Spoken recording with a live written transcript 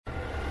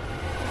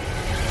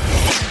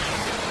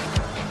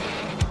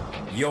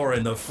You're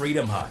in the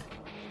Freedom Hut.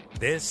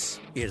 This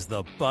is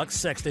the Buck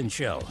Sexton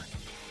Show.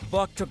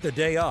 Buck took the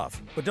day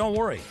off, but don't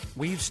worry,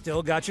 we've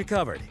still got you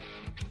covered.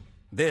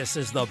 This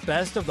is the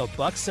best of the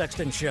Buck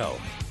Sexton Show.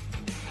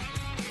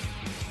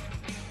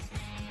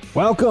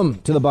 Welcome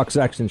to the Buck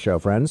Sexton Show,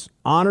 friends.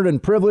 Honored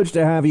and privileged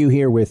to have you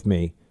here with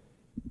me.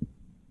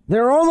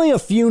 There are only a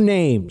few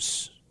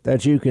names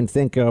that you can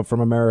think of from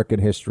American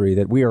history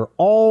that we are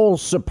all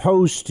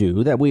supposed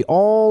to, that we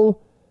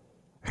all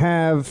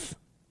have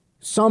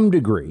some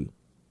degree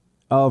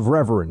of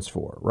reverence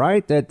for,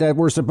 right? That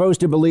we're supposed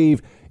to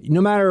believe, no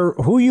matter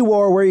who you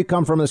are, where you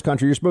come from in this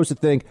country, you're supposed to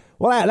think,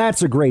 well,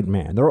 that's a great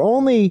man. There are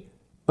only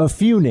a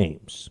few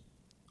names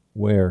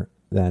where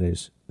that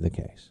is the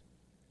case.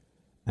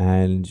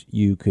 And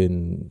you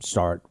can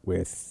start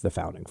with the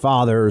founding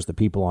fathers, the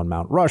people on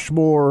Mount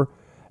Rushmore,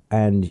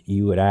 and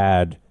you would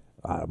add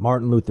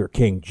Martin Luther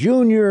King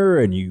Jr.,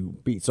 and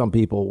some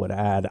people would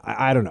add,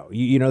 I don't know,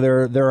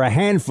 there are a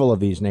handful of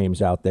these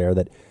names out there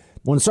that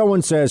when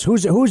someone says,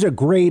 who's a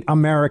great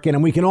American,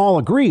 and we can all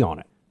agree on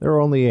it, there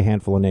are only a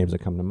handful of names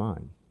that come to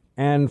mind.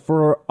 And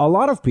for a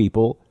lot of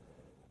people,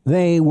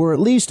 they were at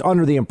least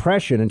under the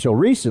impression until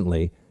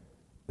recently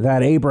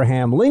that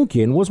Abraham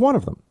Lincoln was one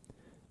of them.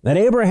 That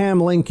Abraham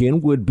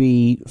Lincoln would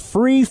be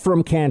free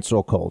from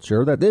cancel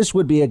culture, that this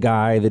would be a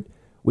guy that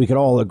we could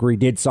all agree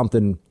did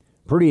something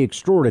pretty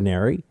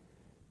extraordinary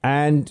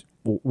and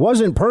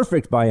wasn't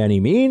perfect by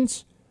any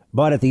means.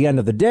 But at the end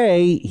of the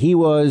day, he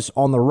was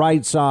on the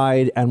right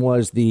side and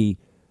was the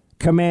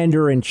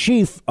commander in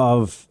chief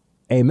of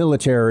a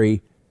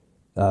military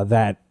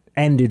that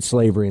ended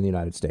slavery in the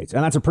United States.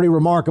 And that's a pretty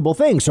remarkable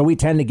thing. So we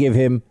tend to give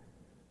him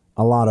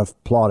a lot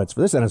of plaudits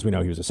for this. And as we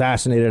know, he was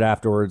assassinated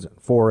afterwards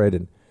for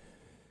it.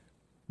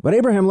 But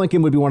Abraham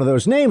Lincoln would be one of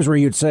those names where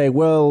you'd say,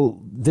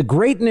 well, the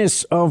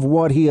greatness of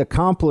what he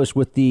accomplished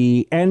with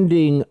the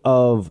ending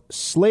of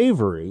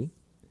slavery,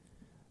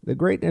 the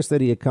greatness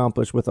that he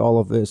accomplished with all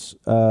of this,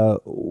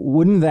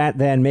 wouldn't that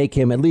then make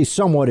him at least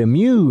somewhat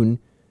immune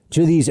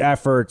to these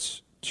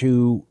efforts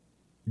to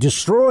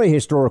destroy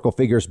historical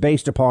figures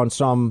based upon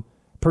some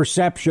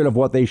perception of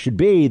what they should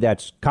be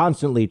that's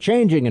constantly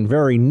changing and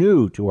very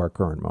new to our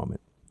current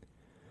moment?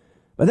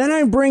 But then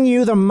I bring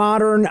you the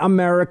modern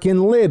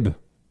American lib,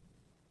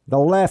 the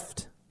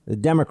left, the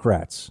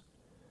Democrats,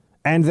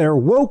 and their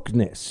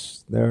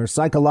wokeness, their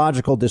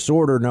psychological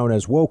disorder known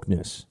as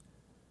wokeness.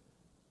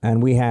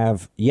 And we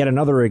have yet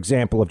another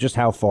example of just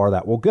how far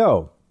that will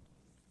go.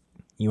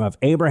 You have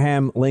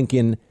Abraham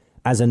Lincoln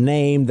as a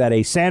name that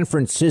a San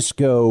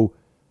Francisco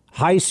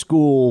high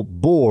school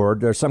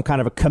board, there's some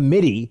kind of a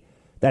committee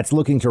that's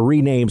looking to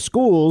rename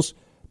schools,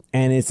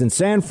 and it's in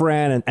San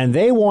Fran, and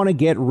they want to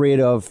get rid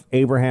of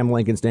Abraham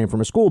Lincoln's name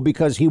from a school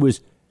because he was,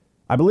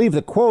 I believe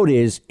the quote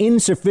is,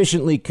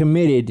 insufficiently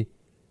committed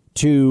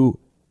to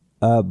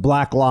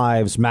Black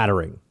Lives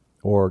Mattering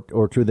or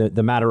to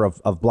the matter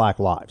of Black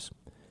lives.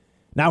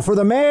 Now, for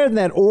the man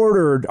that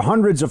ordered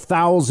hundreds of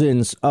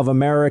thousands of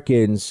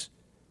Americans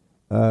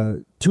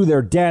to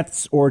their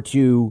deaths or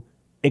to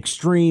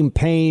extreme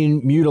pain,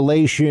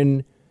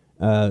 mutilation,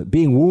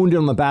 being wounded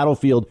on the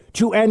battlefield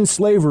to end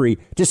slavery,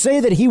 to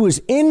say that he was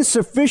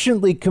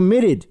insufficiently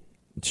committed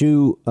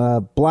to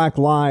Black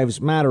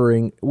Lives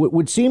Mattering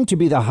would seem to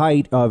be the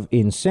height of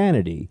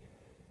insanity.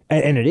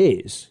 And it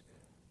is.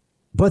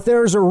 But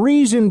there's a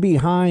reason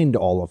behind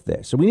all of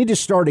this. So we need to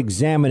start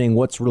examining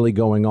what's really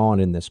going on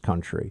in this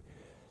country.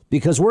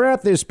 Because we're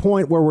at this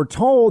point where we're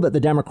told that the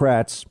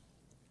Democrats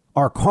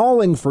are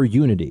calling for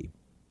unity,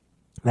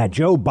 that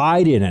Joe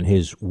Biden and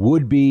his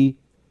would-be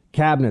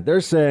cabinet,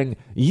 they're saying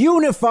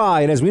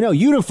unify. And as we know,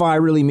 unify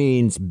really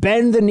means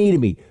bend the knee to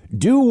me.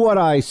 Do what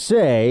I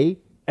say,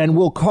 and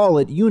we'll call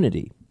it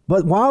unity.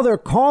 But while they're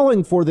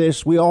calling for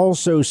this, we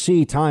also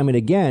see time and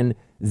again,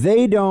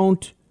 they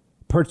don't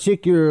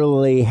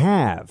particularly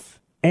have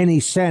any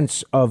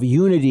sense of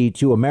unity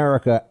to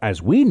America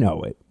as we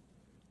know it.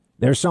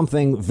 There's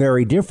something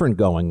very different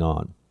going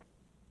on.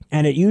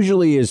 And it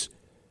usually is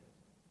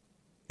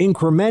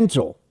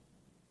incremental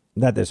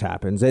that this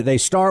happens. They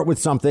start with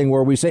something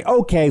where we say,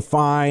 OK,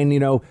 fine,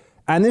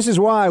 and this is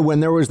why when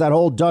there was that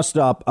whole dust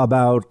up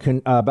about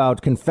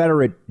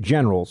Confederate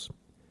generals,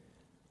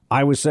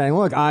 I was saying,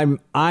 look, I'm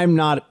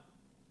not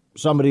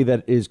somebody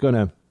that is going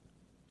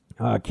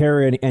to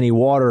carry any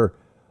water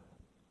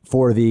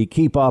for the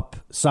keep up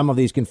some of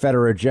these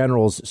Confederate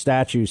generals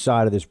statue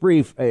side of this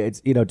brief.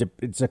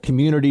 It's a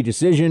community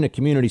decision, a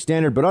community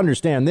standard. But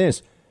understand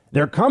this,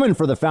 they're coming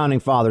for the founding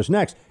fathers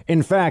next.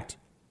 In fact,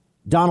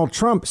 Donald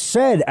Trump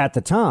said at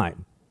the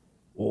time,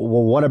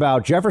 well, what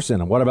about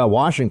Jefferson and what about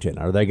Washington?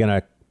 Are they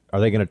going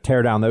to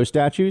tear down those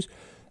statues?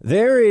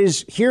 There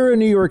is here in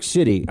New York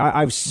City.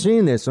 I've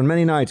seen this on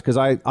many nights because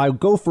I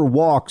go for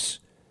walks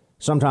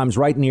sometimes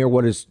right near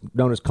what is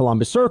known as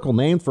Columbus Circle,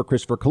 named for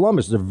Christopher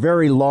Columbus. It's a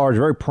very large,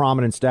 very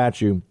prominent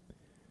statue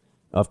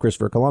of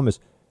Christopher Columbus.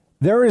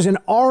 There is an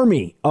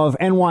army of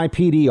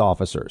NYPD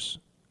officers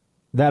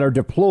that are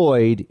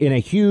deployed in a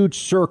huge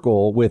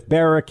circle with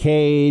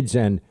barricades,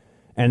 and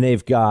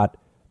they've got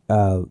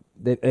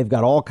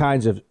all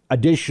kinds of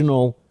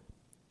additional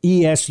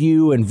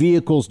ESU and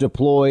vehicles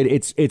deployed.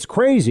 It's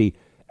crazy.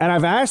 And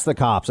I've asked the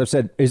cops, I've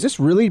said, is this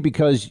really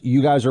because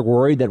you guys are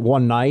worried that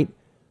one night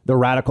the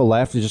radical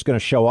left is just going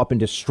to show up and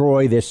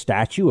destroy this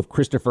statue of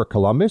Christopher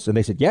Columbus? And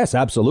they said, yes,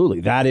 absolutely.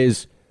 That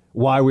is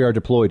why we are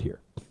deployed here.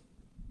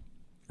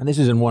 And this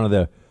is in one of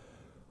the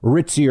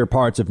ritzier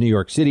parts of New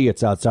York City.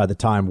 It's outside the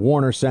Time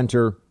Warner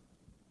Center.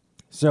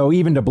 So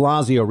even de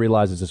Blasio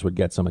realizes this would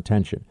get some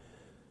attention.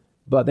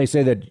 But they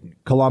say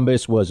that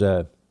Columbus was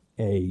a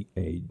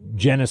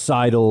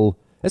genocidal,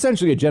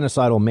 essentially a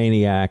genocidal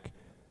maniac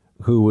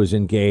who was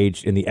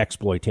engaged in the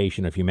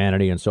exploitation of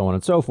humanity and so on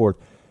and so forth.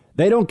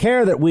 They don't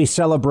care that we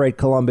celebrate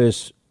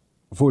Columbus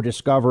for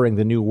discovering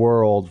the new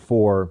world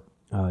for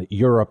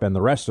Europe and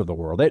the rest of the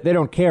world. They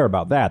don't care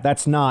about that.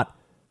 That's not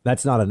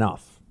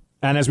enough.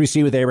 And as we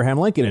see with Abraham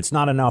Lincoln, it's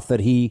not enough that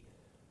he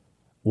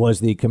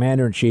was the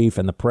commander in chief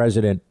and the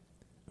president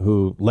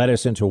who led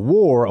us into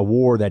war, a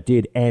war that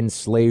did end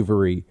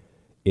slavery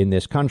in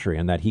this country,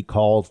 and that he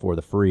called for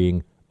the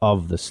freeing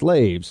of the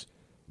slaves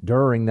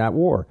during that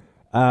war.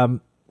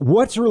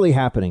 What's really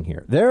happening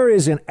here? There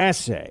is an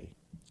essay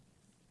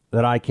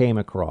that I came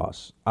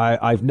across.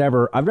 I've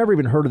never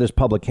even heard of this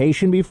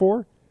publication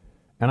before,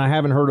 and I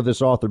haven't heard of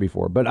this author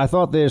before, but I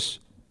thought this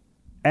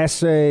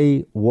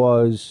essay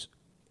was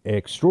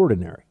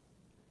extraordinary.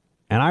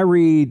 And I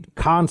read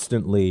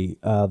constantly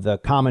the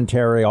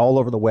commentary all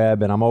over the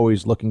web, and I'm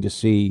always looking to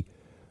see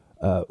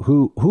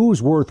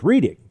who's worth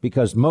reading,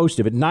 because most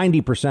of it,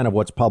 90% of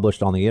what's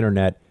published on the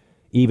internet,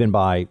 even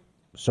by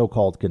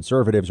so-called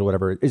conservatives or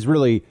whatever, is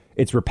really,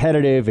 it's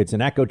repetitive. It's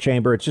an echo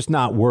chamber. It's just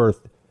not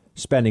worth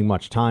spending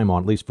much time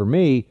on, at least for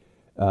me,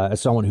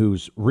 as someone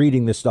who's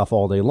reading this stuff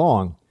all day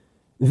long.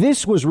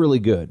 This was really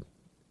good.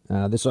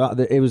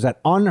 It was at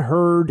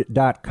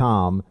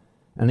unheard.com.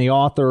 And the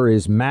author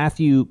is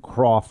Matthew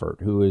Crawford,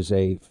 who is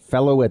a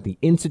fellow at the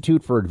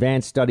Institute for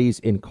Advanced Studies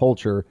in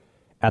Culture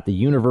at the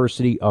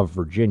University of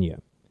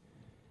Virginia.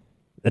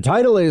 The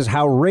title is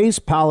How Race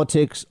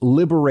Politics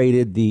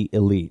Liberated the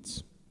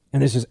Elites.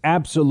 And this is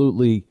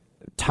absolutely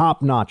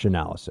top-notch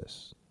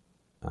analysis.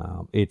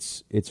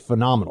 It's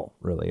phenomenal,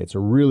 really. It's a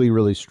really,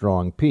 really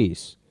strong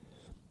piece.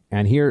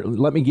 And here,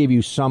 let me give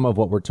you some of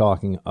what we're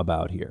talking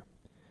about here.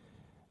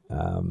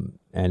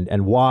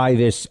 And why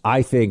this,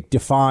 I think,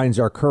 defines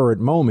our current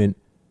moment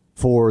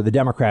for the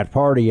Democrat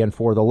Party and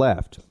for the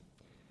left.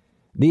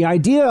 The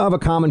idea of a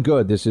common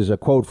good, this is a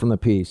quote from the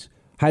piece,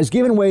 has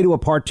given way to a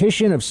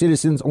partition of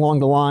citizens along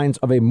the lines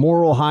of a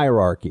moral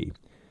hierarchy.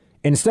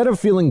 Instead of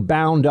feeling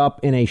bound up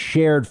in a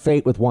shared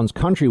fate with one's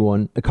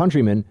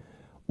countrymen,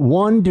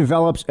 one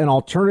develops an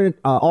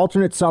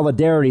alternate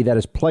solidarity that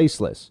is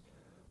placeless.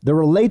 The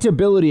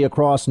relatability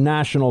across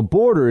national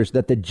borders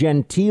that the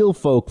genteel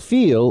folk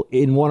feel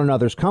in one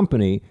another's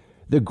company,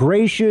 the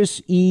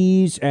gracious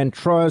ease and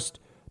trust,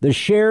 the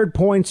shared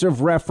points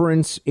of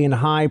reference in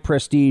high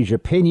prestige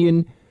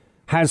opinion,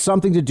 has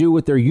something to do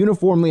with their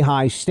uniformly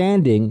high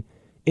standing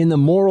in the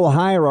moral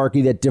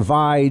hierarchy that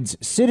divides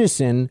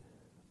citizen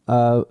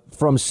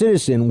from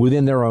citizen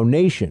within their own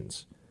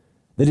nations.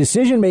 The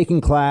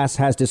decision-making class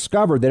has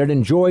discovered that it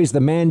enjoys the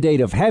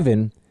mandate of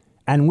heaven,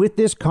 and with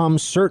this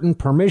comes certain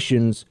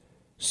permissions,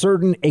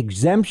 certain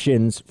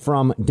exemptions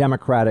from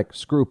democratic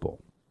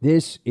scruple.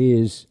 This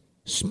is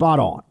spot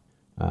on.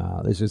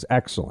 This is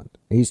excellent.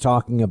 He's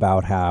talking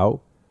about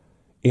how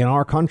in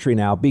our country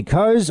now,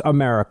 because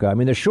America, I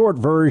mean, the short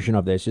version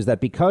of this is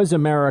that because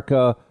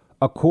America,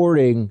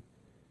 according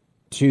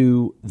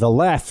to the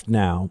left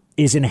now,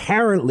 is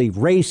inherently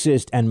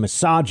racist and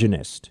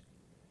misogynist,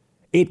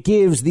 it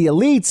gives the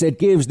elites, it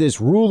gives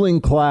this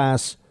ruling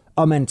class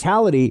a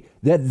mentality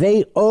that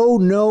they owe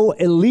no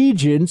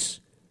allegiance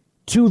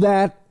to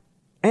that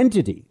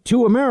entity,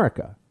 to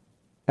America,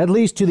 at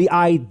least to the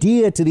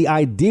idea, to the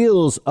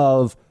ideals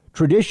of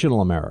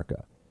traditional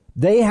America.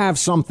 They have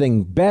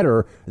something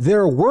better.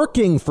 They're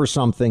working for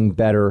something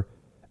better.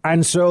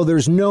 And so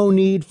there's no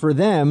need for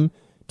them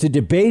to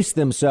debase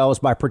themselves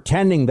by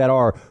pretending that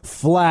our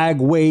flag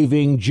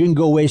waving,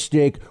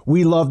 jingoistic,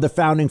 we love the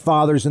founding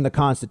fathers and the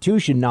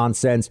Constitution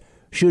nonsense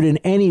should in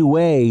any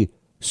way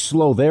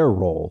slow their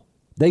roll.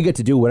 They get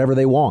to do whatever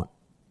they want.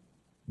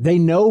 They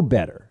know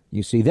better.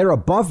 You see, they're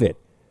above it.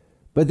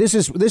 But this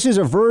is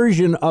a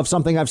version of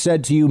something I've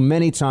said to you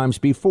many times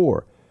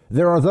before.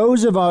 There are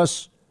those of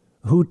us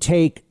who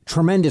take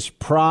tremendous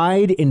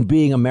pride in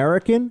being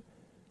American.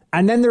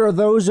 And then there are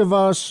those of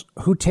us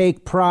who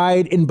take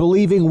pride in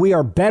believing we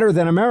are better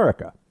than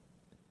America.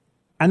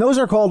 And those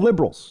are called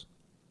liberals.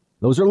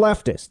 Those are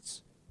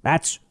leftists.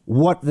 That's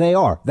what they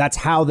are. That's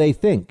how they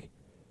think.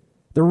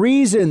 The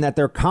reason that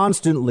they're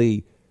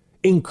constantly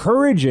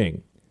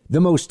encouraging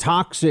the most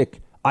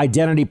toxic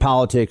identity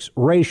politics,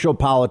 racial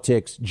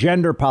politics,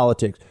 gender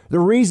politics, the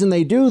reason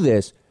they do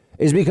this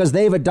is because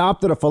they've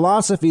adopted a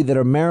philosophy that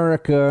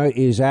America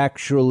is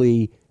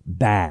actually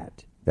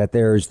bad, that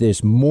there's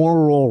this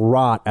moral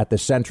rot at the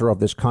center of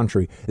this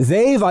country.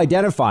 They've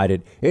identified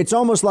it. It's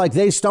almost like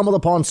they stumbled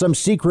upon some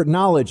secret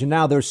knowledge and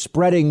now they're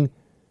spreading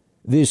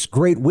this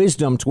great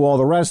wisdom to all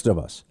the rest of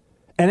us.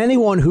 And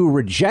anyone who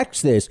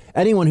rejects this,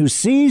 anyone who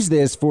sees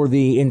this for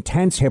the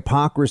intense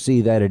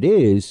hypocrisy that it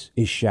is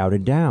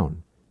shouted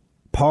down.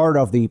 Part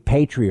of the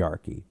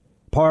patriarchy,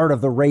 part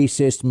of the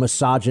racist,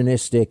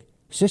 misogynistic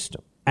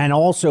system. And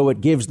also it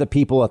gives the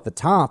people at the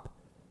top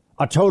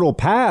a total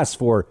pass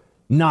for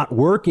not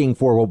working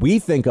for what we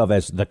think of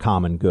as the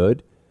common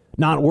good,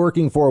 not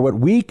working for what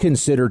we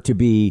consider to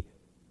be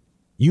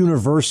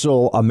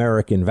universal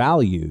American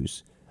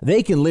values.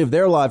 They can live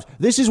their lives.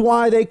 This is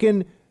why they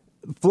can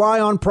fly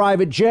on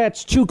private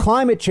jets to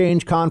climate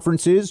change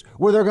conferences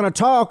where they're going to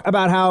talk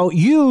about how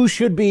you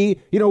should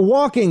be,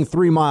 walking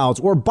 3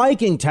 miles or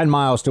biking 10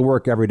 miles to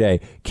work every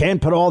day.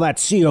 Can't put all that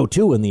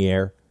CO2 in the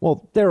air.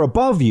 Well, they're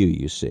above you,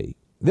 you see.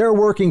 They're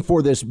working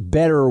for this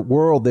better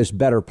world, this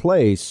better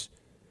place.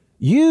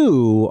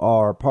 You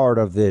are part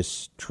of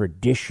this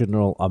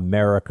traditional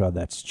America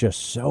that's just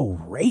so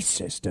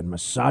racist and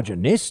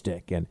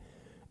misogynistic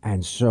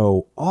and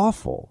so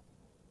awful.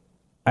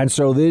 And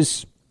so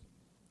this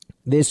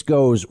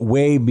goes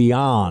way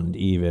beyond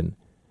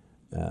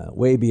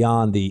way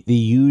beyond the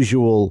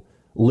usual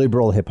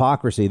liberal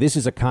hypocrisy. This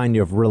is a kind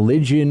of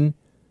religion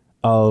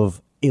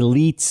of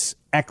elites'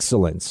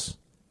 excellence,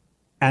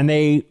 and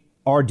they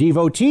are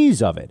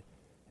devotees of it.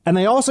 And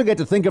they also get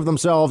to think of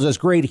themselves as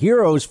great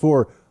heroes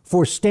for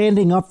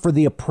standing up for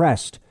the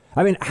oppressed.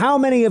 I mean, how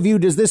many of you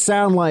does this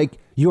sound like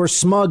your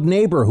smug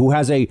neighbor who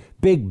has a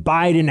big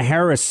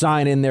Biden-Harris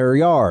sign in their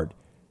yard,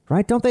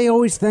 right? Don't they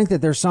always think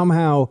that they're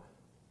somehow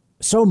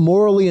so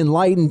morally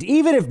enlightened,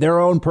 even if their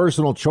own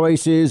personal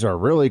choices are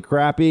really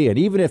crappy, and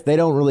even if they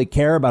don't really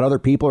care about other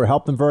people or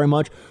help them very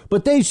much,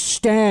 but they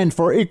stand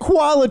for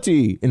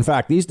equality. In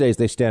fact, these days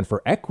they stand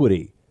for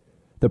equity,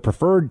 the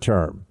preferred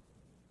term,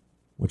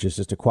 which is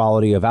just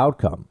equality of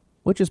outcome,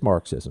 which is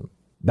Marxism.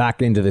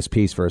 Back into this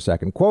piece for a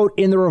second. Quote,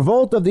 in The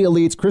Revolt of the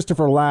Elites,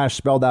 Christopher Lasch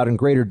spelled out in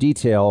greater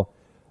detail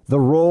the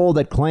role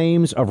that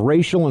claims of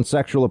racial and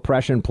sexual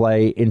oppression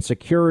play in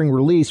securing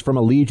release from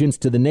allegiance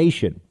to the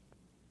nation,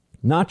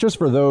 not just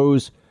for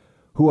those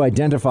who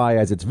identify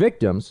as its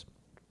victims,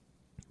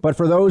 but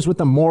for those with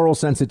the moral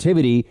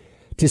sensitivity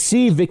to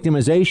see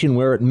victimization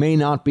where it may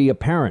not be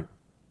apparent,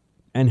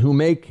 and who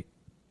make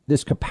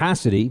this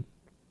capacity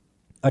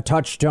a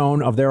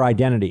touchstone of their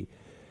identity.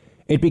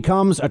 It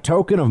becomes a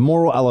token of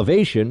moral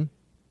elevation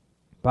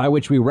by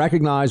which we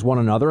recognize one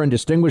another and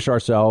distinguish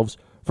ourselves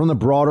from the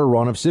broader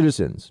run of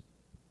citizens.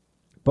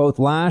 Both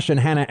Lasch and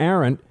Hannah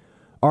Arendt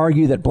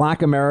argue that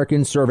black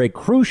Americans serve a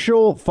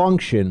crucial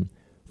function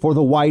for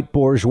the white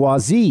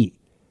bourgeoisie.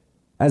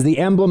 As the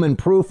emblem and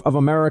proof of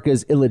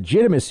America's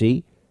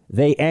illegitimacy,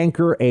 they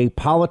anchor a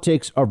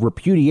politics of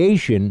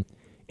repudiation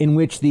in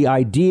which the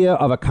idea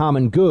of a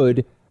common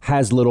good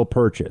has little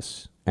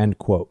purchase. End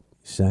quote.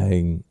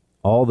 Saying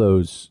all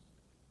those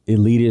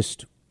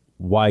elitist,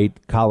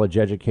 white,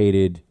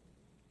 college-educated,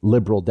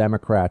 liberal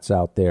Democrats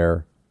out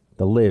there,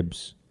 the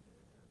libs,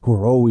 who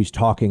are always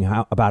talking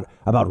about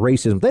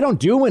racism. They don't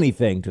do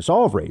anything to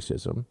solve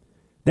racism.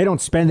 They don't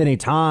spend any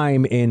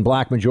time in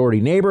black majority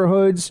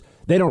neighborhoods.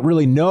 They don't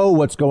really know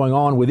what's going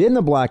on within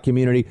the black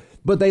community,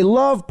 but they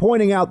love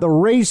pointing out the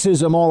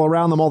racism all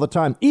around them all the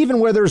time, even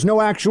where there's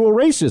no actual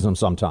racism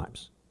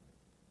sometimes.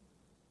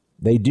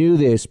 They do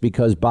this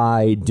because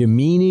by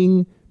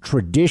demeaning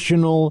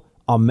traditional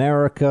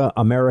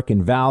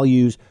American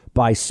values,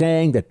 by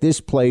saying that this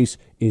place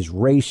is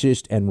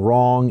racist and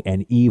wrong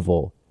and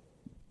evil,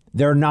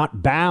 they're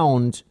not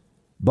bound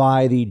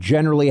by the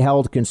generally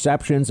held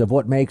conceptions of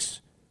what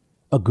makes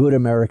a good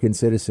American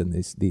citizen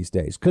these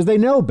days, because they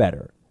know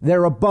better.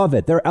 They're above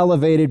it. They're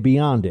elevated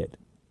beyond it.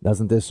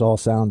 Doesn't this all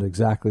sound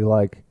exactly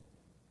like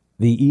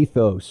the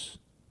ethos,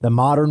 the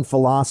modern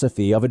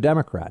philosophy of a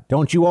Democrat?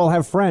 Don't you all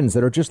have friends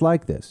that are just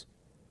like this?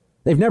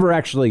 They've never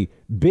actually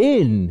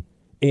been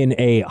in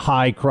a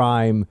high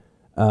crime,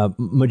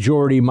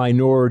 majority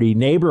minority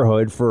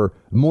neighborhood for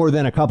more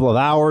than a couple of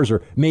hours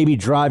or maybe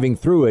driving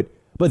through it.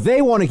 But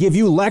they want to give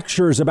you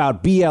lectures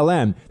about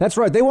BLM. That's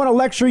right. They want to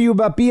lecture you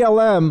about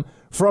BLM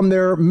from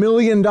their $1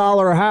 million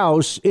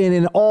house in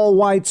an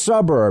all-white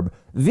suburb.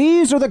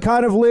 These are the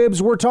kind of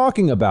libs we're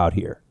talking about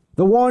here.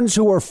 The ones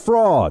who are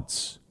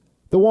frauds,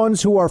 the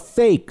ones who are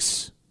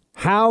fakes.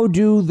 How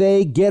do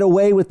they get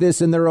away with this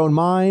in their own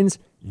minds?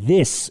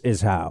 This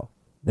is how.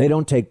 They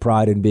don't take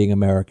pride in being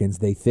Americans.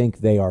 They think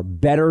they are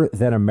better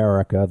than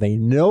America. They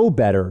know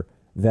better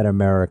than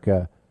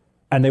America.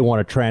 And they want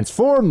to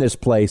transform this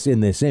place in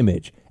this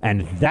image.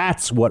 And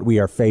that's what we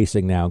are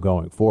facing now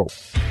going forward.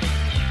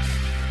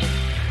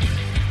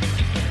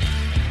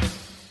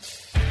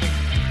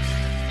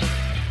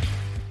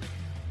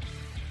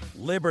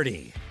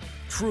 Liberty,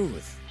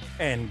 truth,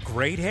 and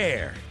great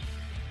hair.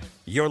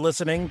 You're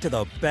listening to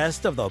the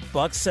best of the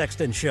Buck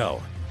Sexton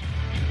Show.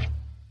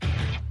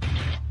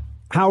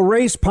 How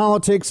Race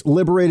Politics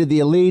Liberated the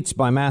Elites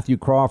by Matthew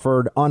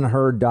Crawford.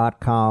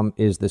 Unheard.com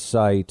is the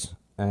site.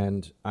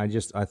 And I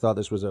thought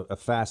this was a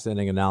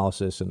fascinating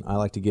analysis, and I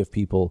like to give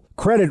people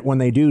credit when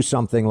they do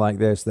something like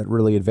this that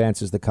really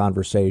advances the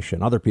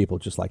conversation. Other people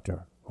just like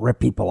to rip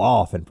people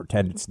off and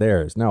pretend it's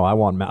theirs. No, I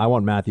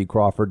want Matthew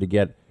Crawford to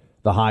get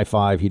the high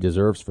five he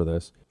deserves for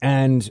this.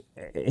 And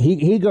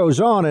he goes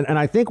on, and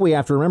I think we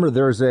have to remember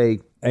there's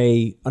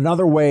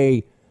another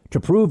way to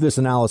prove this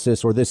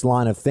analysis or this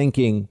line of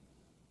thinking,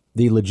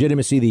 the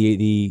legitimacy,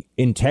 the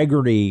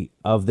integrity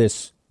of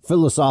this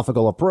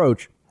philosophical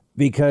approach,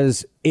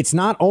 because it's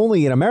not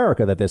only in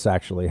America that this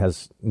actually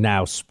has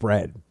now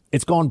spread.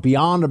 It's gone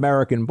beyond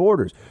American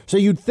borders. So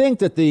you'd think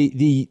that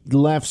the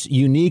left's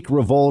unique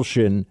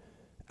revulsion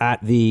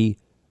at the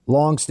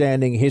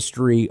longstanding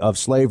history of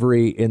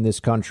slavery in this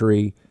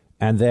country,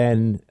 and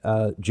then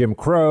Jim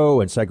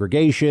Crow and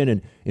segregation,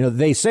 and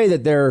they say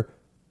that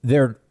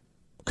they're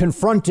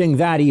confronting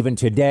that even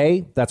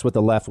today. That's what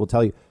the left will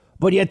tell you.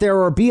 But yet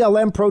there are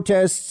BLM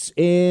protests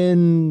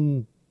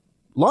in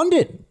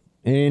London,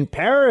 in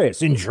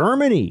Paris, in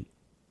Germany.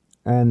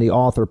 And the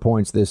author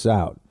points this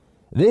out.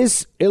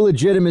 This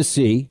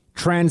illegitimacy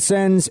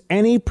transcends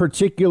any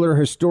particular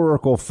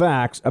historical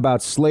facts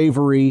about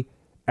slavery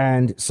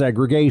and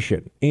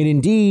segregation. It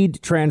indeed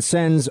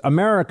transcends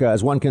America,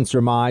 as one can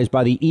surmise,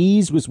 by the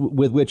ease with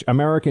which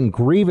American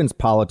grievance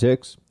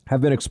politics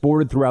have been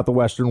exported throughout the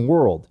Western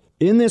world.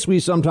 In this, we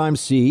sometimes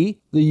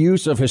see the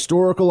use of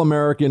historical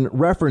American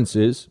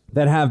references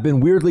that have been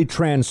weirdly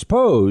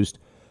transposed,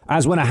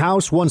 as when a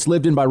house once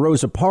lived in by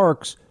Rosa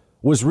Parks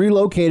was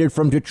relocated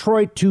from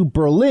Detroit to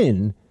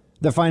Berlin,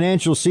 the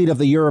financial seat of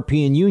the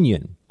European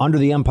Union. Under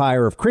the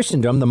empire of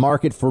Christendom, the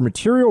market for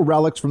material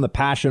relics from the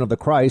Passion of the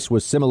Christ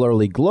was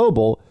similarly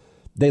global.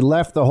 They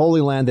left the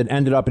Holy Land and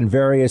ended up in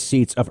various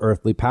seats of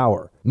earthly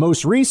power.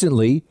 Most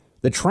recently,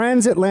 the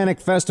Transatlantic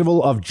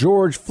Festival of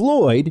George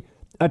Floyd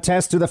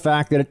attests to the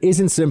fact that it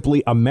isn't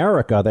simply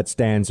America that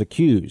stands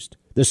accused.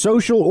 The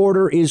social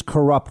order is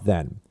corrupt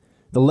then.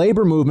 The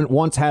labor movement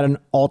once had an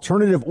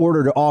alternative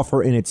order to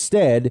offer in its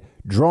stead,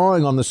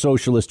 drawing on the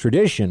socialist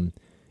tradition.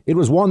 It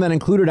was one that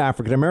included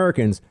African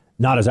Americans,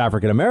 not as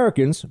African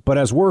Americans, but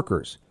as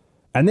workers.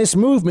 And this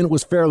movement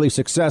was fairly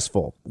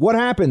successful. What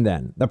happened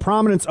then? The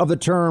prominence of the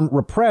term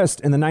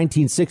repressed in the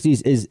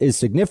 1960s is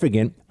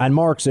significant and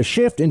marks a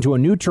shift into a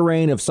new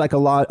terrain of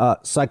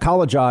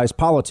psychologized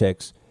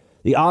politics.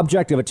 The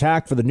object of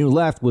attack for the new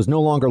left was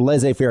no longer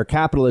laissez-faire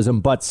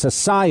capitalism, but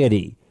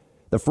society.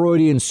 The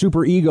Freudian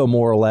superego,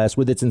 more or less,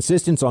 with its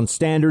insistence on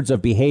standards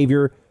of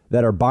behavior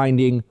that are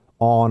binding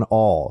on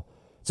all.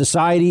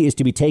 Society is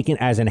to be taken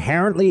as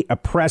inherently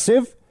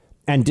oppressive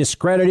and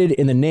discredited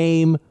in the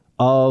name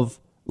of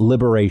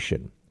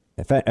liberation.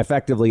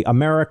 Effectively,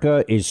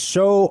 America is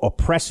so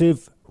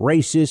oppressive,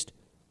 racist,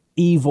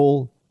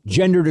 evil,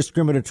 gender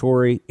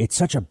discriminatory. It's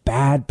such a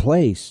bad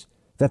place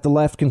that the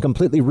left can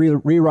completely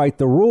rewrite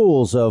the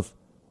rules of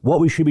what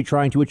we should be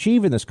trying to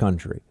achieve in this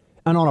country.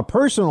 And on a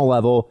personal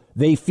level,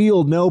 they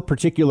feel no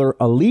particular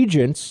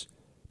allegiance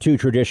to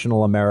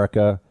traditional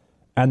America,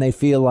 and they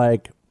feel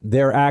like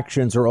their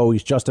actions are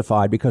always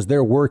justified because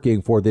they're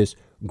working for this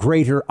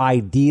greater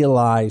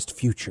idealized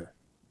future.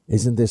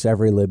 Isn't this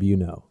every lib you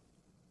know?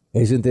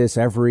 Isn't this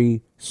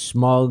every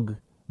smug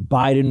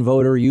Biden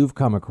voter you've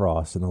come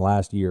across in the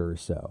last year or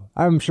so?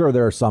 I'm sure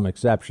there are some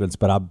exceptions,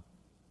 but I'm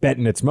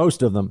betting it's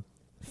most of them.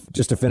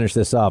 Just to finish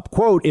this up,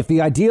 quote, if the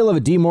ideal of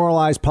a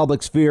demoralized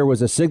public sphere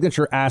was a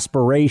signature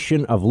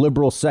aspiration of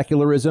liberal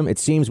secularism, it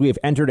seems we have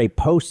entered a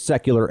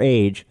post-secular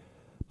age.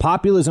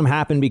 Populism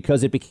happened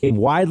because it became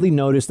widely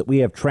noticed that we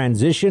have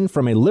transitioned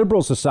from a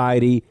liberal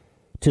society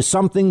to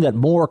something that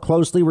more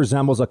closely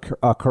resembles a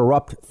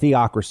corrupt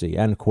theocracy,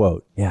 end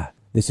quote. Yeah,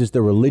 this is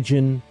the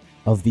religion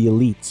of the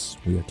elites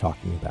we are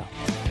talking about.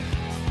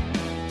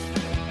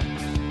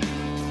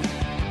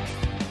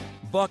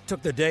 Buck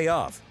took the day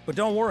off, but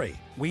don't worry,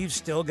 we've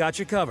still got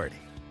you covered.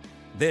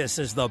 This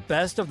is the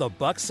best of the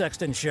Buck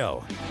Sexton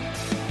Show.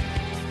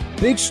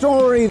 Big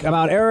story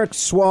about Eric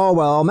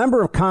Swalwell,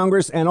 member of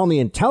Congress and on the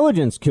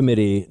Intelligence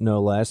Committee,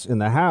 no less, in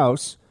the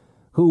House,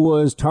 who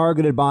was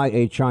targeted by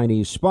a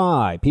Chinese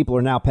spy. People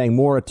are now paying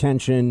more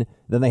attention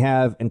than they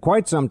have in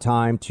quite some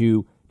time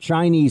to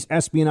Chinese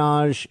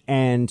espionage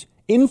and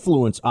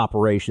influence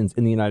operations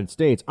in the United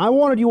States. I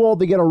wanted you all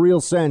to get a real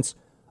sense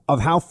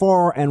of how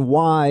far and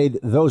wide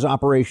those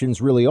operations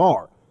really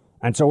are.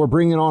 And so we're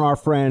bringing on our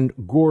friend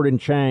Gordon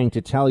Chang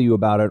to tell you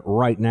about it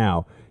right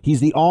now. He's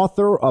the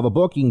author of a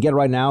book you can get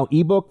right now,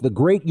 ebook, The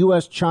Great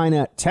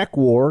U.S.-China Tech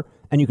War,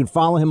 and you can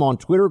follow him on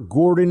Twitter,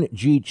 Gordon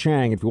G.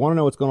 Chang. If you want to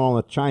know what's going on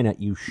with China,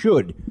 you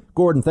should.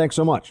 Gordon, thanks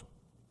so much.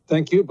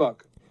 Thank you,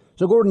 Buck.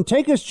 So, Gordon,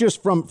 take us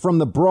just from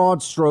the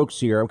broad strokes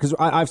here, because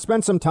I've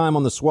spent some time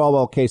on the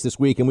Swalwell case this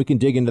week, and we can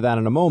dig into that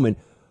in a moment.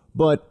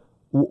 But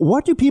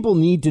what do people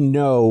need to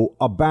know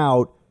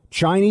about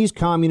Chinese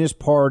Communist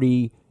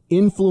Party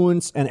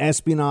influence and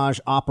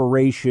espionage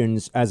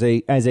operations as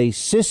a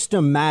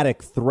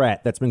systematic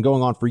threat that's been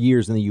going on for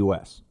years in the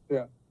U.S.?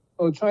 Yeah.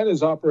 Well,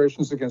 China's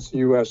operations against the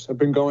U.S. have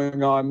been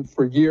going on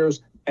for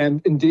years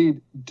and indeed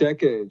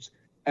decades,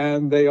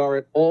 and they are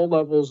at all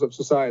levels of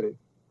society.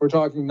 We're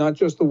talking not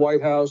just the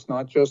White House,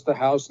 not just the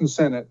House and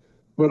Senate,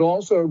 but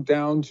also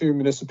down to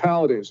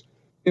municipalities.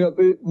 You know,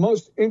 the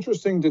most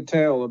interesting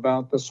detail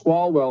about the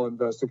Swalwell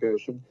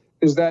investigation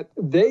is that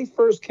they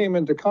first came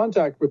into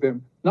contact with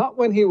him, not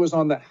when he was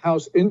on the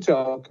House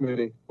Intel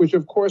Committee, which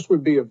of course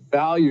would be of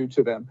value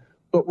to them,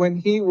 but when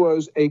he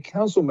was a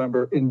council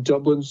member in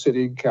Dublin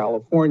City,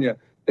 California.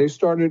 They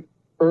started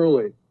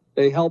early.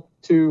 They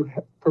helped to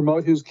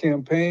promote his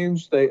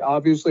campaigns. They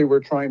obviously were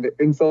trying to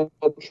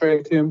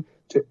infiltrate him,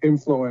 to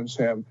influence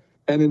him.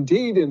 And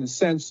indeed, in a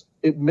sense,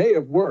 it may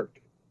have worked,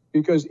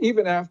 because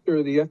even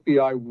after the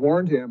FBI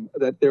warned him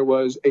that there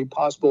was a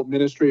possible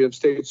Ministry of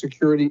State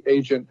Security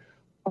agent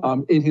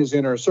in his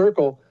inner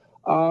circle,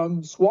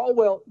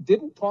 Swalwell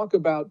didn't talk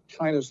about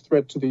China's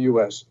threat to the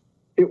U.S.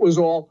 It was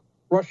all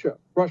Russia,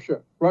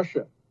 Russia,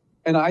 Russia.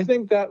 And I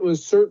think that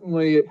was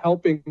certainly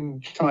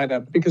helping China,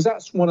 because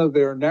that's one of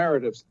their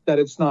narratives, that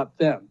it's not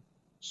them.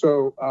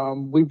 So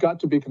we've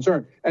got to be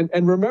concerned.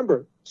 And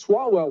remember,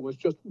 Swalwell was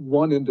just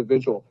one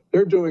individual.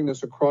 They're doing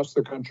this across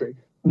the country.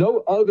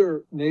 No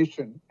other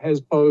nation has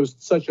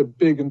posed such a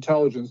big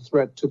intelligence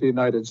threat to the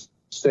United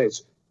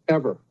States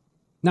ever.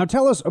 Now,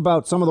 tell us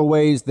about some of the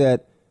ways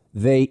that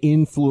they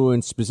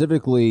influence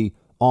specifically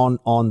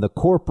on the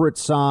corporate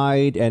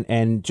side,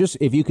 and just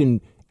if you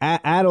can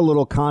add a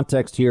little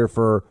context here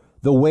for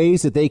the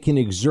ways that they can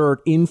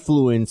exert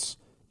influence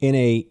in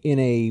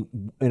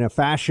a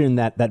fashion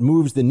that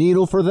moves the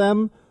needle for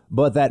them,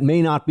 but that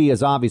may not be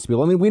as obvious to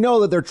people. I mean, we know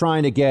that they're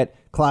trying to get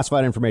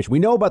classified information. We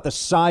know about the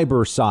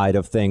cyber side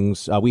of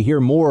things. We hear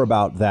more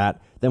about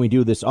that than we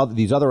do these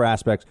other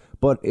aspects.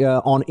 But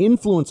on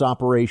influence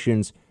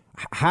operations,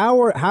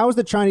 how is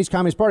the Chinese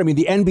Communist Party? I mean,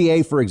 the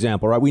NBA, for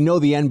example, right? We know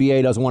the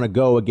NBA doesn't want to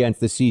go against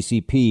the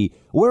CCP.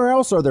 Where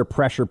else are there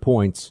pressure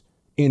points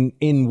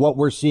in what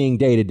we're seeing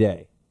day to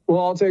day?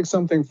 Well, I'll take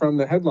something from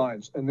the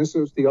headlines, and this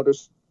is the other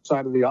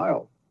side of the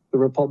aisle. The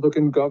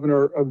Republican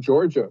governor of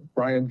Georgia,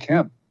 Brian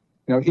Kemp,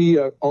 he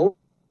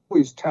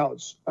always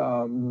touts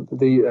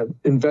the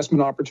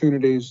investment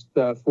opportunities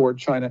for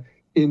China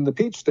in the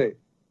Peach State.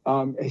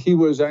 He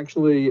was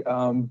actually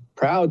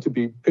proud to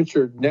be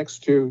pictured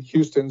next to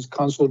Houston's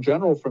consul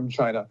general from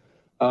China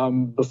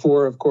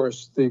before, of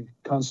course,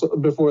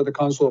 before the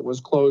consulate was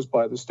closed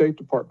by the State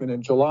Department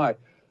in July.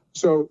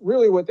 So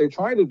really what they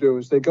try to do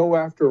is they go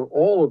after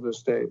all of the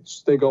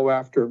states. They go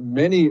after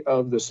many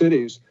of the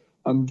cities,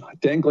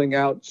 dangling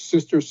out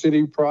sister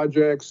city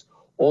projects,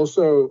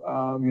 also,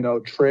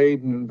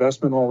 trade and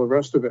investment, all the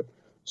rest of it.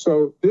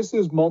 So this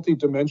is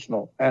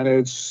multidimensional,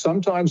 and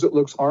sometimes it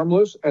looks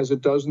harmless, as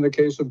it does in the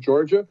case of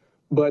Georgia,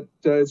 but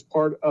it's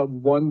part of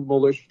one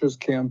malicious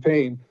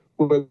campaign,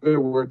 whether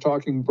we're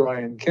talking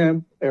Brian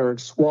Kemp, Eric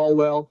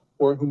Swalwell,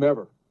 or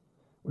whomever.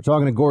 We're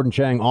talking to Gordon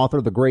Chang, author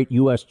of The Great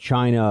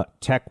U.S.-China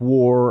Tech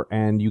War,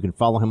 and you can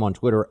follow him on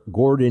Twitter,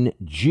 Gordon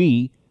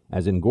G,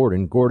 as in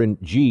Gordon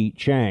G.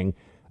 Chang.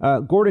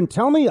 Gordon,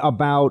 tell me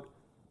about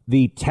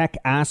the tech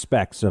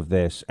aspects of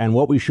this and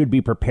what we should be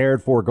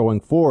prepared for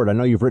going forward. I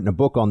know you've written a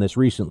book on this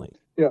recently.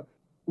 Yeah.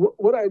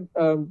 What I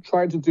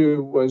tried to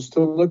do was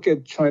to look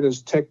at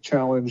China's tech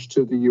challenge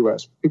to the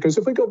U.S., because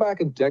if we go back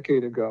a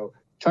decade ago,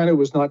 China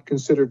was not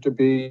considered to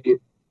be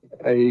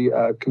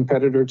a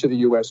competitor to the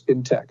U.S.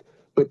 in tech.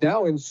 But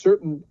now in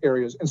certain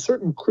areas, in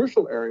certain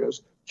crucial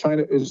areas,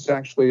 China is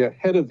actually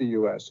ahead of the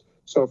U.S.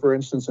 So, for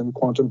instance, in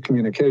quantum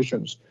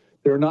communications,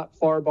 they're not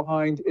far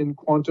behind in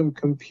quantum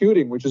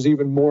computing, which is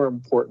even more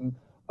important.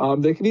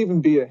 They can even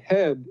be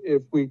ahead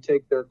if we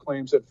take their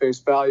claims at face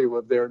value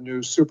of their new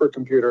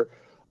supercomputer.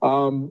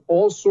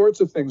 All sorts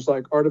of things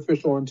like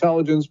artificial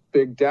intelligence,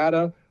 big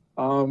data,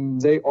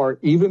 they are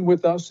even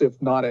with us,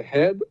 if not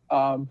ahead.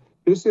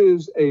 This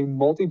is a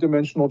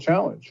multidimensional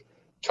challenge.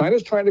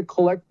 China's trying to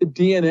collect the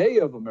DNA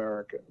of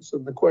Americans.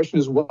 And the question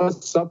is,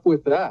 what's up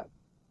with that?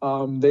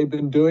 They've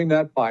been doing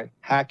that by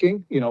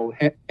hacking.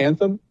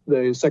 Anthem,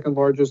 the second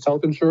largest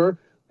health insurer,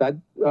 that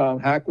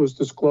hack was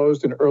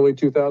disclosed in early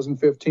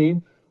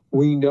 2015.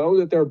 We know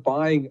that they're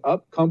buying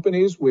up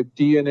companies with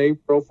DNA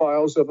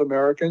profiles of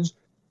Americans.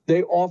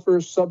 They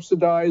offer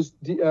subsidized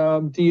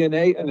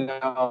DNA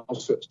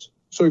analysis.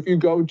 So if you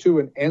go to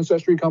an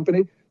ancestry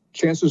company,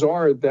 chances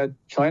are that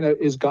China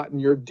has gotten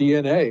your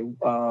DNA.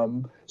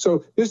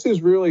 So this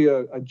is really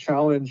a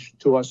challenge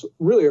to us,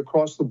 really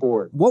across the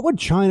board. What would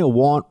China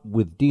want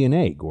with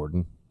DNA,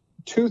 Gordon?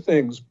 Two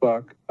things,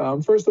 Buck.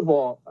 First of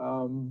all,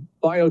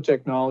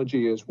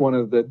 biotechnology is one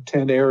of the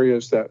 10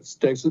 areas that's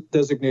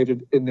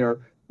designated in their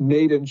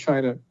Made in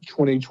China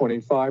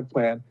 2025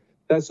 plan.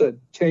 That's a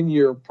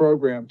 10-year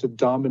program to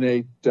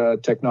dominate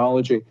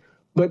technology.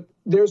 But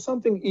there's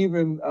something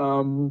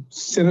even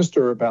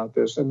sinister about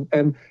this.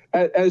 And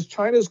as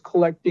China's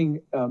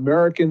collecting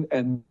American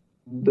and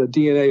the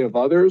DNA of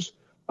others,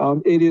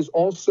 it is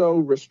also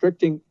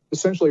restricting,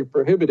 essentially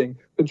prohibiting,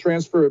 the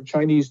transfer of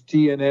Chinese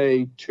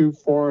DNA to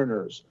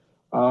foreigners.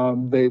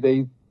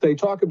 They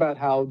talk about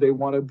how they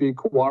want to be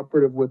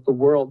cooperative with the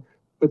world,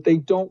 but they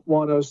don't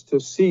want us to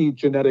see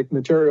genetic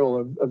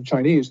material of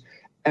Chinese.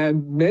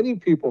 And many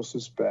people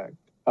suspect,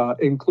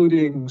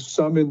 including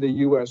some in the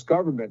U.S.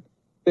 government,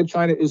 that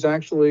China is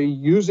actually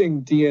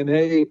using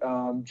DNA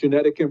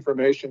genetic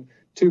information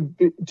to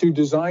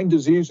design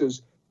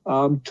diseases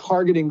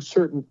targeting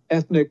certain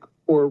ethnic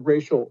or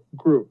racial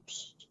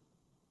groups.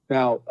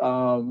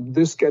 Now,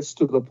 this gets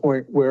to the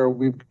point where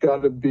we've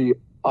got to be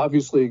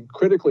obviously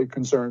critically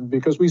concerned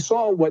because we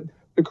saw what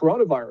the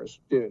coronavirus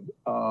did.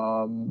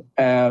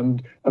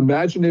 And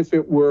imagine if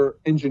it were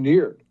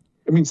engineered.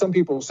 I mean, some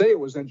people say it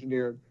was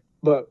engineered,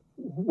 but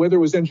whether it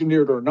was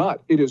engineered or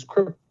not, it has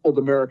crippled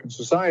American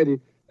society,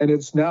 and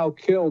it's now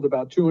killed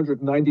about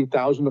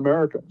 290,000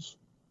 Americans.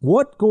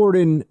 What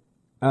Gordon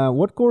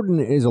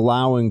is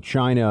allowing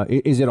China?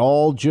 Is it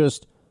all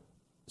just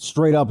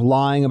straight up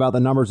lying about the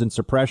numbers and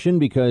suppression?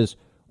 Because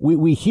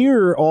we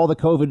hear all the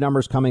COVID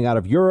numbers coming out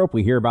of Europe.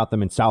 We hear about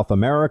them in South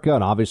America.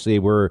 And obviously,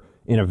 we're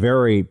in a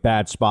very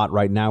bad spot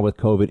right now with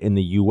COVID in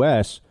the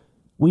U.S.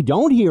 We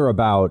don't hear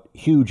about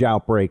huge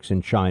outbreaks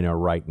in China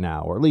right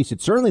now, or at least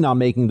it's certainly not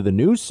making to the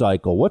news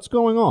cycle. What's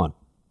going on?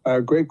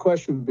 Great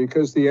question,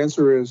 because the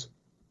answer is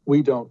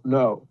we don't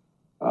know.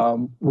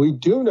 We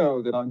do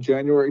know that on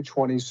January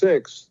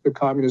 26th, the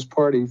Communist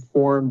Party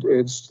formed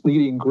its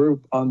leading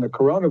group on the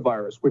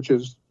coronavirus, which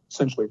is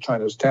essentially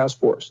China's task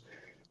force.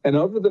 And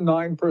of the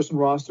 9-person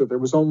roster, there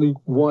was only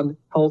one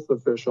health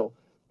official.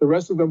 The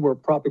rest of them were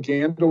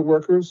propaganda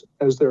workers,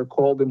 as they're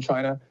called in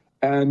China,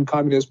 and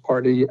Communist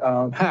Party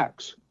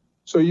hacks.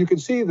 So you can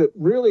see that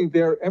really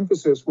their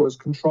emphasis was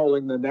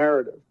controlling the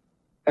narrative.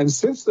 And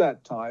since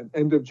that time,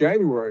 end of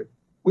January,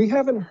 we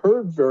haven't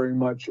heard very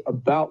much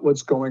about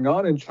what's going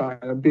on in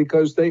China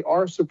because they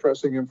are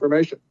suppressing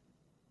information.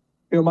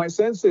 You know, my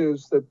sense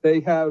is that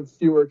they have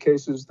fewer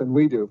cases than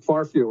we do,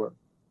 far fewer,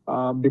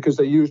 because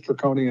they use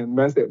draconian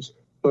methods.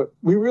 But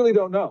we really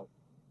don't know.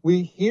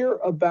 We hear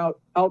about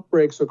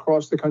outbreaks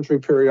across the country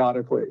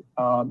periodically,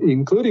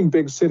 including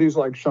big cities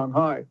like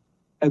Shanghai.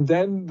 And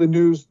then the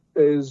news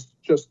is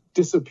just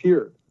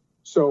disappeared.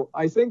 So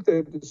I think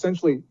that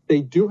essentially they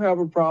do have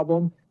a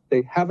problem.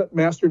 They haven't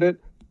mastered it.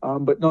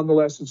 But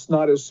nonetheless, it's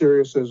not as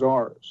serious as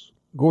ours.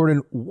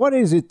 Gordon, what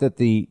is it that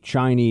the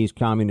Chinese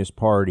Communist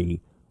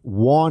Party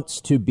wants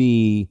to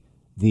be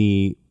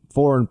the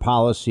foreign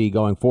policy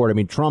going forward? I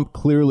mean, Trump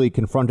clearly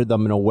confronted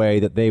them in a way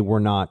that they were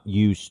not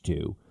used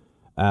to.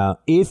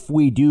 If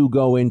we do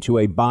go into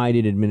a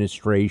Biden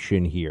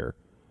administration here,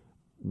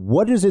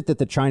 what is it that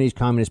the Chinese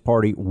Communist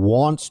Party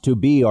wants to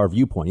be our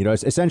viewpoint? You know,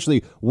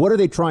 essentially, what are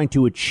they trying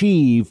to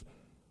achieve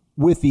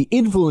with the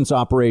influence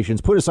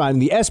operations put aside?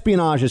 And the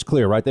espionage is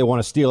clear, right? They want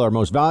to steal our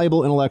most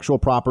valuable intellectual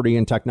property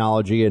and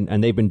technology.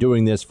 And they've been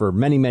doing this for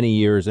many, many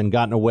years and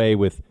gotten away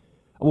with,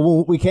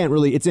 well, we can't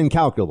really, it's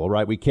incalculable,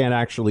 right? We can't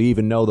actually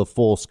even know the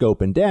full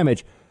scope and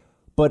damage.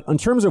 But in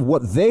terms of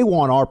what they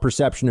want our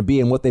perception to be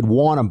and what they'd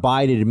want a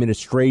Biden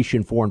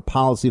administration foreign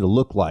policy to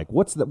look like,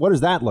 what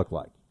does that look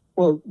like?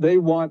 Well, they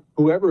want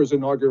whoever is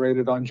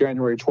inaugurated on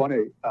January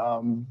 20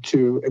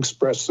 to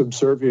express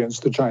subservience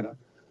to China,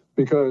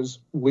 because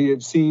we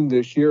have seen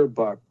this year,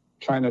 Buck,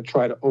 China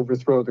try to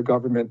overthrow the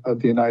government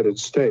of the United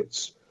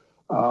States.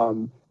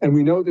 And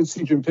we know that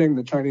Xi Jinping,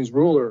 the Chinese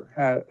ruler,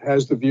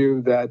 has the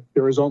view that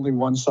there is only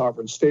one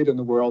sovereign state in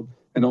the world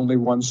and only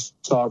one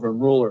sovereign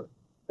ruler.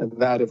 And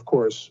that, of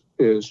course,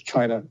 is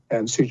China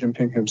and Xi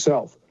Jinping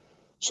himself.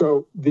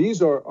 So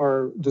these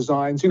are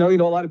designs. You know, a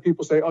lot of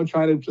people say, oh,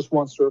 China just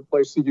wants to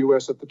replace the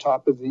U.S. at the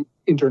top of the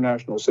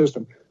international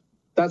system.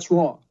 That's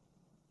wrong.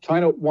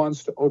 China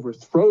wants to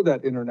overthrow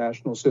that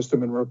international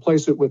system and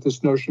replace it with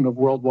this notion of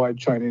worldwide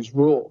Chinese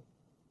rule.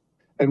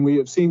 And we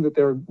have seen that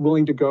they're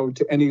willing to go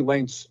to any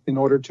lengths in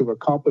order to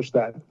accomplish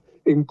that,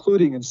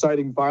 including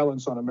inciting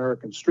violence on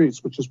American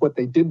streets, which is what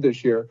they did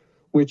this year,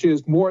 which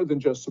is more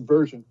than just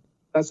subversion.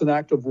 That's an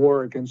act of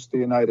war against the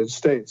United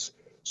States.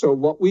 So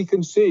what we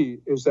can see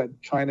is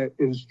that China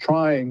is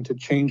trying to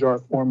change our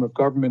form of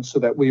government so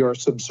that we are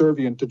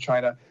subservient to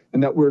China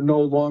and that we're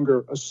no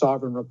longer a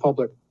sovereign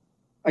republic.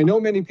 I know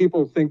many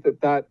people think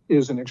that that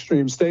is an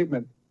extreme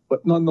statement,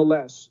 but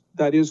nonetheless,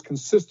 that is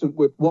consistent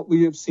with what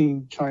we have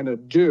seen China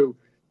do.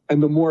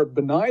 And the more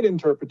benign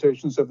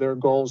interpretations of their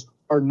goals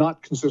are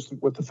not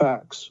consistent with the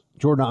facts.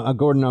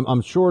 Gordon,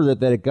 I'm sure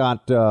that it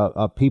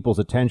got people's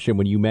attention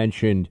when you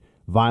mentioned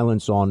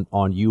violence on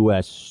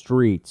U.S.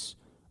 streets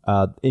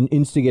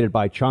instigated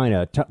by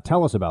China.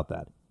 Tell us about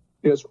that.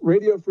 Yes,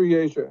 Radio Free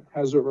Asia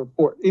has a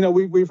report. You know,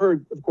 we've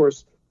heard, of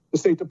course, the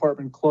State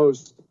Department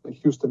closed the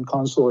Houston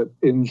consulate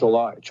in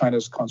July,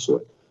 China's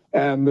consulate.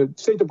 And the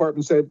State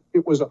Department said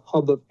it was a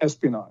hub of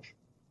espionage.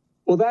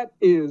 Well, that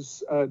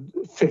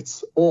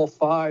fits all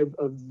 5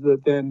 of the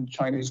then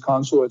Chinese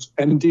consulates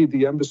and indeed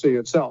the embassy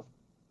itself.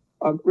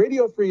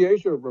 Radio Free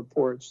Asia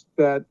reports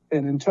that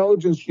an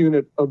intelligence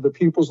unit of the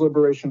People's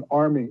Liberation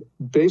Army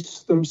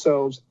based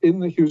themselves in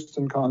the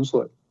Houston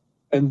consulate.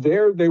 And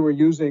there they were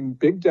using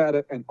big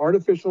data and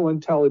artificial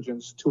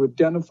intelligence to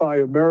identify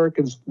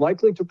Americans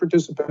likely to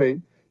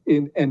participate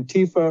in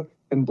Antifa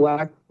and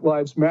Black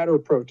Lives Matter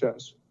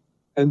protests.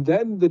 And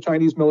then the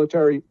Chinese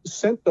military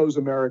sent those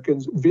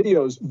Americans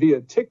videos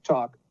via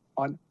TikTok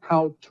on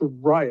how to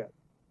riot.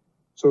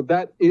 So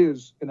that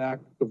is an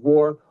act of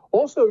war.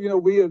 Also, you know,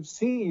 we have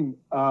seen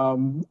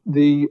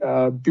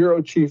the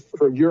bureau chief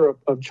for Europe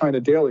of China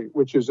Daily,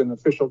 which is an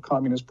official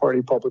Communist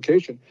Party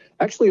publication,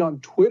 actually on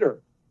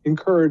Twitter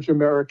incited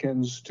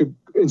Americans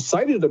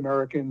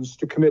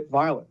to commit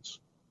violence.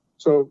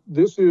 So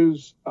this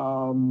is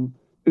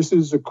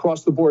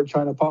across the board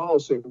China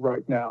policy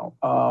right now,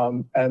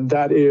 and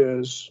that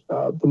is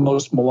the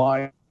most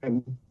malign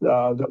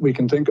that we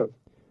can think of.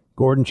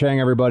 Gordon Chang,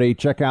 everybody,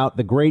 check out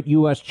the Great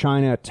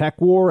U.S.-China Tech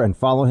War and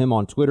follow him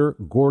on Twitter,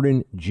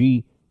 Gordon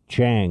G.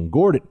 Chang.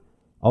 Gordon,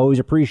 always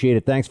appreciate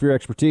it. Thanks for your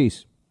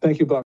expertise. Thank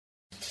you, Buck.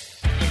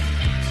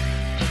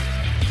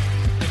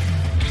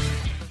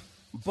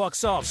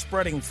 Bucks off,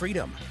 spreading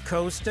freedom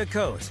coast to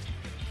coast.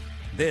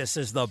 This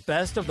is the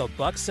best of the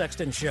Buck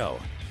Sexton Show.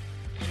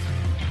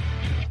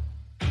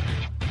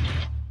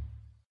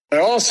 I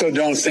also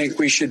don't think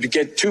we should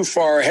get too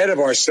far ahead of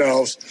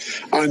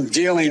ourselves on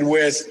dealing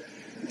with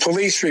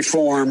police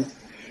reform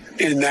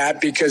in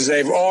that, because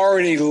they've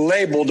already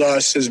labeled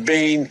us as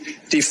being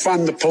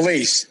defund the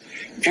police.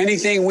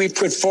 Anything we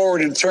put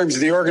forward in terms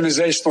of the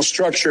organizational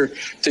structure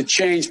to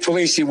change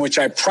policing, which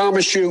I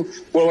promise you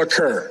will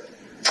occur,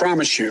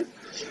 promise you.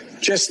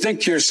 Just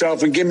think to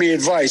yourself and give me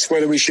advice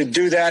whether we should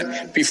do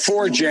that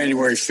before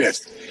January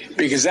 5th,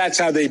 because that's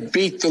how they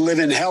beat the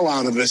living hell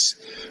out of us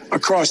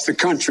across the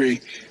country,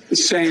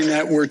 saying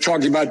that we're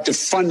talking about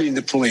defunding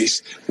the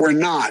police. We're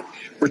not.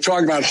 We're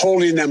talking about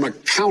holding them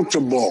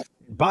accountable.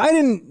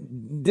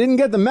 Biden didn't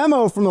get the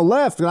memo from the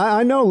left.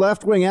 I know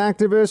left-wing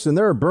activists, and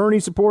there are Bernie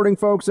supporting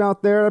folks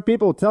out there.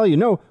 People will tell you,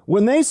 no,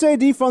 when they say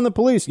defund the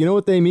police, you know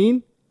what they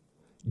mean?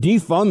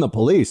 Defund the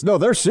police. No,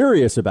 they're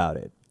serious about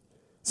it.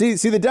 See,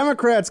 the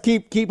Democrats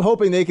keep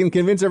hoping they can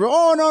convince everyone,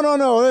 oh,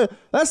 no,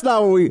 that's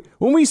not what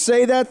when we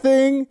say that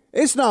thing,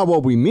 it's not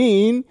what we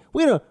mean.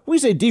 We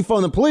say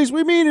defund the police,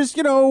 we mean is,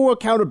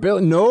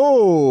 accountability.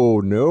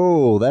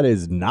 No, that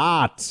is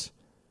not.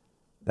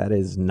 That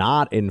is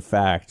not, in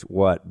fact,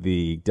 what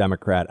the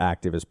Democrat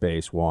activist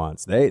base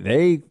wants.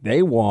 They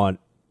want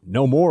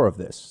no more of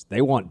this. They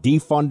want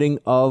defunding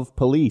of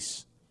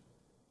police.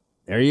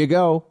 There you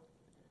go.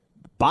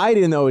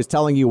 Biden, though, is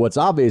telling you what's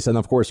obvious. And,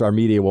 of course, our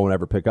media won't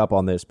ever pick up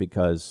on this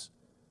because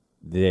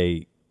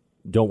they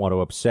don't want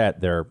to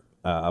upset their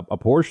a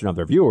portion of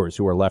their viewers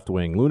who are left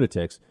wing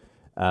lunatics.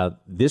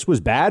 This was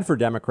bad for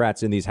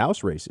Democrats in these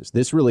House races.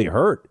 This really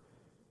hurt.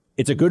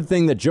 It's a good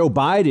thing that Joe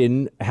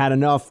Biden had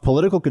enough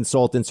political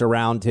consultants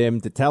around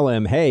him to tell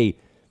him, hey,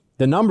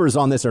 the numbers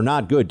on this are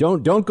not good.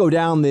 Don't go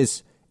down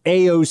this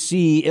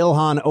AOC,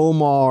 Ilhan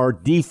Omar,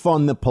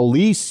 defund the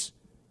police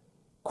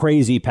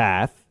crazy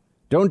path.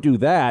 Don't do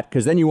that,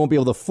 because then you won't be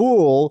able to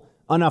fool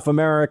enough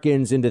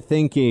Americans into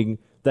thinking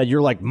that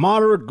you're like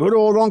moderate, good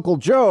old Uncle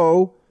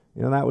Joe.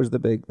 That was the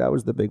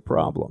big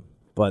problem.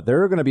 But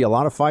there are going to be a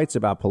lot of fights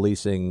about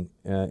policing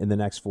in the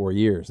next 4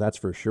 years. That's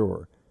for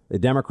sure. The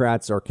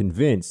Democrats are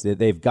convinced that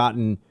they've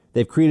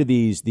created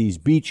these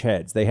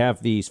beachheads. They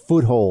have these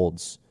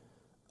footholds,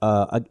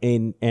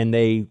 and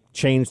they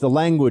change the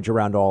language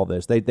around all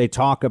this. They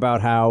talk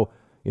about how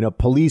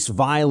police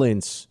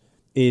violence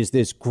is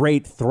this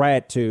great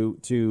threat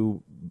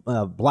to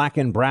black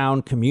and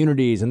brown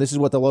communities. And this is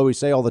what they'll always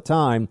say all the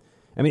time.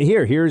 I mean,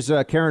 here's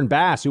Karen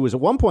Bass, who was at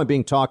one point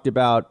being talked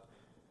about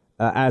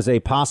as a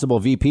possible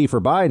VP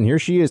for Biden. Here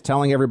she is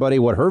telling everybody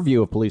what her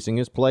view of policing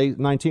is. Play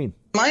 19.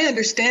 My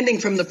understanding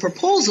from the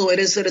proposal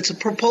is that it's a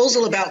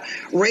proposal about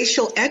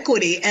racial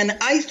equity. And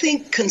I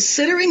think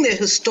considering the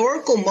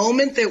historical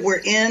moment that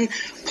we're in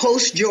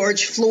post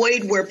George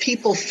Floyd, where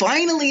people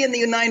finally in the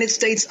United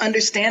States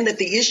understand that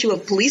the issue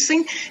of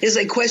policing is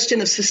a question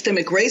of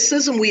systemic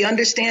racism. We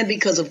understand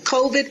because of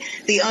COVID,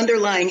 the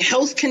underlying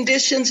health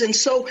conditions. And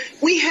so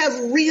we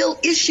have real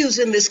issues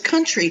in this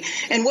country.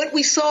 And what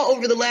we saw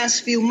over the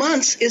last few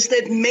months is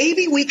that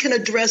maybe we can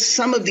address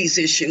some of these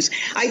issues.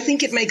 I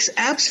think it makes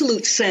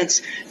absolute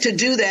sense to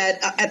do that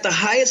at the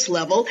highest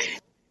level.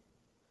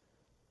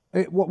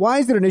 Why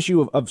is it an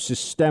issue of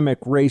systemic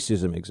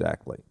racism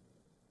exactly?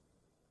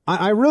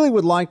 I really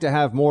would like to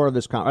have more of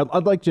this.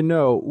 I'd like to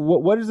know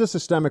what is the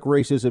systemic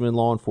racism in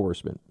law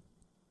enforcement?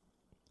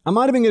 I'm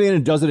not even getting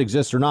into does it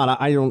exist or not.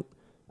 I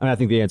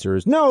think the answer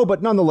is no,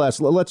 but nonetheless,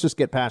 let's just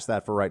get past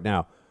that for right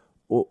now.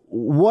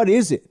 What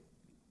is it?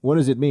 What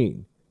does it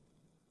mean?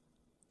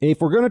 If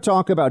we're going to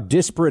talk about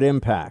disparate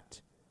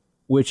impact,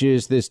 which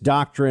is this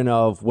doctrine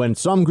of when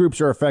some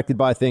groups are affected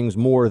by things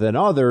more than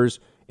others,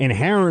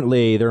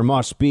 inherently there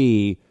must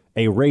be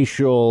a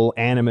racial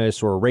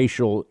animus or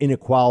racial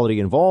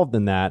inequality involved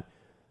in that.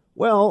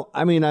 Well,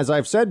 I mean, as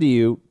I've said to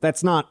you,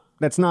 that's not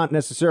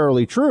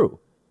necessarily true,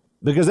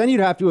 because then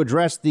you'd have to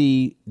address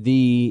the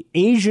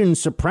Asian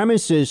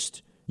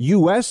supremacist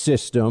U.S.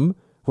 system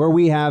where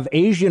we have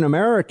Asian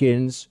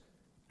Americans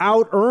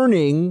out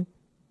earning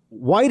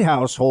white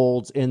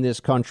households in this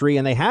country,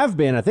 and they have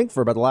been, I think,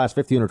 for about the last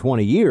 15 or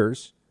 20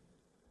 years.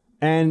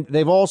 And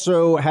they've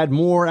also had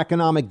more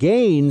economic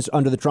gains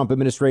under the Trump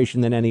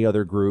administration than any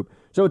other group.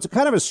 So it's a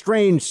kind of a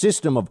strange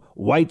system of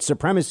white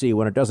supremacy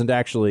when it doesn't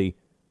actually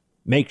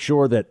make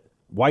sure that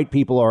white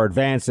people are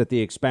advanced at the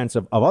expense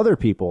of other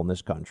people in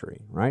this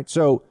country. Right.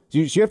 So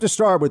you have to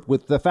start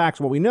with the facts,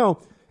 what we know.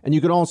 And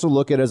you can also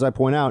look at, as I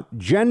point out,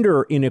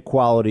 gender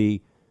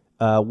inequality.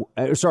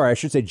 I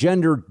should say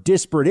gender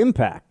disparate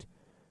impact.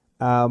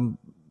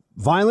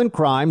 violent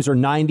crimes are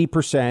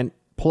 90%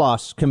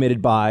 plus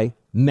committed by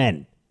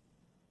men.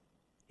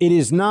 It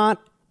is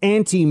not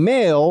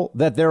anti-male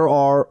that there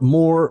are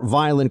more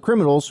violent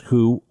criminals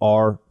who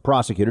are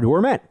prosecuted who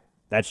are men.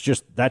 That's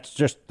just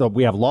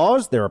we have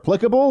laws, they're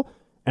applicable,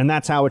 and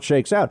that's how it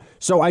shakes out.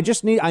 So I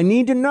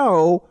need to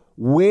know,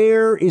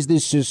 where is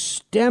this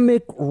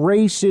systemic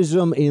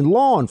racism in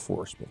law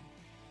enforcement?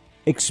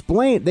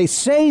 Explain. They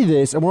say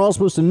this, and we're all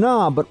supposed to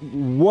nod, but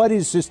what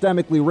is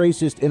systemically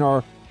racist in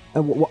our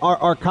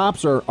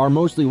cops are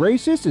mostly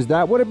racist? Is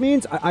that what it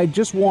means? I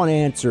just want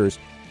answers,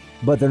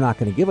 but they're not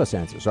going to give us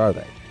answers, are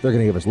they? They're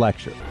going to give us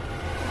lecture.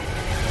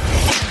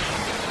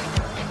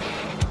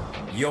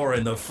 You're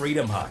in the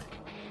Freedom Hut.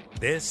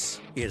 This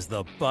is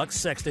the Buck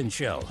Sexton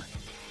Show.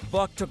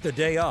 Buck took the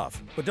day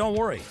off, but don't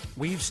worry,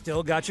 we've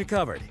still got you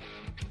covered.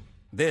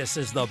 This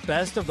is the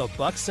best of the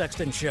Buck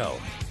Sexton Show.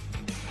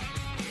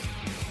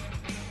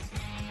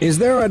 Is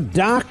there a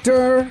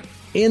doctor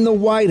in the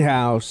White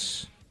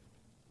House?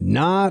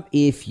 Not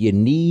if you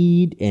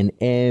need an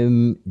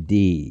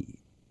MD.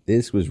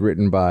 This was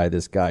written by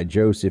this guy,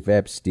 Joseph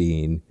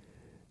Epstein.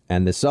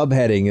 And the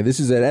subheading, and this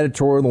is an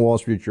editorial in the Wall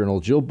Street Journal,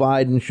 Jill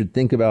Biden should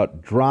think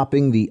about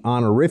dropping the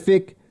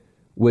honorific,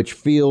 which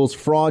feels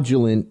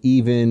fraudulent,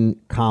 even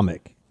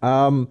comic.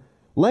 Let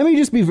me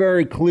just be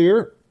very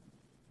clear.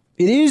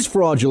 It is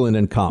fraudulent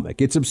and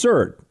comic. It's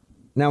absurd.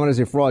 Now, when I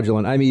say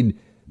fraudulent, I mean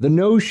the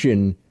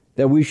notion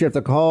that we should have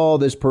to call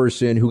this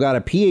person who got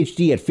a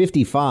PhD at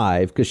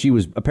 55 because she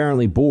was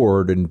apparently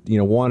bored and,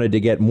 wanted to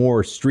get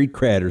more street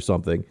cred or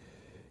something,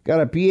 got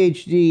a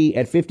PhD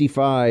at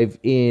 55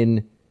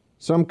 in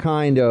some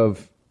kind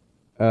of,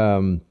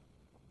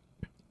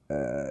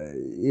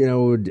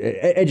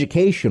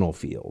 educational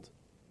field.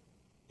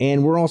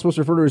 And we're all supposed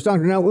to refer to her as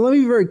doctor. Now, let me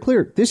be very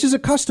clear. This is a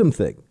custom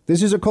thing.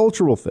 This is a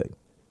cultural thing.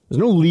 There's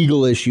no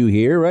legal issue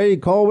here, right? You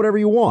call it whatever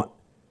you want.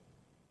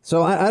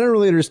 So I don't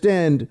really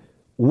understand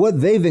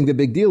what they think the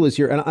big deal is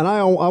here. And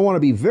I want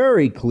to be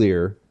very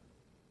clear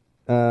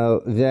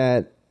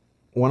that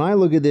when I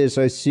look at this,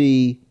 I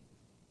see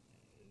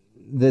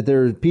that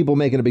there are people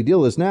making a big deal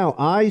of this now.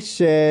 I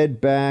said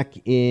back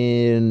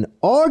in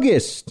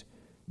August,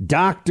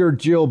 Dr.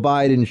 Jill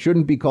Biden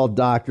shouldn't be called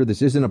doctor.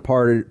 This isn't a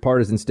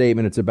partisan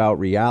statement. It's about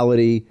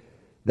reality.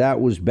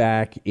 That was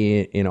back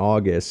in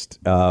August.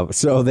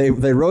 So they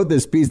wrote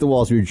this piece, the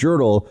Wall Street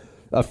Journal,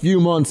 a few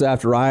months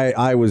after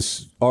I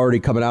was already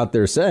coming out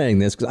there saying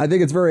this, because I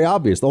think it's very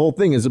obvious. The whole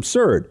thing is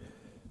absurd.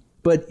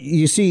 But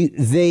you see,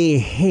 they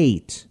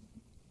hate.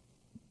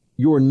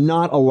 You're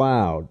not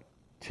allowed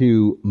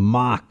to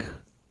mock.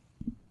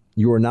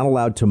 You are not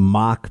allowed to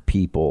mock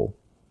people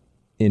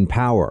in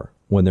power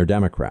when they're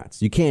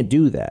Democrats. You can't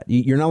do that.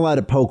 You're not allowed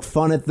to poke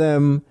fun at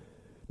them.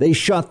 They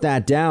shut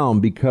that down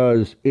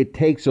because it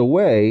takes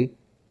away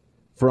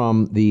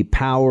from the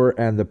power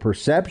and the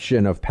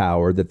perception of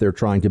power that they're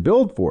trying to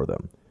build for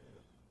them.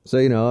 So,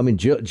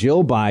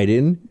 Jill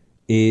Biden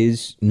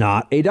is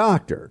not a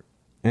doctor.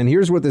 And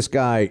here's what this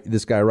guy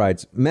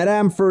writes.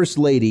 Madame First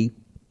Lady,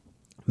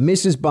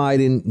 Mrs.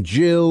 Biden,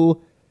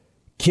 Jill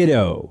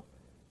Kiddo.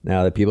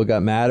 Now that people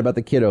got mad about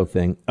the kiddo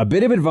thing, a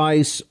bit of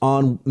advice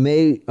on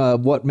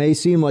what may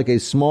seem like a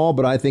small,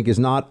 but I think is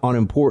not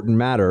unimportant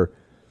matter.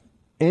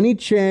 Any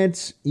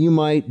chance you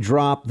might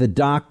drop the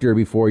doctor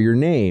before your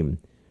name?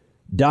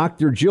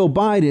 Dr. Jill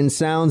Biden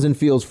sounds and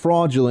feels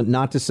fraudulent,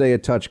 not to say a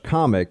touch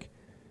comic.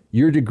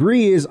 Your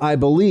degree is, I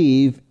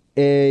believe,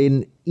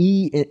 an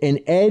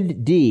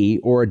Ed.D.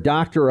 or a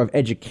Doctor of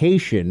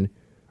Education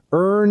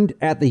earned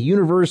at the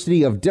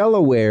University of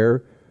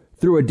Delaware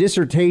through a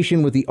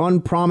dissertation with the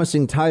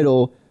unpromising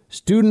title,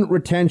 Student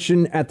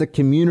Retention at the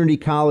Community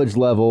College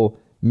Level,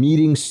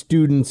 Meeting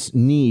Students'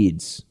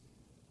 Needs.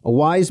 A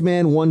wise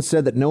man once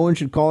said that no one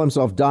should call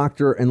himself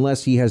doctor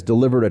unless he has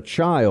delivered a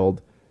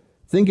child.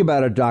 Think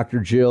about it,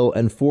 Dr. Jill,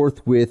 and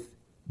forthwith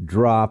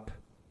drop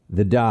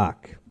the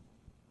doc.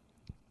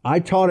 I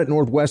taught at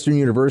Northwestern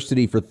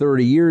University for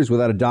 30 years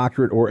without a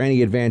doctorate or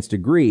any advanced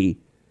degree.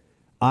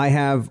 I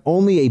have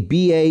only a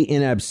BA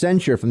in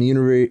absentia from the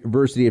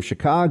University of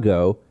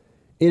Chicago.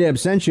 In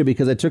absentia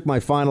because I took my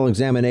final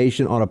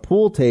examination on a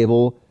pool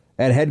table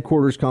at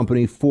headquarters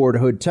company Fort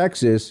Hood,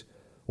 Texas,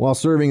 while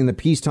serving in the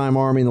peacetime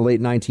army in the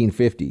late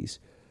 1950s.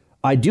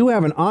 I do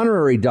have an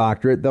honorary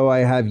doctorate, though I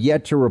have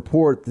yet to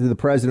report to the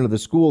president of the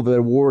school that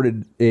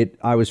awarded it.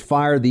 I was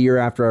fired the year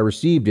after I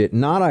received it.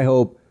 Not, I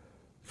hope,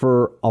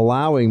 for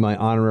allowing my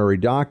honorary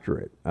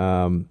doctorate.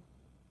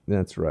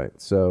 That's right.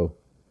 So,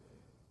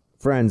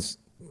 friends,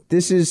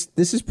 this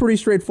is pretty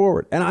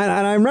straightforward. And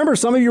I remember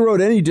some of you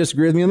wrote in, you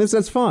disagree with me on this.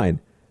 That's fine.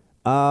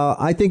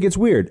 I think it's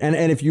weird. And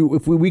if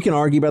we can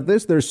argue about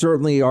this, there's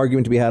certainly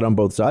argument to be had on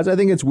both sides. I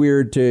think it's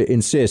weird to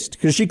insist,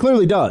 because she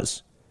clearly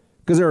does.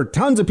 Because there are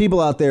tons of people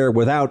out there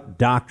without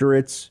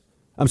doctorates.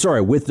 I'm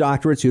sorry, with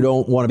doctorates who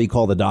don't want to be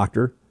called a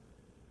doctor.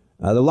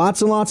 There are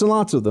lots and lots and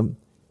lots of them.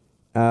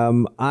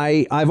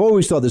 I've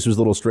always thought this was a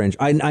little strange.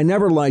 I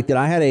never liked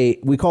it.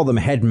 We call them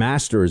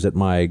headmasters at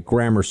my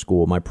grammar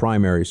school, my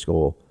primary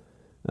school.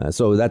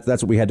 So that's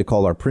what we had to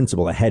call our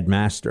principal, a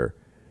headmaster.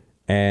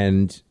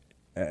 And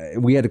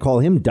we had to call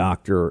him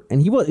doctor,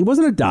 and he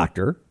wasn't a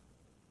doctor.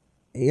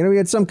 You know, he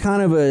had some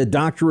kind of a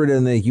doctorate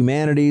in the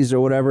humanities or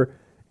whatever.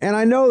 And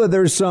I know that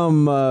there's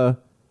some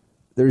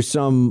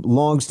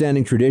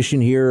longstanding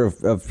tradition here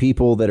of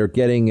people that are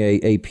getting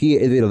the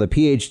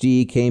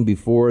PhD came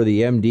before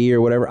the MD or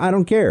whatever. I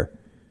don't care.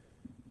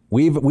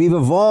 We've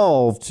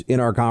evolved in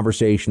our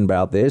conversation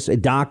about this. A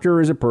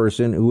doctor is a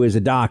person who is a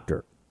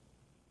doctor,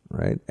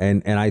 right?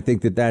 And I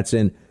think that's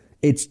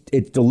it's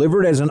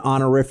delivered as an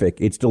honorific.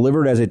 It's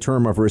delivered as a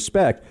term of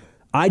respect.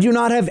 I do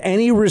not have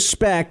any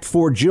respect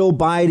for Jill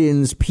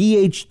Biden's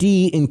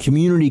PhD in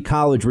community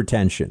college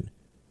retention.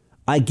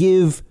 I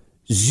give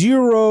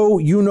zero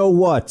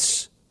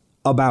you-know-whats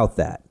about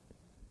that.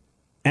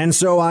 And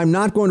so I'm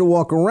not going to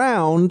walk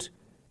around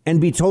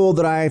and be told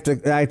that I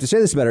have to say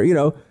this better. You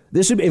know,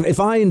 this would, if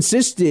I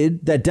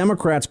insisted that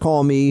Democrats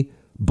call me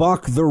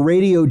Buck the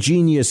radio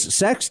genius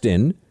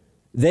Sexton,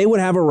 they would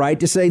have a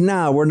right to say,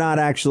 no, we're not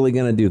actually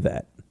going to do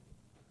that.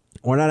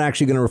 We're not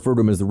actually going to refer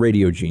to him as the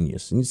radio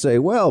genius. And you say,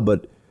 well,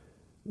 but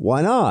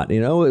why not? You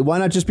know, why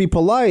not just be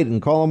polite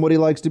and call him what he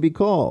likes to be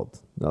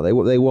called? No,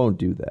 they won't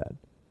do that.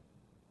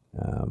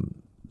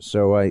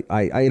 So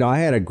I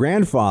had a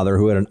grandfather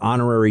who had an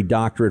honorary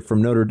doctorate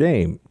from Notre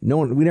Dame.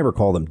 We never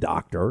called him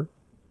doctor.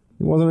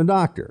 He wasn't a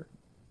doctor.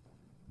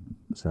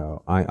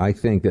 So I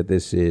think that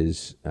this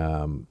is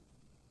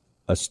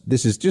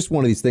just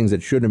one of these things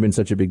that shouldn't have been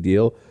such a big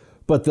deal.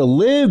 But the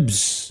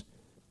libs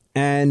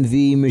and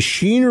the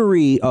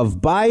machinery of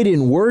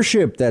Biden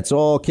worship that's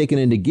all kicking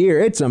into gear.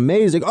 It's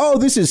amazing. Oh,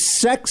 this is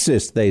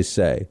sexist, they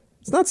say.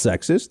 It's not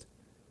sexist.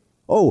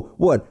 Oh,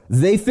 what?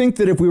 They think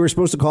that if we were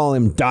supposed to call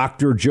him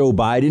Dr. Joe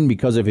Biden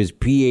because of his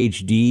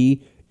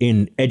PhD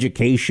in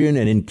education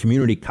and in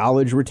community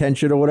college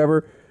retention or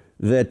whatever,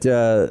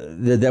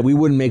 that we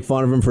wouldn't make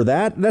fun of him for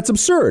that. That's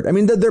absurd. I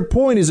mean, their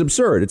point is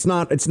absurd. It's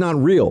not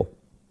real.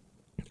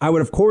 I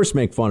would, of course,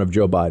 make fun of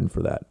Joe Biden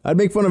for that. I'd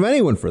make fun of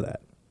anyone for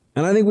that.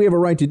 And I think we have a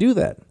right to do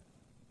that.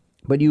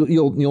 But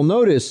you'll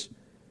notice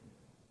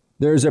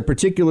there's a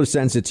particular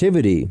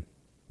sensitivity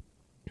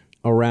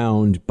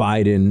around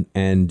Biden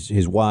and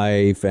his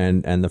wife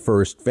and the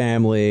first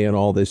family and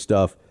all this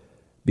stuff,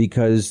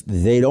 because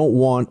they don't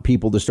want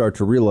people to start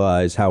to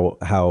realize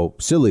how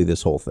silly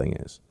this whole thing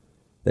is.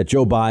 That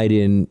Joe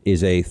Biden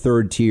is a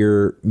third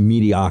tier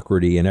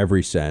mediocrity in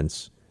every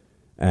sense.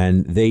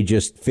 And they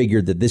just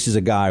figured that this is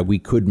a guy we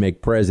could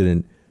make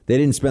president. They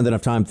didn't spend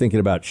enough time thinking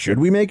about, should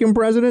we make him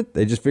president?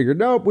 They just figured,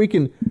 nope, we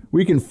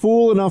can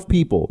fool enough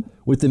people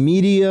with the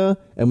media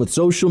and with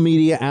social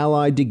media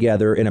allied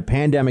together in a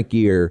pandemic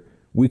year.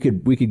 We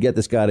could get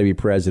this guy to be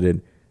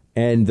president.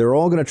 And they're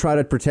all going to try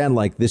to pretend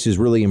like this is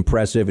really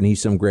impressive and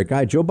he's some great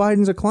guy. Joe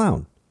Biden's a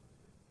clown.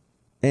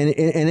 And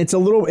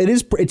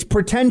it's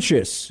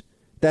pretentious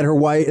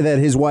that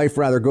his wife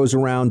goes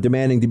around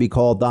demanding to be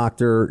called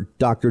Dr.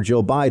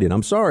 Jill Biden.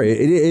 I'm sorry.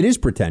 It is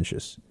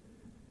pretentious.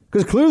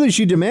 Because clearly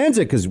she demands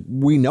it because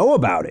we know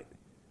about it,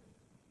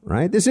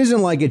 right? This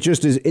isn't like it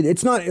just is.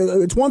 It's not.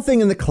 It's one thing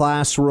in the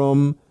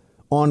classroom,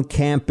 on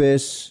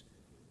campus.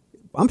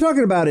 I'm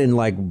talking about in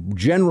like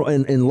general,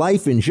 in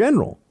life in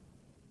general.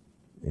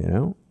 You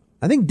know,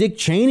 I think Dick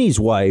Cheney's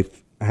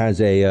wife has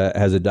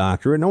a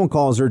doctorate. No one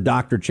calls her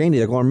Dr. Cheney.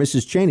 They call her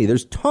Mrs. Cheney.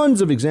 There's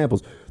tons of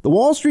examples. The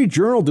Wall Street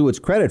Journal, to its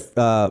credit,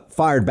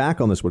 fired back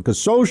on this one because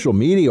social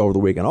media over the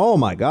weekend. Oh,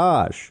 my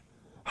gosh.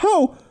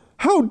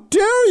 How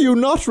dare you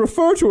not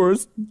refer to her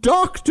as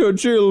Dr.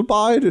 Jill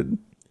Biden?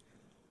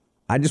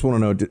 I just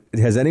want to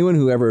know, has anyone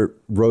who ever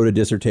wrote a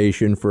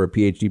dissertation for a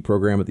PhD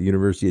program at the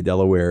University of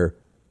Delaware,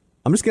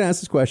 I'm just going to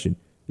ask this question.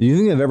 Do you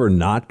think they've ever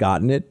not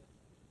gotten it?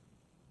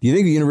 Do you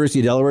think the University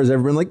of Delaware has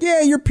ever been like,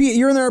 yeah,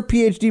 you're in our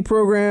PhD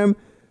program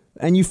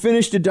and you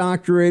finished a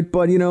doctorate,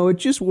 but, you know, it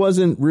just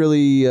wasn't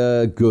really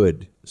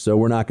good. So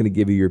we're not going to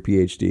give you your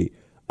PhD.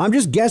 I'm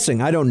just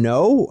guessing. I don't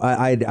know.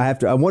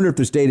 I wonder if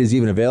the state is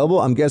even available.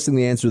 I'm guessing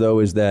the answer, though,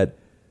 is that,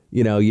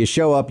 you know, you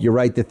show up, you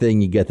write the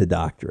thing, you get the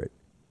doctorate.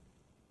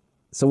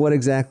 So what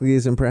exactly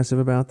is impressive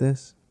about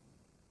this?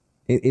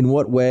 In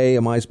what way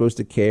am I supposed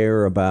to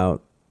care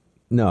about?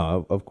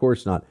 No, of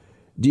course not.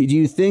 Do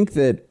you think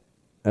that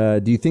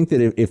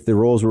if the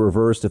roles were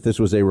reversed, if this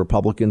was a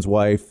Republican's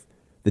wife,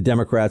 the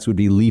Democrats would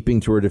be leaping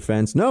to her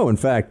defense? No, in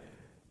fact,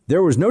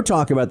 there was no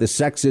talk about the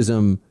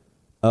sexism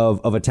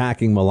of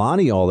attacking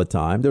Melania all the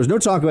time. There was no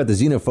talk about the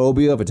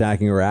xenophobia of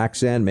attacking her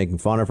accent, making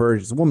fun of her.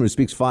 She's a woman who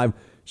speaks five.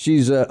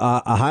 She's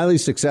a highly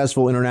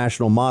successful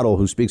international model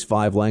who speaks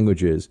 5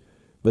 languages.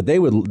 But they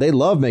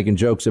love making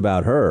jokes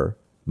about her,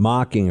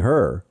 mocking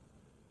her.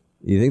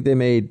 You think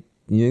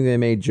they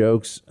made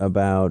jokes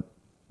about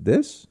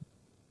this?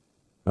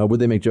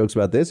 Would they make jokes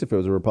about this if it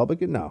was a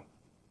Republican? No.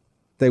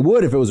 They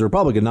would if it was a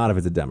Republican, not if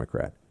it's a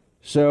Democrat.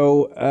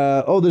 So,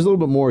 there's a little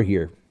bit more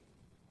here.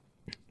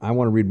 I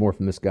want to read more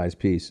from this guy's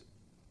piece.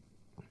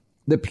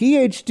 The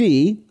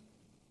PhD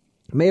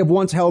may have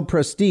once held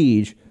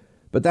prestige,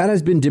 but that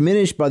has been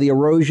diminished by the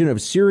erosion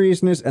of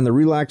seriousness and the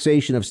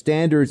relaxation of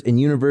standards in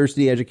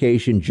university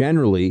education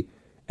generally,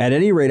 at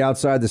any rate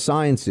outside the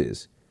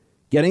sciences.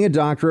 Getting a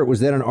doctorate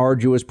was then an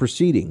arduous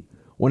proceeding.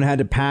 One had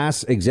to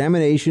pass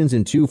examinations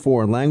in 2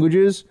 foreign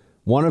languages,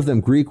 one of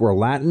them Greek or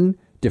Latin,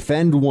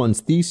 defend one's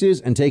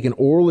thesis, and take an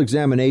oral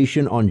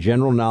examination on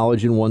general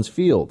knowledge in one's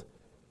field.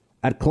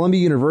 At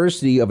Columbia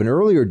University of an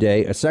earlier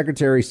day, a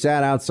secretary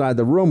sat outside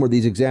the room where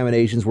these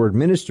examinations were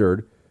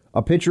administered,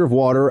 a pitcher of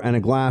water and a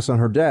glass on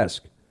her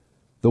desk.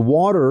 The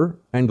water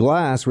and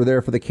glass were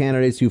there for the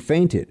candidates who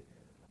fainted.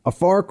 A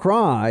far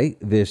cry,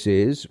 this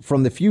is,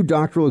 from the few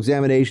doctoral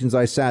examinations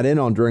I sat in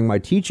on during my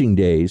teaching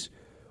days,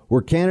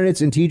 where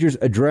candidates and teachers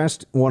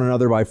addressed one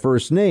another by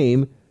first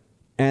name,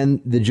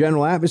 and the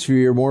general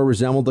atmosphere more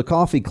resembled a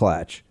coffee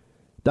klatch.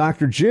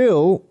 Dr.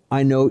 Jill,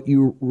 I note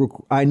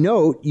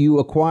you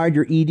acquired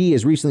your ED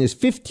as recently as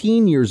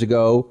 15 years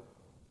ago,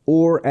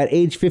 or at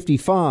age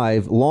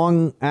 55,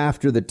 long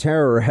after the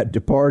terror had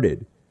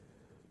departed.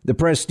 The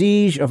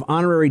prestige of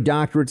honorary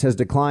doctorates has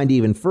declined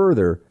even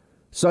further.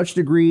 Such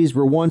degrees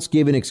were once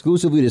given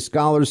exclusively to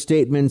scholars,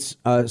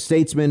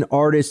 statesmen,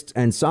 artists,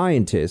 and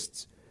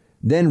scientists.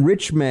 Then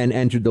rich men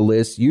entered the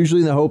list,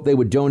 usually in the hope they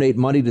would donate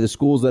money to the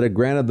schools that had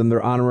granted them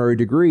their honorary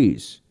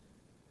degrees.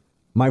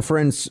 My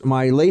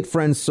late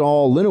friend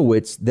Saul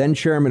Linowitz, then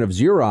chairman of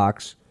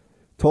Xerox,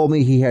 told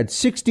me he had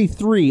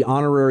 63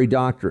 honorary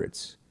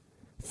doctorates.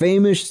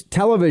 Famous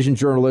television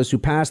journalists who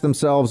passed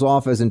themselves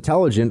off as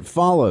intelligent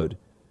followed.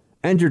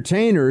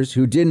 Entertainers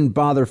who didn't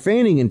bother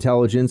feigning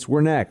intelligence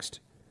were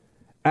next.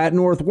 At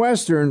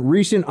Northwestern,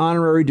 recent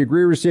honorary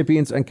degree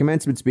recipients and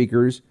commencement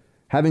speakers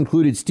have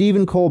included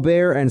Stephen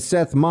Colbert and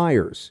Seth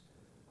Meyers.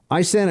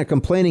 I sent a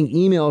complaining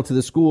email to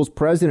the school's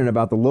president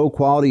about the low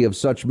quality of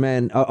such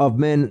men as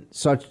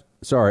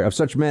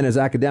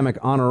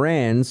academic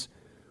honorands,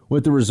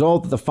 with the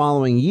result that the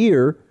following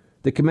year,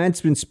 the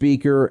commencement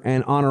speaker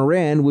and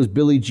honorand was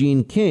Billie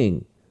Jean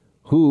King,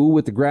 who,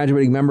 with the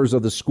graduating members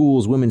of the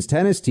school's women's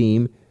tennis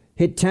team,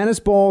 hit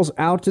tennis balls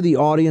out to the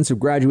audience of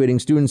graduating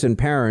students and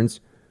parents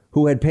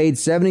who had paid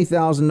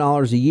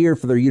 $70,000 a year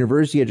for their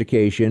university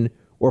education,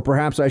 or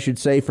perhaps I should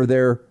say for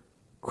their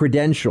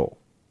credential.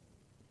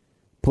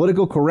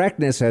 Political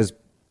correctness has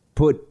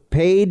put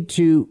paid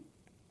to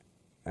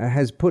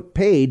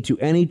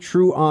any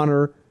true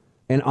honor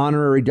an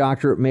honorary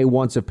doctorate may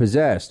once have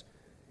possessed.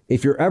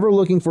 If you're ever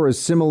looking for a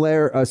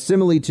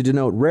simile to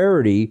denote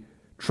rarity,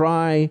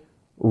 try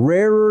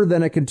rarer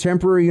than a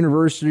contemporary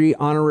university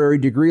honorary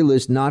degree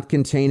list not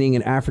containing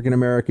an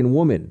African-American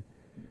woman.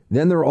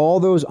 Then there are all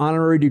those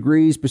honorary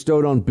degrees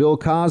bestowed on Bill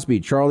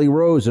Cosby, Charlie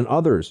Rose, and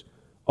others,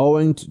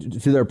 owing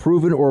to their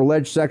proven or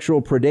alleged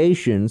sexual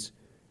predations,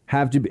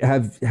 have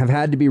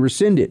had to be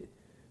rescinded.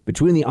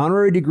 Between the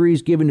honorary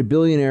degrees given to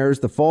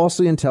billionaires, the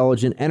falsely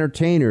intelligent,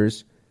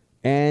 entertainers,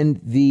 and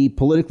the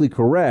politically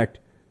correct,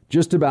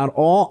 just about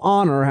all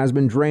honor has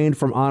been drained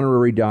from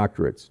honorary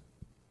doctorates.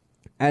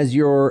 As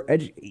your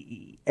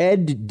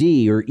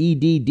ED-D, or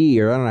EDD,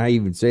 or I don't know how you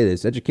even say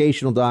this,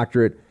 educational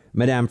doctorate,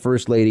 Madame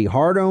First Lady,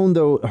 hard-earned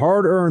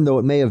though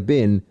it may have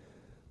been,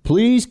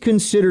 please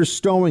consider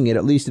stowing it,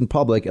 at least in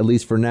public, at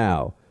least for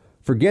now.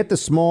 Forget the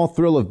small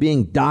thrill of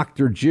being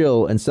Dr.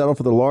 Jill and settle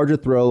for the larger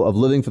thrill of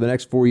living for the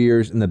next 4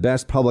 years in the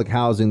best public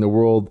housing the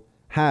world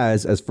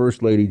has as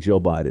First Lady Jill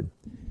Biden.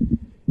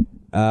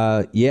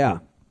 Yeah.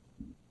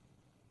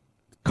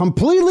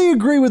 Completely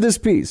agree with this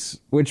piece,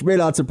 which may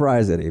not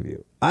surprise any of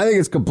you. I think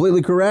it's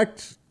completely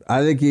correct.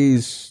 I think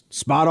he's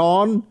spot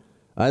on.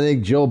 I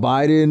think Jill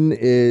Biden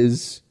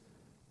is,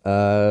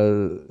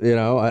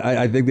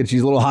 I think that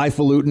she's a little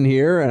highfalutin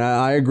here, and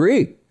I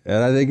agree.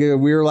 And I think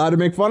we're allowed to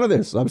make fun of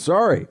this. I'm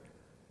sorry.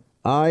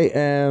 I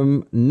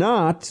am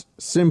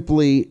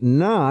simply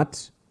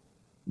not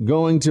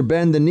going to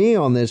bend the knee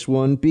on this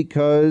one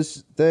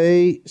because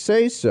they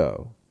say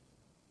so.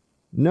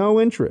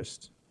 No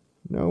interest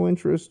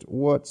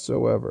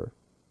whatsoever.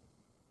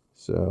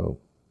 So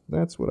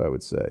that's what I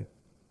would say.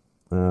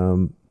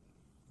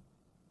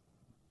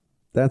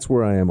 That's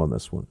where I am on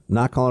this one.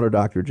 Not calling her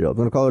Dr. Jill. I'm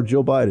going to call her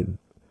Jill Biden.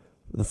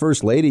 The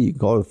First Lady, you can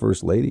call her the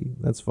First Lady.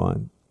 That's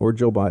fine. Or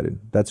Joe Biden.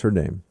 That's her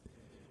name.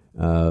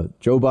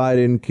 Joe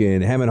Biden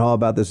can hem and haw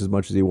about this as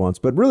much as he wants.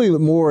 But really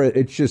more,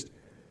 it's just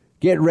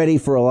get ready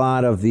for a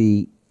lot of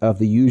the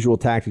usual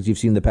tactics you've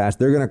seen in the past.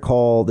 They're going to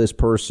call this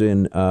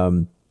person,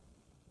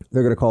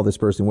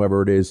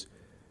 whoever it is,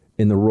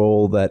 in the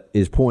role that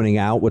is pointing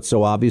out what's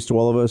so obvious to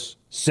all of us,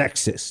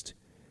 sexist.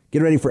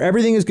 Get ready for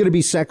everything is going to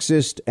be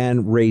sexist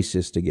and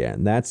racist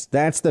again. That's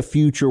the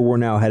future we're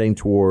now heading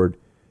toward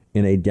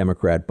in a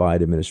Democrat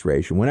Biden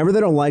administration. Whenever they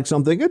don't like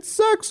something, it's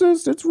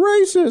sexist, it's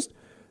racist.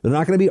 They're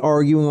not going to be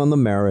arguing on the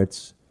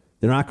merits.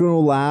 They're not going to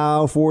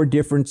allow for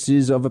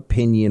differences of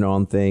opinion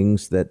on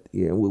things that,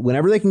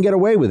 whenever they can get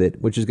away with it,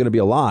 which is going to be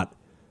a lot,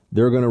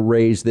 they're going to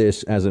raise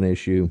this as an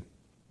issue.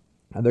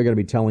 And they're going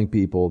to be telling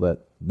people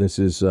that this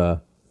is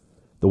the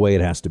way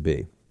it has to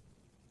be.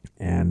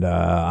 And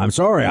I'm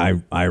sorry,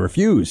 I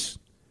refuse.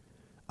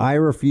 I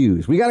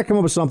refuse. We got to come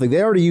up with something.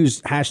 They already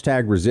used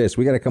hashtag resist.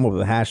 We got to come up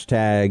with a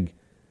hashtag,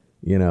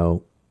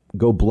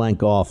 go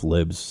blank off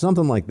libs,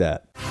 something like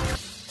that.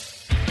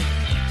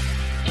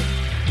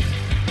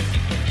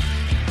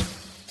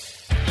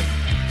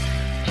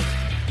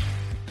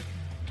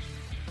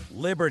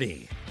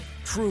 liberty,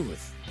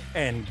 truth,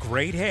 and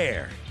great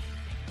hair.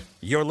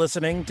 You're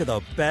listening to the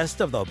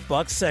best of the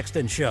Buck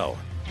Sexton Show.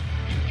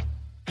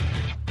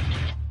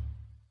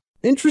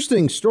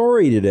 Interesting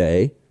story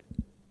today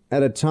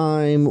at a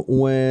time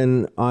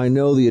when I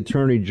know the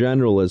Attorney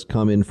General has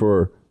come in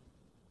for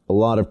a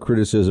lot of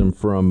criticism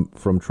from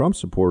Trump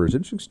supporters.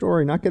 Interesting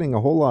story, not getting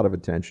a whole lot of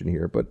attention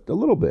here, but a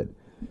little bit.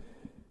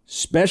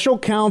 Special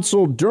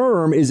Counsel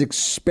Durham is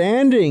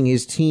expanding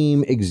his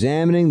team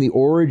examining the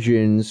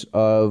origins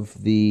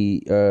of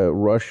the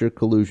Russia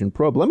collusion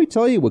probe. Let me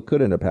tell you what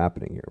could end up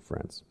happening here,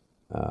 friends.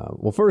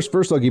 Well,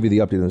 first I'll give you the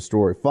update on the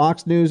story.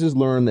 Fox News has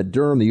learned that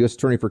Durham, the U.S.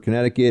 Attorney for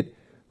Connecticut,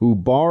 who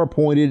Barr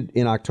appointed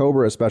in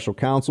October as special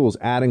counsel, is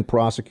adding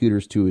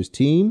prosecutors to his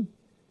team.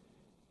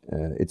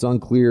 It's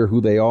unclear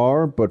who they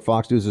are, but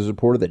Fox News has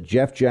reported that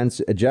Jeff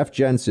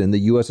Jensen, the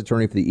U.S.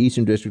 Attorney for the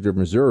Eastern District of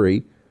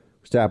Missouri,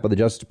 was tapped by the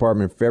Justice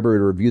Department in February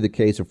to review the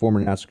case of former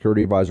National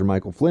Security Advisor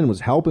Michael Flynn,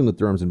 was helping with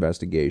Durham's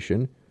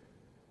investigation.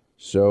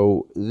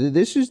 So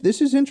this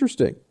is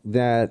interesting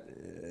that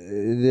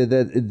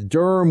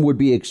Durham would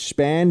be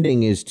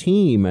expanding his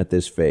team at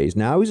this phase.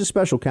 Now he's a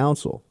special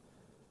counsel.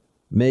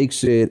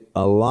 Makes it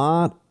a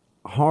lot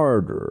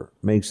harder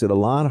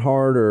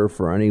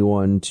for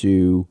anyone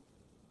to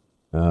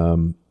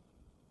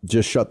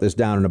just shut this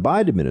down in a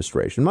Biden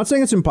administration. I'm not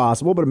saying it's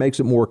impossible, but it makes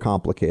it more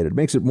complicated. It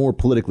makes it more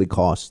politically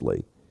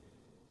costly.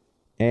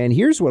 And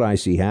here's what I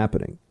see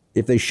happening.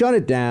 If they shut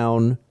it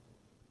down,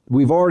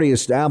 we've already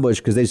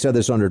established, because they said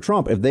this under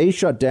Trump, if they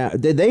shut down,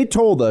 they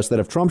told us that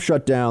if Trump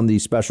shut down the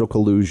special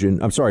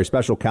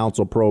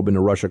counsel probe into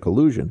Russia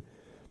collusion,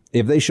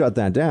 if they shut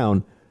that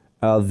down,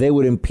 they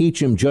would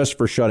impeach him just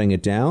for shutting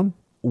it down.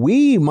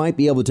 We might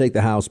be able to take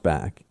the House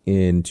back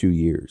in 2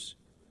 years.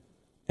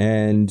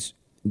 And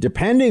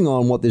depending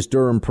on what this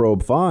Durham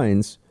probe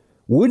finds,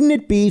 wouldn't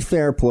it be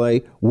fair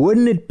play?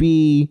 Wouldn't it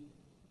be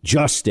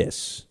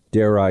justice,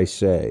 dare I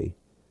say,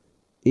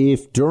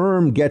 if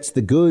Durham gets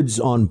the goods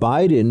on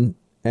Biden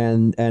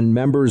and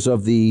members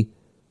of the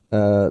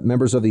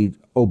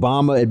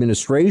Obama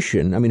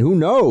administration? I mean, who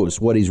knows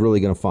what he's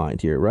really going to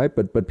find here, right?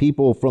 But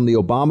people from the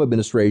Obama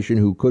administration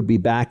who could be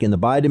back in the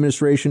Biden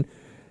administration,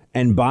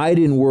 and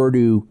Biden were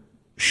to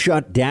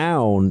shut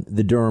down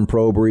the Durham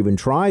probe or even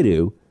try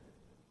to,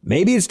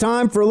 maybe it's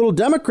time for a little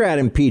Democrat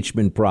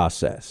impeachment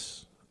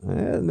process.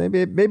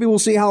 Maybe we'll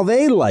see how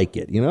they like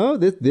it. You know,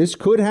 this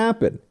could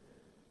happen.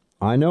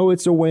 I know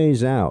it's a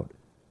ways out.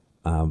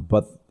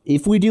 But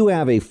if we do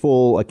have a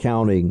full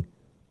accounting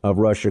of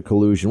Russia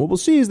collusion, what we'll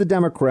see is the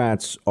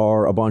Democrats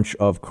are a bunch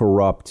of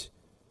corrupt,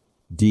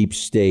 deep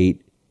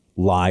state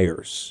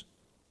liars,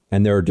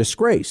 and they're a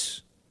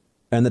disgrace.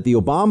 And that the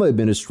Obama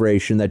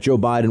administration that Joe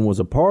Biden was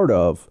a part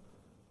of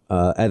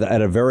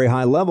at a very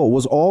high level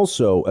was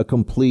also a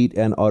complete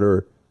and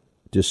utter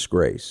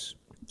disgrace.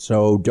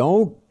 So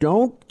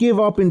don't give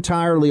up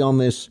entirely on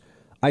this.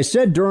 I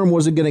said Durham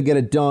wasn't going to get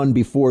it done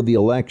before the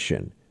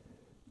election.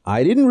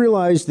 I didn't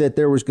realize that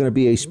there was going to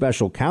be a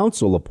special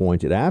counsel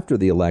appointed after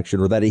the election,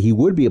 or that he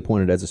would be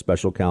appointed as a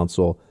special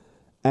counsel.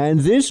 And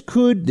this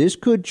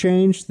could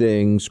change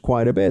things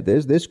quite a bit.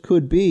 This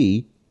could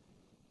be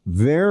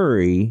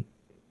very,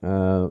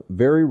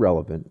 very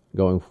relevant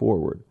going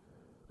forward.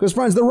 Because,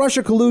 friends, the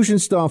Russia collusion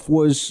stuff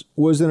was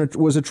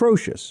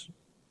atrocious.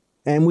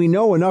 And we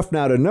know enough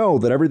now to know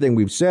that everything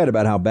we've said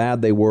about how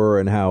bad they were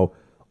and how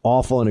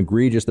awful and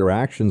egregious their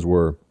actions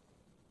were,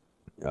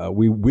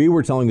 we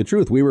were telling the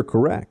truth. We were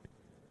correct.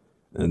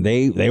 And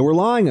they were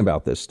lying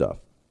about this stuff.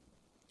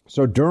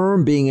 So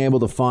Durham being able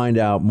to find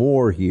out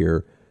more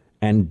here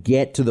and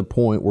get to the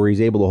point where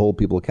he's able to hold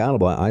people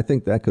accountable, I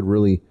think that could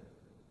really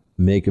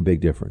make a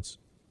big difference.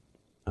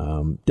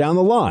 Down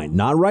the line,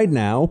 not right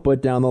now,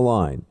 but down the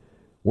line.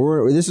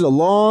 This is a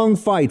long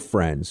fight,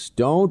 friends.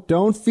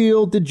 Don't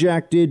feel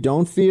dejected.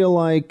 Don't feel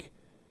like,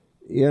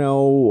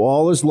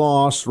 all is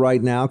lost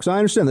right now, because I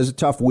understand there's a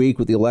tough week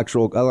with the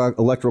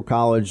electoral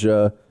college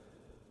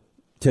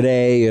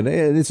today, and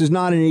this is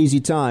not an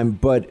easy time,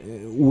 but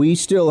we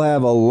still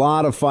have a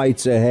lot of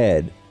fights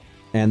ahead,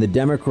 and the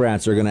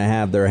Democrats are going to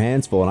have their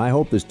hands full, and I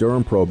hope this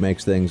Durham probe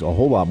makes things a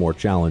whole lot more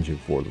challenging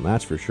for them.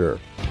 That's for sure.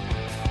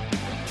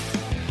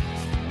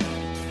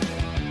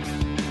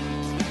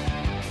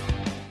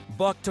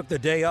 Buck took the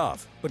day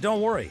off, but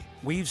don't worry,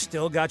 we've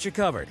still got you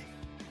covered.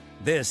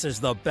 This is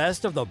the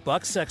best of the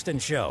Buck Sexton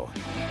Show.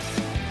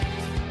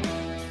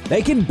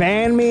 They can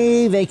ban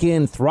me, they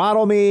can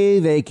throttle me,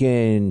 they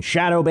can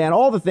shadow ban,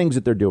 all the things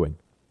that they're doing.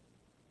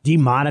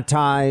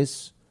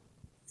 Demonetize.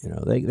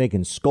 They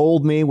can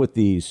scold me with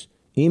these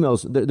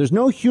emails. There's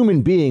no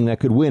human being that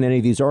could win any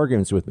of these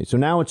arguments with me. So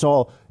now it's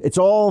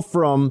all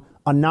from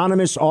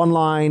anonymous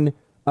online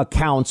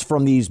accounts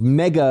from these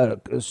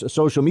mega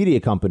social media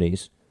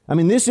companies. I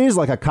mean, this is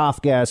like a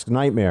Kafkaesque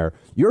nightmare.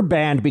 You're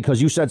banned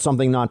because you said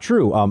something not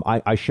true.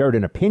 I shared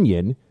an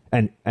opinion,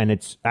 and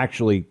it's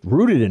actually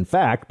rooted in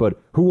fact, but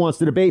who wants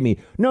to debate me?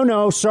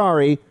 No,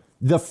 sorry.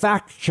 The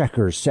fact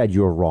checkers said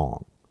you're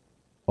wrong.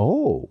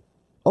 Oh,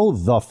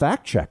 the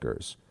fact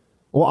checkers.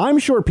 Well, I'm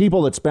sure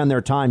people that spend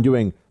their time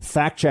doing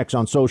fact checks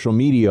on social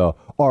media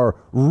are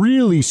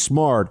really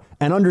smart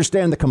and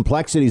understand the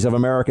complexities of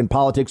American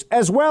politics,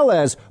 as well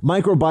as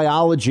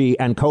microbiology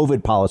and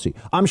COVID policy.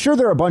 I'm sure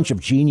they're a bunch of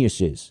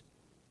geniuses.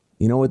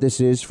 You know what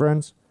this is,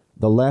 friends?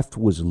 The left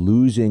was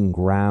losing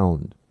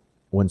ground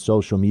when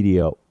social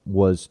media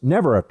was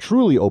never a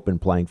truly open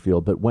playing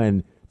field, but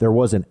when there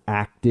was an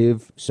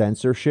active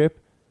censorship.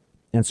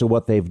 And so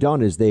what they've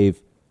done is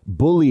they've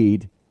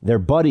bullied their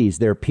buddies,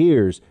 their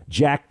peers,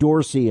 Jack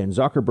Dorsey and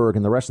Zuckerberg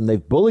and the rest, and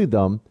they've bullied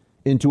them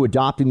into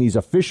adopting these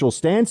official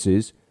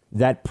stances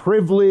that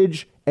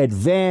privilege,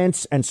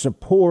 advance, and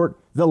support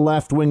the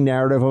left-wing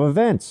narrative of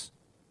events.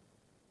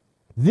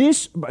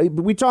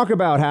 We talk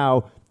about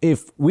how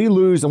if we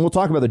lose, and we'll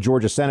talk about the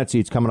Georgia Senate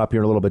seats coming up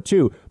here in a little bit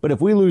too, but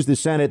if we lose the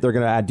Senate, they're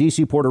going to add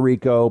D.C., Puerto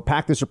Rico,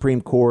 pack the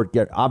Supreme Court,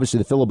 get obviously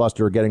the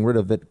filibuster, getting rid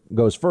of it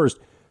goes first.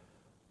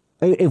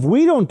 If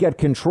we don't get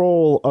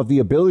control of the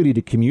ability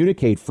to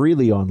communicate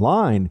freely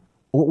online,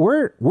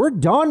 we're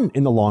done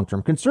in the long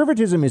term.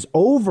 Conservatism is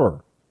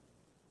over.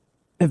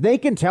 If they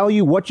can tell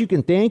you what you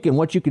can think and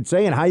what you can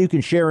say and how you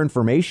can share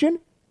information,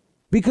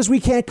 because we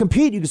can't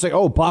compete. You can say,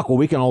 oh, Buck, well,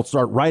 we can all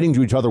start writing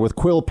to each other with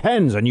quill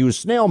pens and use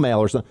snail mail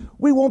or something.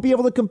 We won't be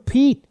able to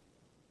compete.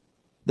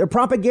 Their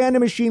propaganda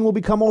machine will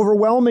become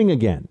overwhelming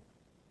again.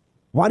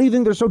 Why do you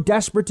think they're so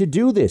desperate to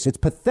do this? It's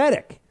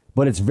pathetic,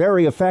 but it's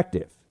very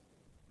effective.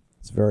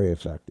 It's very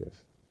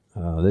effective.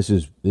 This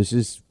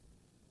is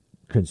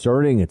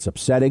concerning. It's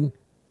upsetting.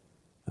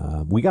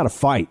 We got to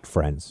fight,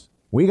 friends.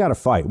 We got to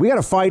fight. We got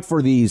to fight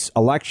for these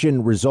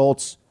election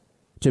results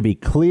to be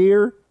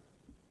clear,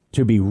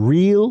 to be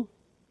real.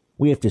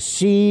 We have to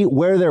see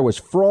where there was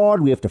fraud.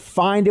 We have to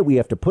find it. We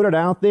have to put it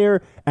out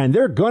there. And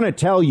they're going to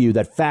tell you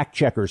that fact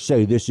checkers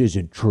say this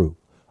isn't true.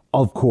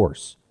 Of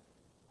course.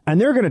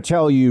 And they're going to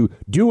tell you,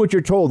 do what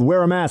you're told.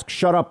 Wear a mask.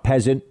 Shut up,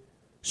 peasant.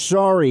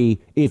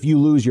 Sorry if you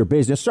lose your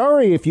business.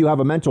 Sorry if you have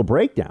a mental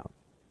breakdown.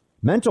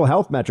 Mental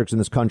health metrics in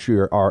this country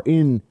are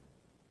in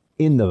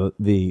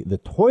the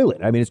toilet.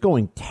 I mean, it's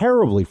going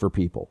terribly for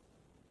people.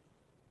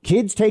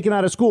 Kids taken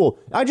out of school.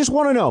 I just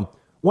want to know,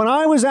 when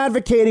I was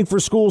advocating for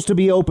schools to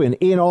be open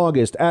in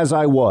August, as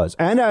I was,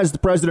 and as the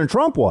President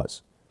Trump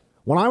was,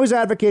 when I was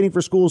advocating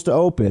for schools to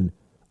open,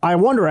 I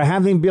wonder, I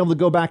haven't even been able to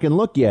go back and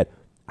look yet,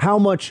 how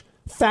much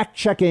fact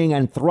checking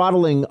and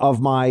throttling of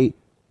my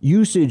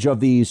usage of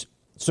these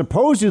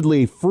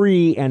supposedly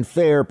free and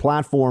fair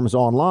platforms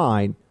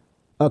online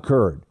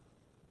occurred.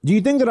 Do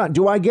you think that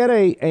do I get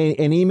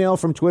an email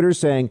from Twitter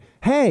saying,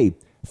 hey,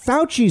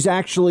 Fauci's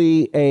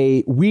actually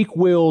a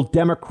weak-willed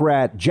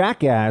Democrat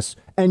jackass,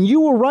 and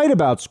you were right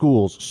about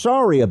schools.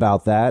 Sorry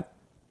about that.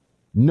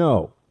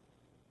 No,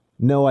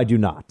 I do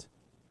not.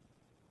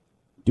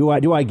 Do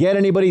I get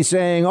anybody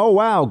saying, oh,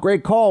 wow,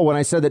 great call when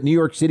I said that New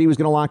York City was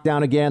going to lock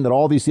down again, that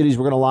all these cities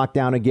were going to lock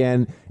down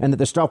again, and that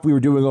the stuff we were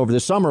doing over the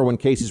summer when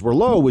cases were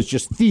low was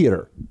just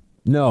theater?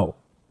 No,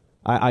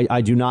 I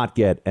do not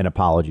get an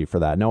apology for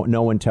that.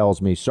 No one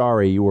tells me,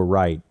 sorry, you were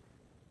right.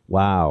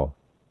 Wow.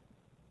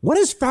 What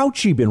has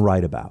Fauci been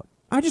right about?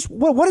 What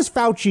has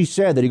Fauci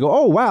said that he go,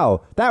 oh,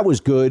 wow, that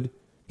was good.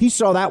 He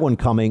saw that one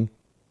coming.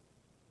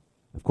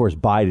 Of course,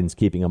 Biden's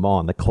keeping him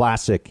on. The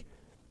classic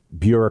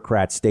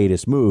bureaucrat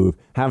status move.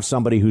 Have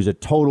somebody who's a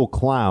total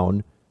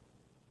clown,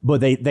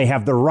 but they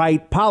have the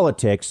right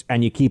politics,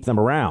 and you keep them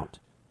around.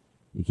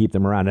 You keep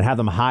them around and have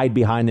them hide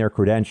behind their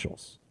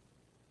credentials.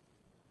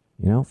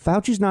 You know,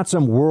 Fauci's not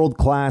some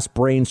world-class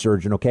brain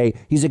surgeon, okay?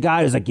 He's a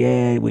guy who's like,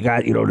 yeah, we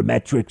got, the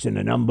metrics and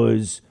the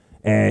numbers.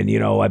 And,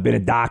 I've been a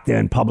doctor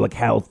in public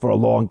health for a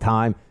long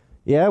time.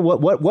 Yeah,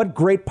 what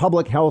great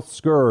public health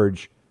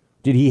scourge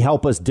did he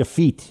help us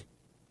defeat?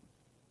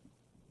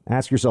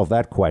 Ask yourself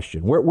that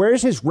question.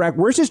 Where's his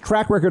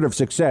track record of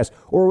success?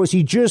 Or was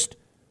he just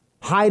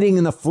hiding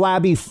in the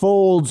flabby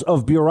folds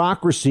of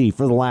bureaucracy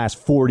for the last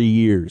 40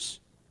 years?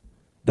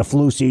 The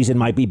flu season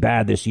might be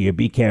bad this year.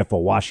 Be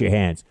careful. Wash your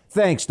hands.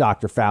 Thanks,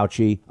 Dr.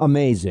 Fauci.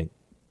 Amazing.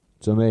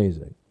 It's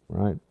amazing,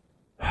 right?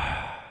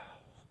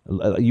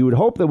 You would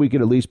hope that we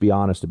could at least be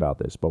honest about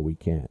this, but we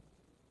can't.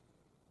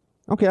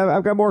 Okay,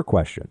 I've got more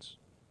questions.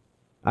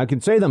 I can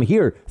say them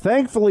here.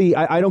 Thankfully,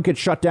 I don't get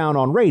shut down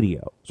on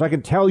radio, so I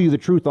can tell you the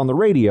truth on the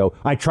radio.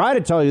 I try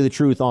to tell you the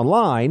truth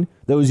online,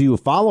 those of you who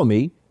follow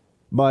me,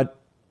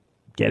 but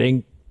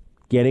getting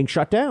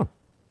shut down.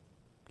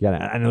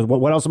 Yeah,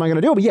 what else am I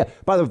going to do? But yeah,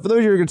 for those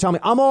of you who are going to tell me,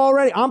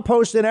 I'm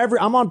posting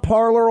I'm on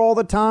Parler all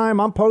the time.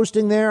 I'm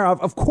posting there.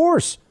 Of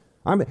course.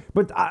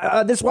 But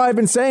that's why I've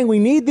been saying we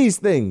need these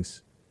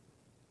things.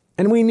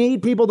 And we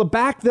need people to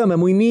back them,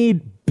 and we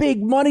need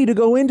big money to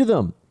go into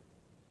them.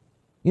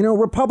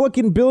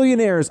 Republican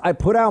billionaires, I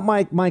put out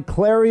my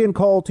clarion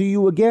call to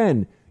you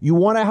again. You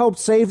want to help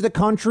save the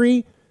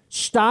country?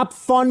 Stop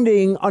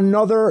funding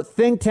another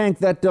think tank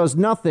that does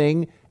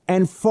nothing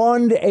and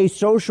fund a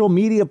social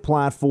media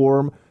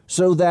platform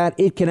so that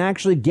it can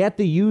actually get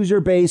the user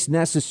base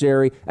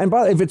necessary. And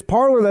if it's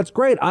Parler, that's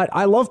great.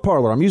 I love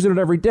Parler. I'm using it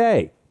every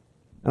day.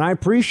 And I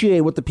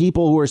appreciate what the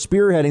people who are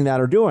spearheading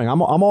that are doing.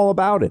 I'm all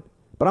about it.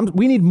 But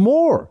we need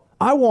more.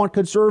 I want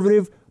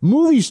conservative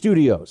movie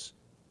studios.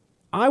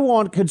 I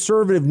want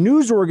conservative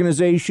news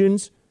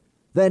organizations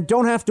that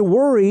don't have to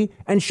worry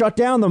and shut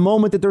down the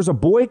moment that there's a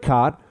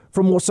boycott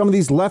from some of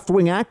these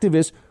left-wing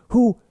activists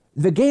who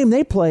the game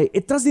they play,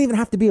 it doesn't even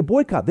have to be a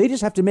boycott. They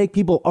just have to make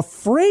people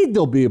afraid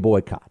there'll be a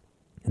boycott.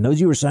 And those of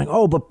you who are saying,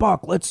 oh, but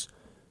Buck, let's,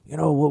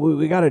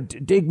 we got to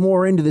dig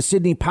more into the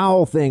Sidney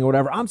Powell thing or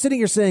whatever. I'm sitting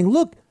here saying,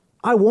 look,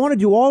 I want to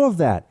do all of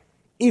that.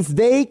 If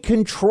they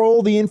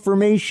control the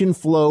information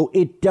flow,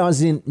 it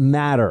doesn't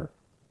matter.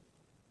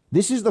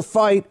 This is the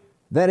fight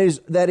that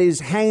is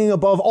hanging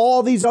above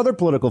all these other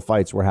political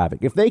fights we're having.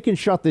 If they can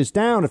shut this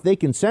down, if they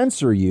can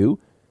censor you,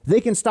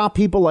 they can stop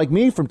people like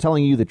me from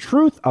telling you the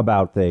truth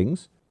about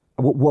things.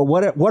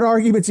 What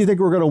arguments do you think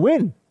we're going to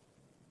win?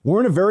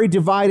 We're in a very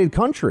divided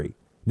country.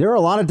 There are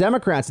a lot of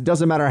Democrats. It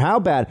doesn't matter how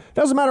bad. It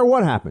doesn't matter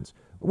what happens.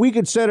 We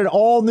could set an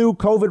all new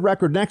COVID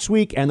record next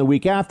week and the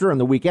week after and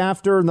the week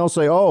after. And they'll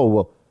say, oh,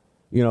 well,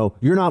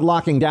 you're not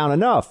locking down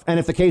enough. And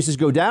if the cases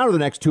go down over the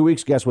next 2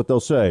 weeks, guess what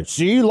they'll say?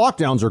 See,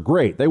 lockdowns are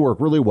great. They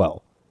work really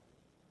well.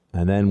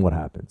 And then what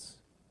happens?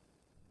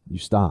 You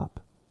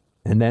stop.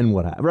 And then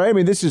what happens? Right? I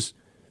mean, this is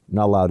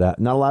not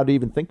allowed to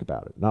even think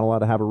about it. Not allowed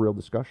to have a real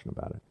discussion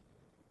about it.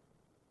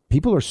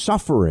 People are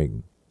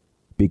suffering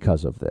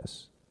because of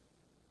this.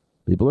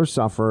 People are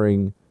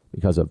suffering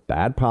because of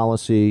bad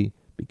policy,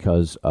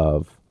 because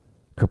of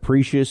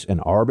capricious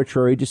and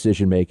arbitrary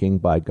decision making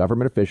by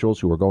government officials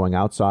who are going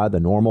outside the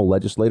normal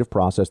legislative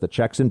process, the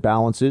checks and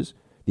balances,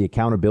 the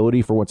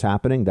accountability for what's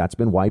happening. That's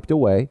been wiped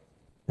away.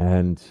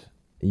 And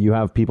you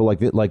have people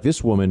like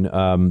this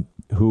woman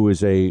who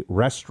is a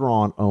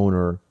restaurant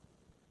owner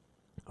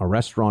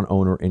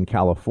in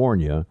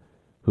California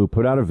who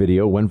put out a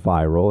video, went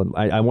viral. And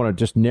I want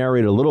to just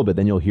narrate a little bit,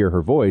 then you'll hear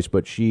her voice.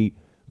 But she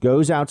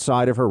goes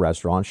outside of her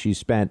restaurant. She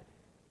spent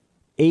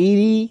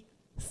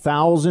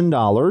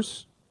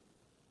 $80,000.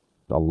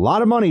 A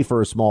lot of money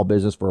for a small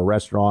business, for a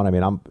restaurant. I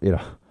mean,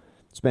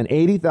 spent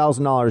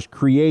 $80,000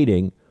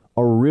 creating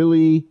a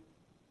really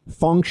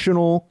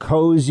functional,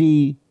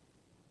 cozy,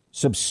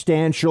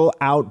 substantial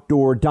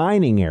outdoor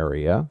dining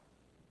area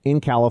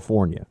in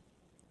California.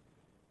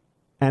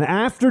 And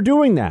after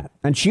doing that,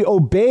 and she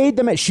obeyed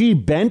them, she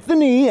bent the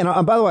knee. And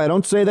by the way, I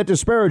don't say that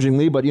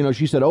disparagingly, but,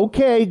 she said,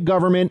 OK,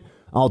 government,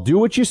 I'll do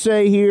what you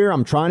say here.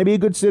 I'm trying to be a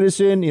good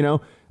citizen,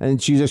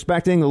 and she's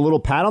expecting a little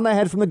pat on the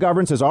head from the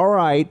government, says, all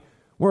right,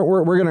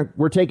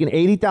 we're taking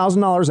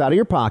 $80,000 out of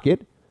your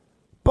pocket.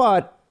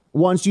 But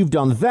once you've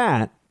done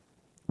that,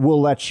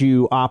 we'll let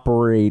you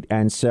operate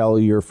and sell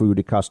your food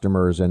to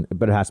customers.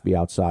 But it has to be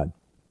outside.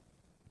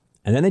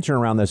 And then they turn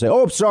around and they say,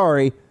 oh,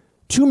 sorry,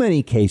 too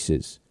many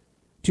cases.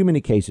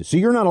 So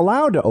you're not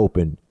allowed to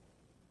open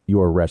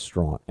your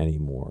restaurant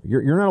anymore.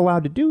 You're not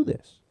allowed to do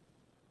this.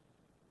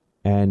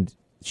 And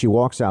she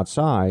walks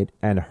outside,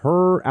 and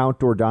her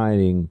outdoor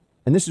dining,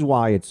 and this is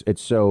why it's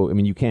so, I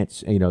mean, you can't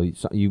see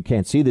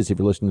this if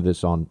you're listening to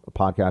this on a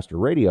podcast or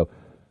radio,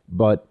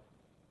 but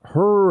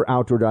her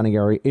outdoor dining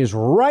area is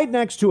right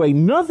next to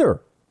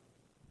another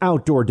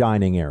outdoor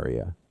dining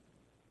area,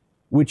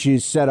 which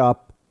is set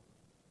up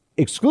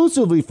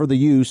exclusively for the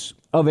use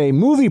of a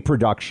movie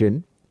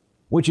production,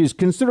 which is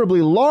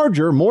considerably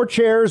larger, more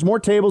chairs, more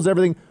tables,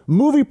 everything.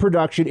 Movie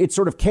production, it's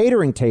sort of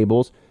catering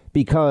tables,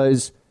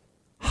 because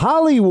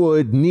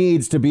Hollywood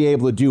needs to be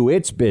able to do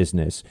its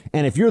business.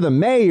 And if you're the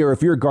mayor,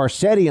 if you're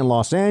Garcetti in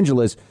Los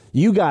Angeles,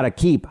 you got to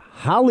keep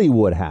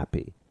Hollywood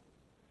happy.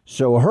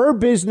 So her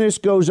business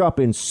goes up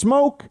in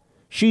smoke.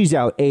 She's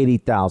out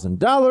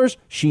 $80,000.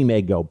 She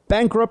may go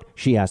bankrupt.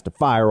 She has to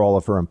fire all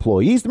of her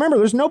employees. Remember,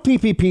 there's no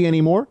PPP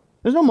anymore.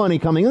 There's no money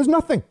coming. There's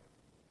nothing.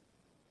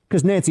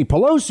 Because Nancy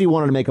Pelosi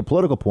wanted to make a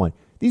political point.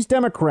 These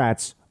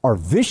Democrats are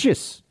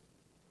vicious.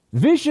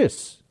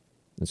 Vicious.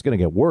 It's going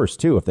to get worse,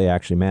 too, if they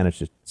actually manage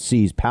to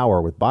seize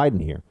power with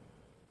Biden here.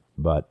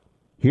 But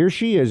here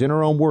she is, in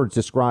her own words,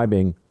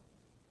 describing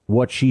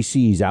what she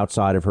sees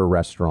outside of her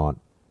restaurant.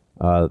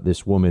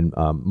 This woman,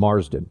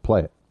 Marsden.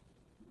 Play it.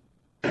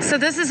 So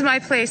this is my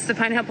place, the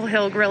Pineapple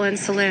Hill Grill and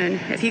Saloon.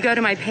 If you go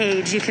to my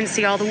page, you can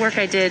see all the work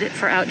I did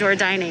for outdoor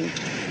dining,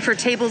 for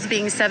tables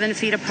being 7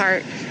 feet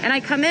apart. And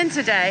I come in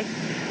today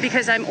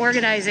because I'm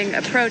organizing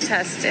a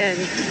protest, and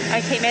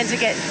I came in to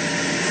get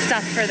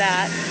stuff for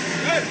that.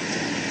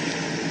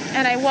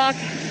 And I walk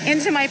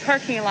into my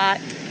parking lot,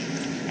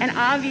 and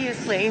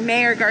obviously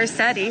Mayor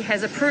Garcetti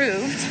has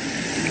approved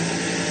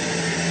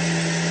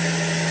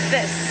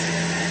this.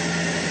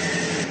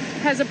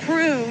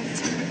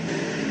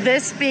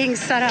 This being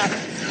set up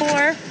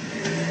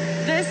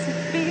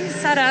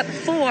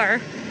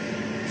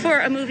for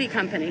a movie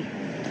company.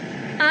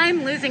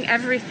 I'm losing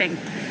everything.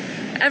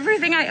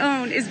 Everything I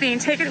own is being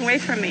taken away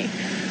from me.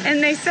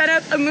 And they set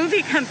up a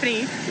movie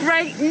company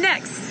right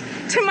next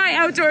to my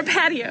outdoor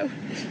patio,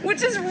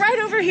 which is right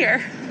over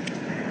here.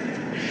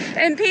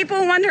 And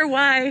people wonder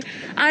why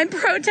I'm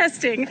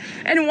protesting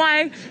and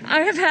why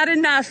I have had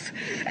enough.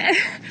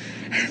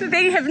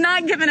 They have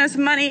not given us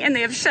money, and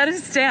they have shut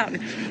us down.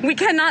 We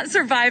cannot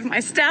survive. My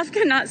staff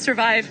cannot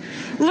survive.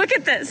 Look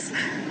at this.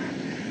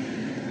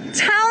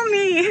 Tell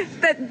me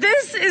that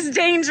this is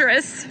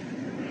dangerous,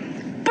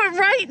 but But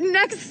right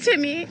next to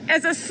me,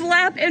 as a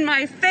slap in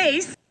my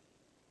face.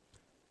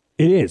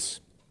 It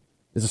is.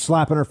 It's a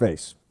slap in her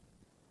face.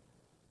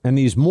 And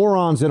these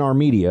morons in our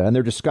media, and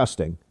they're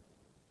disgusting,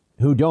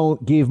 who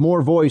don't give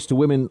more voice to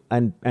women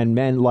and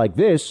men like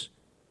this,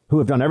 who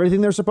have done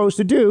everything they're supposed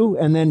to do,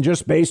 and then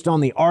just based on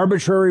the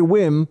arbitrary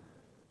whim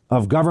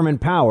of government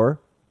power,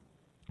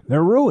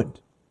 they're ruined.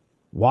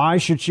 Why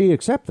should she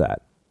accept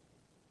that?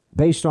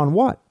 Based on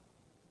what?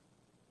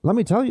 Let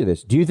me tell you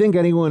this. Do you think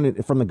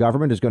anyone from the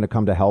government is going to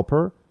come to help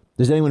her?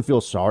 Does anyone feel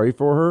sorry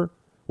for her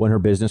when her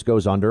business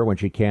goes under, when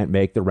she can't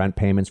make the rent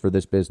payments for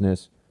this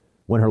business,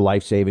 when her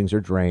life savings are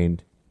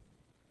drained?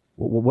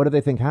 What do they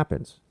think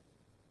happens?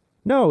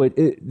 No,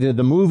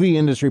 the movie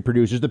industry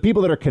producers, the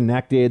people that are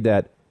connected,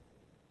 that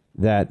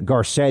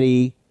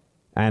Garcetti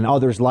and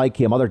others like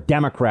him, other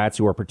Democrats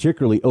who are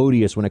particularly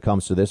odious when it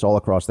comes to this all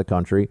across the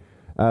country,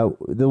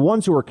 the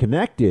ones who are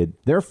connected,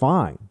 they're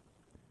fine.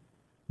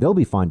 They'll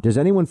be fine. Does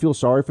anyone feel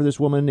sorry for this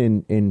woman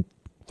in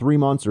 3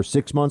 months or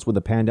 6 months when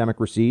the pandemic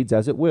recedes,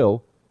 as it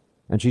will,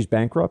 and she's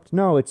bankrupt?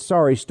 No, it's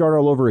sorry, start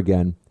all over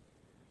again.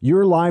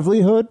 Your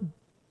livelihood,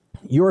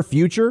 your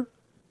future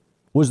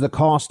was the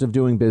cost of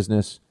doing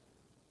business.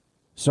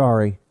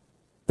 Sorry,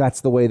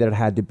 that's the way that it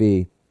had to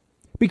be.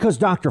 Because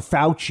Dr.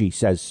 Fauci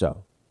says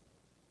so.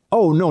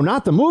 Oh, no,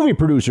 not the movie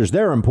producers.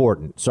 They're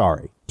important.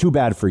 Sorry. Too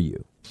bad for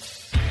you.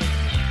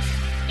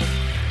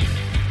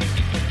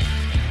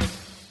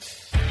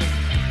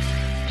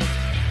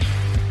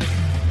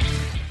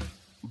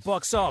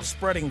 Bucks off,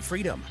 spreading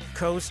freedom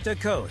coast to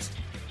coast.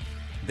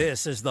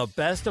 This is the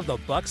best of the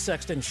Buck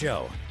Sexton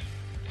Show.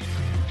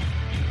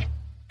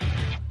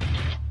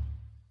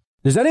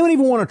 Does anyone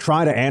even want to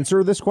try to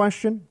answer this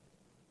question?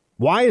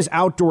 Why is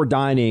outdoor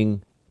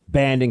dining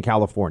banned in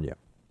California?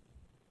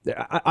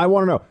 I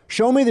want to know.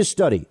 Show me the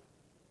study.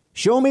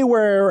 Show me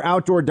where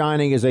outdoor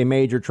dining is a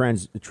major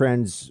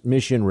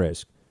transmission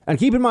risk. And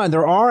keep in mind,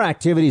 there are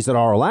activities that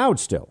are allowed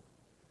still.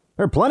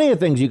 There are plenty of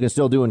things you can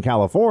still do in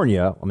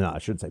California. I mean, I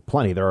shouldn't say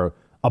plenty. There are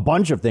a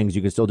bunch of things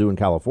you can still do in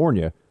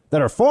California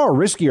that are far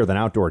riskier than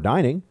outdoor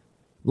dining.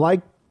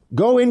 Like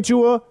go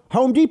into a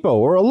Home Depot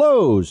or a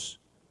Lowe's.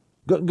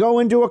 Go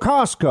into a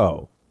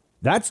Costco.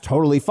 That's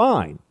totally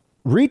fine.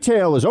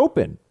 Retail is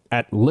open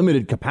at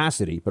limited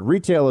capacity, but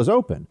retail is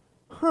open.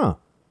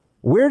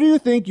 Where do you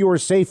think you're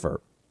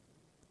safer?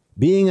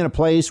 Being in a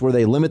place where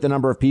they limit the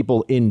number of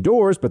people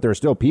indoors, but there are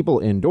still people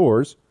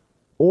indoors,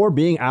 or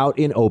being out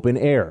in open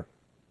air?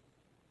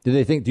 Do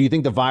you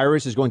think the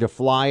virus is going to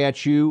fly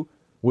at you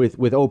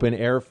with open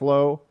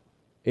airflow?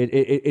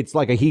 It's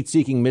like a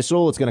heat-seeking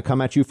missile. It's going to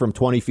come at you from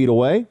 20 feet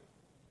away.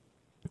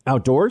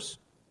 Outdoors?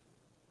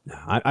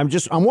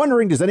 I'm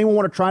wondering, does anyone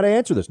want to try to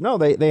answer this? No,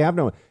 they have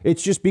no.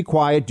 It's just be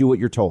quiet, do what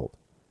you're told.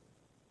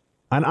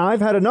 And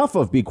I've had enough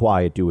of be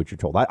quiet, do what you're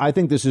told. I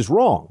think this is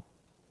wrong.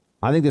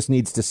 I think this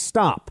needs to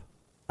stop.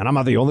 And I'm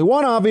not the only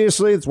one,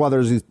 obviously. It's why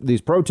there's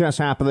these protests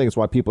happening. It's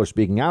why people are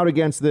speaking out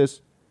against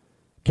this.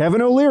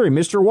 Kevin O'Leary,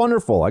 Mr.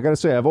 Wonderful. I got to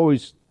say,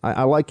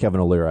 I like Kevin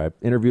O'Leary.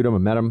 I interviewed him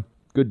and met him.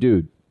 Good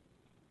dude.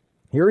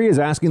 Here he is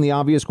asking the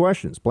obvious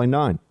questions. Plain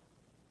 9.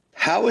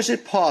 How is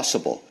it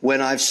possible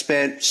when I've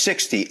spent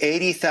 $60,000,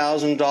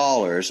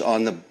 $80,000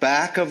 on the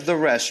back of the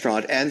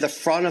restaurant and the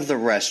front of the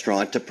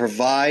restaurant to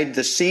provide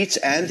the seats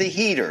and the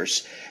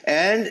heaters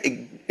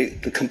and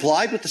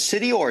complied with the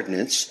city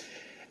ordinance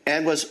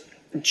and was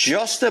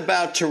just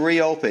about to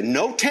reopen?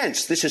 No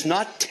tents. This is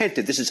not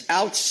tented. This is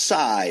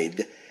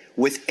outside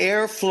with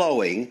air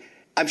flowing.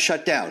 I'm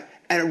shut down.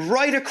 And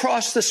right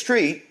across the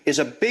street is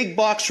a big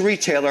box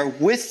retailer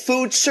with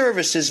food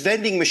services,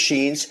 vending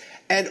machines,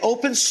 and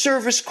open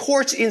service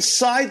courts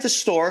inside the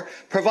store,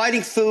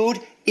 providing food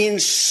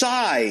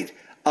inside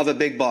of a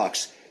big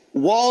box.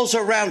 Walls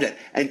around it.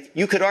 And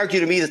you could argue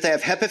to me that they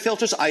have HEPA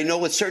filters. I know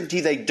with certainty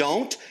they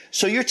don't.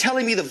 So you're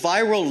telling me the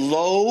viral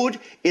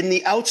load in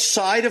the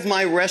outside of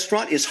my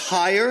restaurant is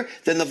higher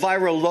than the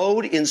viral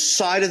load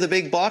inside of the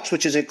big box,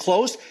 which is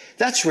enclosed?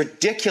 That's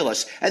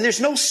ridiculous. And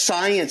there's no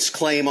science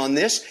claim on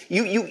this.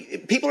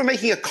 People are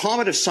making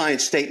accommodative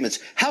science statements.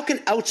 How can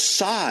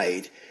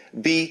outside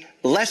be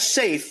less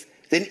safe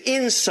than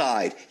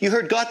inside? You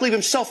heard Gottlieb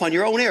himself on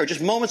your own air just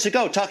moments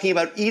ago talking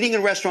about eating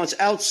in restaurants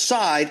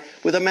outside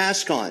with a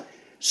mask on.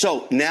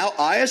 So now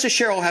I, as a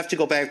shareholder, have to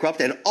go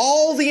bankrupt, and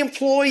all the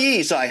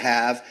employees I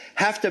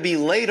have to be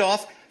laid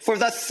off for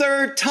the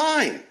third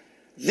time.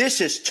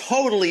 This is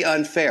totally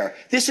unfair.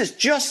 This is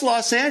just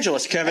Los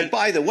Angeles. Kevin. And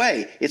by the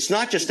way, it's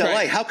not just LA.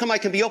 Right. How come I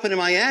can be open in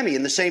Miami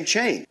in the same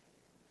chain?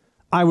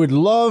 I would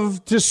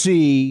love to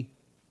see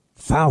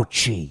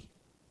Fauci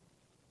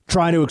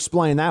trying to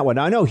explain that one.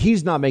 Now, I know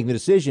he's not making the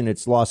decision.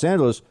 It's Los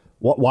Angeles.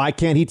 Why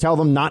can't he tell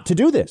them not to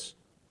do this?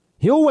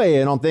 He'll weigh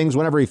in on things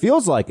whenever he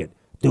feels like it.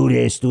 Do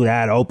this, do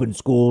that, open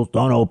schools,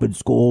 don't open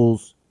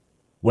schools,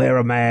 wear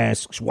a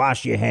mask,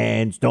 wash your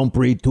hands, don't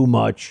breathe too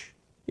much.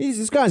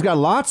 This guy's got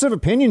lots of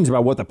opinions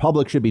about what the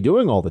public should be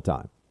doing all the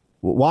time.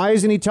 Why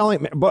isn't he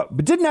telling, but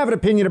didn't have an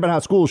opinion about how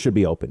schools should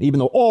be open, even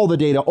though all the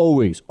data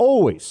always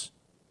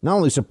not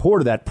only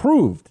supported that,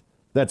 proved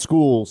that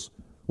schools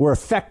were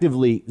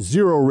effectively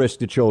zero risk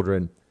to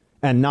children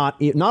and not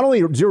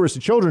only zero risk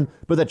to children,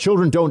 but that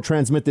children don't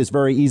transmit this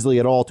very easily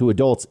at all to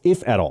adults,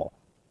 if at all.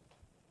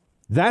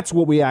 That's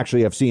what we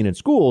actually have seen in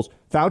schools.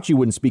 Fauci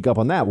wouldn't speak up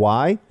on that.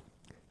 Why?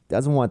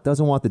 Doesn't want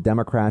the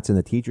Democrats and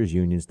the teachers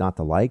unions not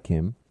to like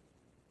him.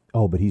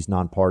 Oh, but he's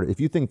nonpartisan.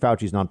 If you think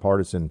Fauci's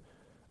nonpartisan,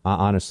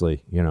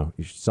 honestly,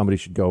 somebody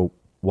should go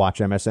watch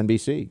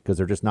MSNBC because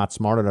they're just not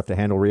smart enough to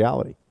handle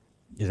reality.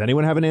 Does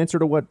anyone have an answer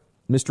to what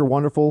Mr.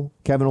 Wonderful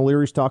Kevin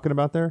O'Leary's talking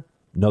about there?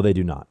 No, they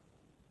do not.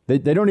 They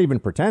don't even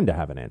pretend to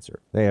have an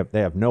answer. They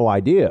have no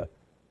idea,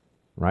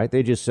 right?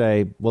 They just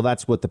say, well,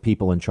 that's what the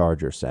people in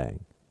charge are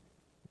saying.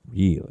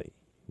 Really?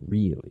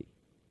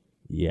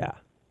 Yeah.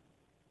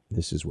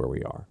 This is where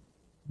we are.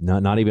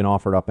 Not even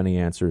offered up any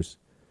answers.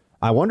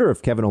 I wonder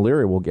if Kevin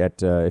O'Leary will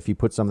get, if he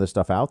puts some of this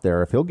stuff out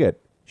there, if he'll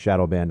get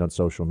shadow banned on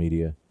social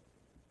media.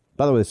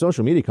 By the way, the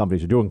social media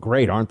companies are doing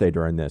great, aren't they,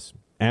 during this?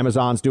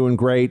 Amazon's doing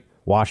great.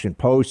 Washington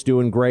Post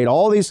doing great. A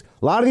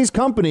lot of these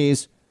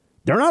companies,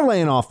 they're not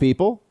laying off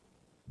people.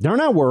 They're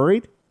not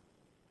worried.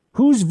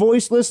 Who's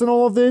voiceless in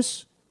all of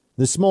this?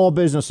 The small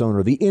business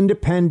owner, the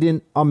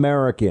independent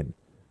American,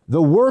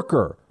 the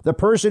worker, the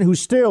person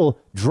who's still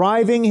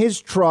driving his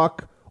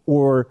truck,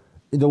 or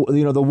the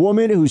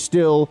woman who's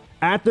still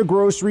at the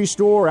grocery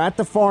store, at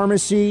the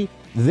pharmacy.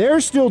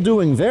 They're still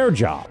doing their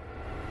job.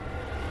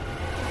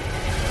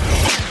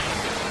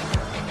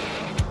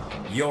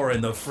 You're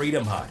in the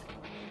Freedom Hut.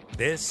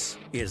 This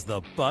is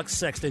the Buck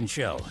Sexton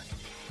Show.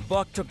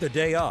 Buck took the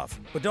day off,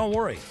 but don't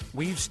worry,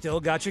 we've still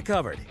got you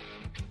covered.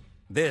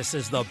 This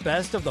is the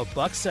best of the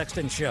Buck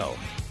Sexton Show.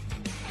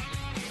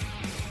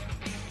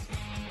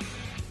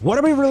 What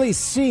are we really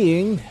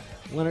seeing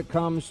when it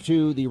comes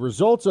to the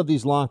results of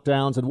these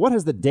lockdowns, and what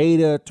has the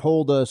data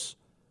told us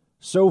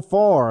so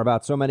far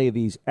about so many of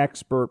these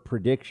expert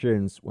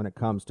predictions when it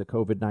comes to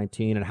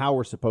COVID-19 and how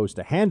we're supposed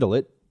to handle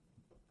it?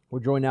 We're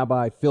joined now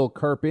by Phil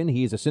Kerpen.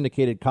 He's a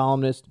syndicated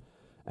columnist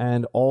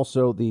and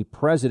also the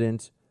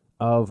president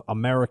of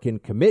American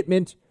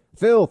Commitment.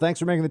 Phil, thanks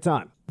for making the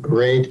time.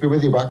 Great to be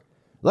with you, Buck.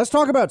 Let's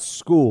talk about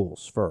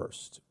schools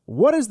first.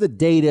 What does the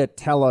data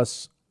tell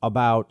us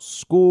about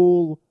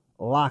school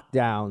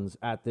lockdowns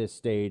at this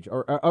stage?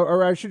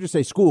 Or I should just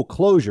say school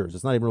closures.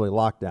 It's not even really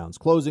lockdowns.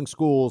 Closing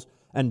schools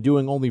and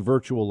doing only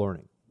virtual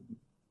learning.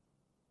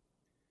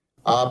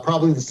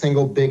 Probably the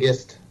single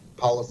biggest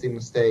policy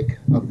mistake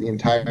of the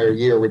entire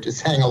year, which is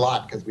saying a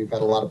lot because we've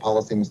had a lot of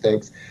policy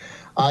mistakes.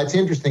 It's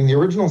interesting. The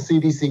original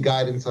CDC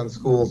guidance on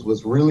schools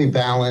was really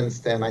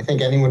balanced, and I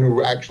think anyone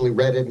who actually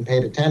read it and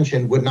paid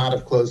attention would not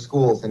have closed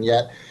schools. And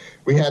yet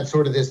we had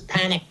sort of this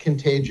panic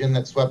contagion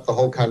that swept the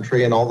whole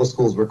country, and all the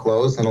schools were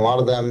closed, and a lot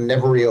of them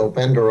never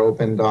reopened or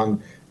opened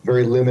on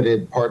very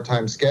limited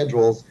part-time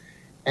schedules.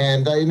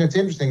 And it's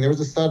interesting. There was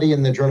a study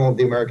in the Journal of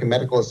the American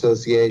Medical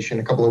Association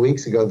a couple of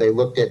weeks ago. They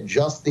looked at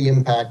just the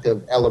impact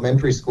of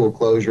elementary school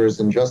closures,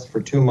 and just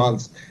for 2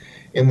 months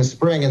in the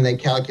spring, and they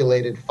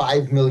calculated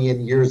 5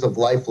 million years of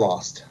life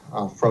lost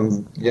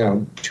from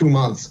 2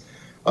 months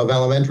of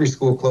elementary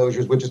school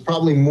closures, which is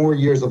probably more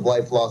years of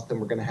life lost than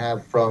we're going to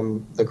have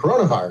from the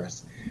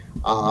coronavirus.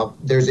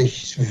 There's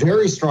a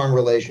very strong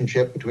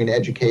relationship between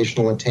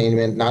educational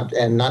attainment,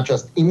 not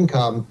just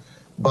income,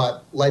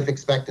 but life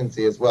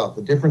expectancy as well.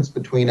 The difference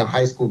between a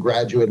high school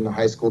graduate and a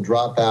high school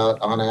dropout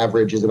on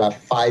average is about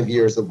 5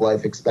 years of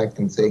life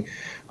expectancy.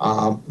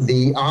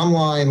 The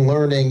online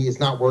learning is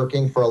not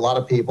working for a lot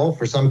of people.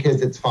 For some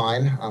kids, it's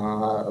fine.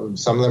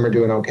 Some of them are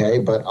doing okay,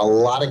 but a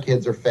lot of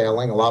kids are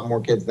failing, a lot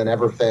more kids than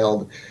ever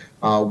failed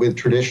with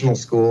traditional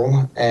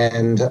school.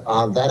 And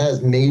that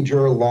has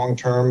major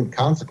long-term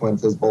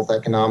consequences, both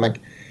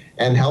economic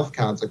and health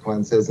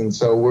consequences. And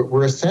so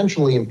we're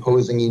essentially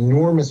imposing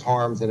enormous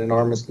harms and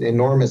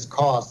enormous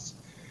costs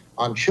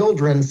on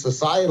children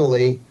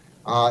societally,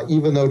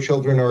 even though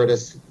children are at a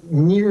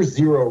near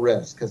zero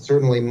risk,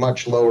 certainly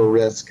much lower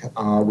risk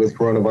with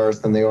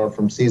coronavirus than they are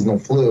from seasonal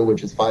flu,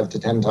 which is 5 to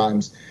 10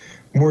 times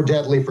more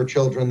deadly for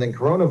children than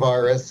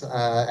coronavirus,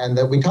 and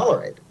that we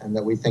tolerate and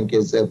that we think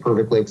is a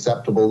perfectly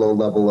acceptable low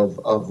level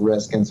of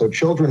risk. And so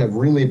children have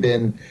really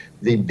been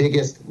the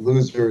biggest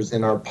losers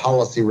in our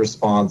policy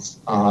response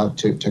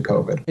to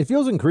COVID. It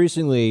feels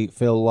increasingly,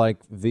 Phil, like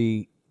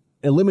the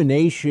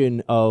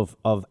elimination of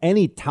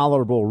any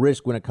tolerable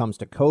risk when it comes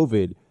to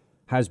COVID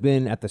has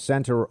been at the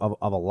center of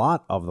a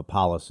lot of the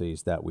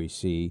policies that we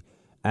see.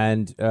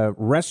 And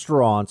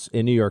restaurants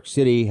in New York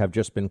City have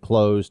just been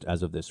closed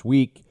as of this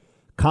week.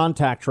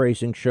 Contact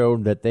tracing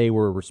showed that they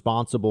were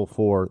responsible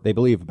for, they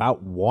believe,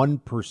 about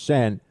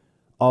 1%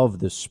 of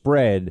the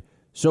spread.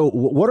 So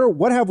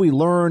what have we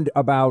learned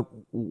about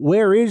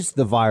where is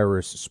the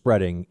virus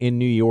spreading in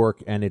New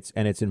York and its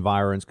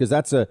environs? Because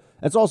that's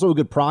also a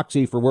good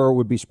proxy for where it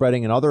would be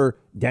spreading in other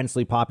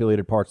densely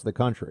populated parts of the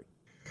country.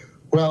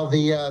 Well,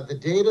 the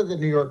data that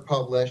New York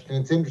published, and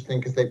it's interesting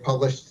because they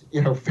published,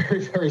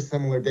 very, very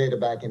similar data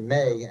back in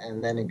May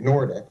and then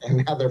ignored it.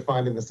 And now they're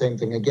finding the same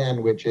thing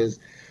again, which is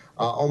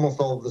almost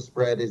all of the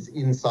spread is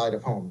inside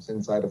of homes,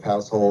 inside of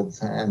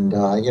households. And,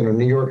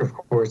 New York, of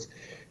course,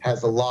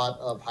 has a lot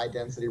of high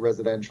density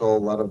residential, a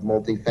lot of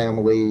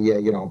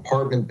multifamily,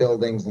 apartment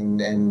buildings.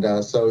 And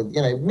so,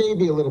 it may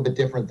be a little bit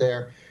different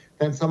there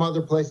than some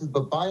other places.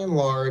 But by and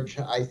large,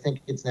 I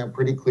think it's now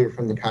pretty clear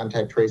from the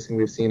contact tracing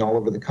we've seen all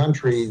over the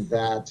country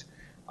that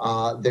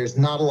there's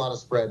not a lot of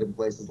spread in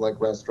places like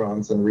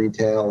restaurants and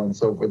retail and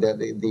so forth.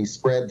 The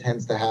spread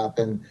tends to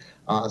happen,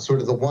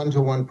 sort of the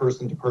one-to-one,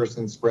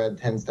 person-to-person spread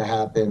tends to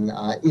happen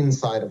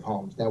inside of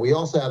homes. Now, we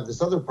also have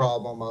this other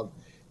problem of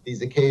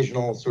these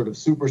occasional sort of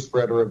super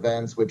spreader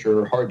events, which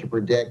are hard to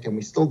predict, and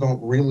we still don't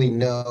really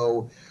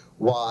know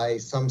why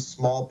some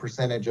small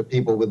percentage of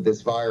people with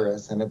this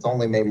virus, and it's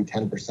only maybe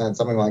 10%,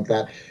 something like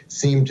that,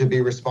 seem to be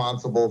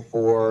responsible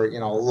for,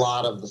 a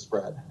lot of the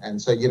spread. And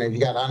so, you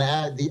got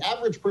the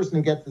average person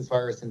who gets this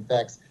virus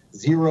infects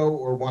 0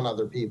 or 1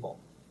 other people.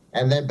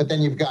 But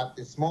then you've got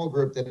this small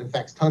group that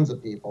infects tons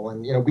of people.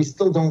 And, we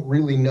still don't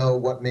really know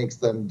what makes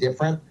them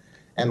different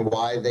and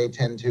why they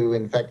tend to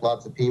infect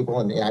lots of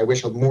people. And I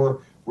wish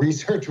more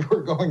research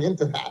were going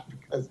into that,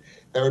 because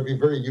that would be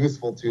very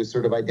useful to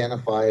sort of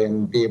identify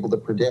and be able to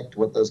predict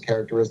what those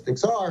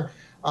characteristics are.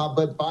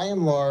 But by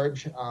and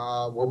large,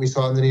 what we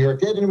saw in the New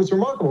York data, and it was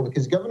remarkable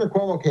because Governor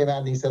Cuomo came out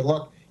and he said,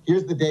 look,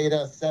 here's the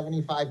data,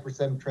 75%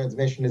 of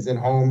transmission is in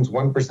homes,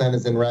 1%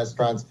 is in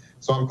restaurants,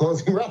 so I'm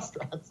closing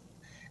restaurants.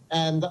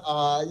 And,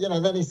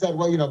 then he said,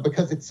 well,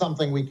 because it's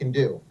something we can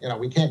do.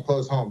 We can't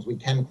close homes. We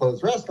can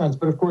close restaurants.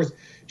 But, of course,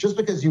 just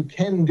because you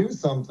can do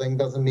something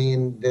doesn't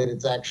mean that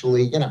it's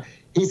actually,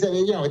 he said,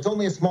 it's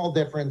only a small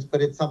difference,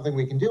 but it's something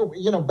we can do.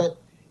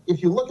 But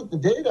if you look at the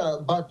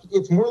data, Buck,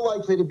 it's more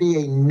likely to be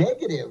a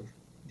negative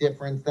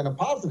difference than a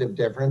positive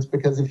difference,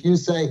 because if you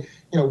say,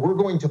 we're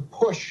going to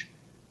push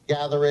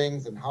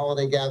gatherings and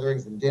holiday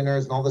gatherings and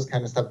dinners and all this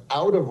kind of stuff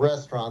out of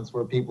restaurants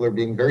where people are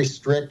being very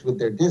strict with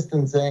their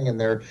distancing and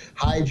their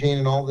hygiene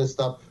and all this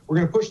stuff, we're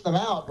going to push them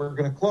out. We're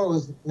going to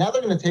close. Now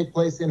they're going to take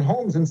place in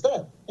homes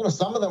instead.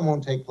 Some of them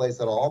won't take place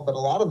at all, but a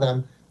lot of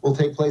them will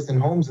take place in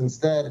homes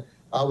instead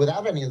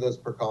without any of those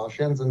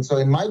precautions. And so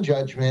in my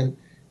judgment,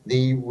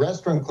 the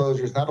restaurant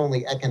closure is not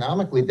only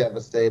economically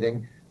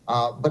devastating,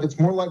 but it's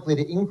more likely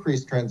to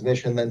increase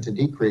transmission than to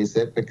decrease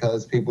it,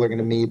 because people are going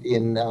to meet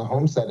in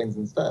home settings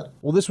instead.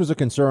 Well, this was a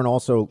concern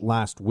also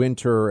last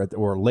winter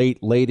or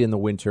late in the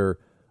winter,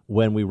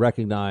 when we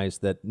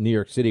recognized that New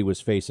York City was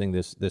facing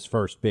this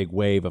first big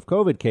wave of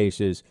COVID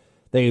cases.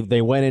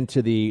 They went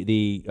into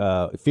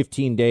the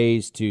 15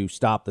 days to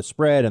stop the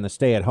spread and the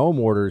stay-at-home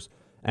orders.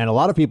 And a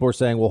lot of people are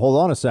saying, well, hold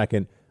on a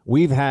second.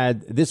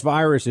 This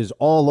virus is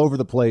all over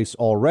the place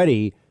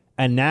already.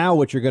 And now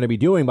what you're going to be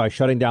doing by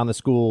shutting down the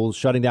schools,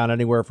 shutting down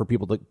anywhere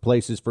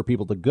places for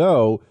people to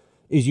go,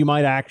 is you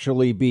might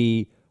actually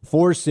be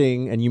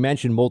forcing, and you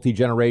mentioned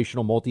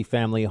multi-generational,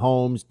 multi-family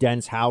homes,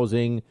 dense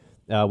housing,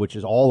 which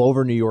is all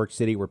over New York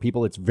City, where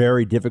it's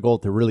very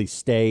difficult to really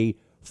stay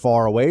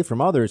far away from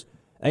others.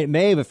 It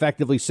may have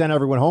effectively sent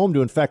everyone home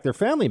to infect their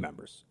family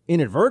members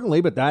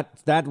inadvertently, but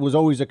that was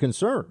always a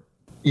concern.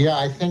 Yeah,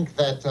 I think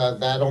that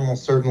that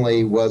almost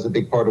certainly was a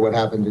big part of what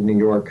happened in New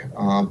York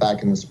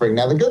back in the spring.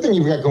 Now, the good thing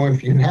you've got going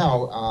for you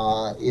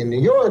now in New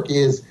York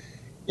is,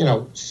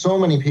 so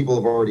many people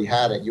have already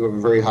had it. You have a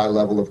very high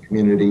level of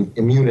community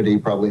immunity,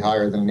 probably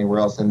higher than anywhere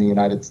else in the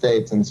United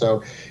States. And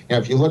so,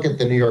 if you look at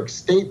the New York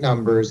State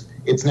numbers,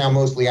 it's now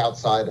mostly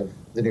outside of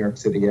the New York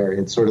City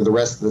area. It's sort of the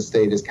rest of the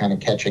state is kind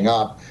of catching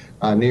up.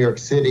 New York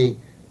City,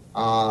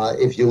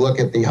 if you look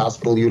at the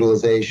hospital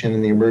utilization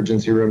and the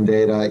emergency room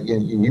data,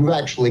 you've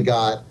actually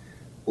got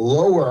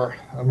lower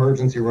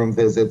emergency room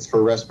visits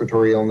for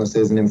respiratory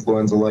illnesses and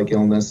influenza-like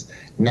illness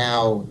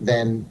now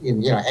than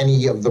in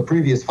any of the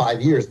previous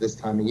 5 years this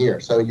time of year.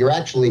 So you're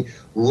actually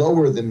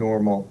lower than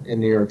normal in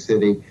New York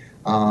City,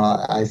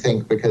 I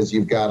think, because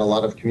you've got a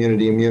lot of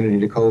community immunity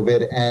to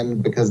COVID,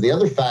 and because the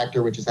other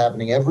factor, which is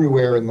happening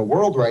everywhere in the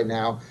world right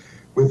now,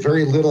 with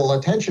very little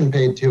attention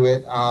paid to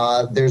it,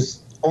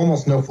 there's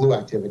almost no flu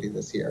activity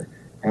this year.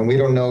 And we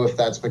don't know if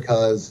that's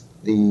because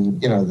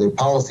the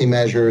policy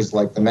measures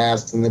like the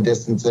masks and the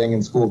distancing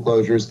and school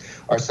closures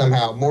are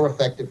somehow more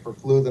effective for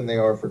flu than they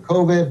are for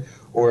COVID,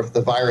 or if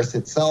the virus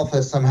itself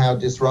has somehow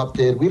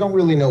disrupted. We don't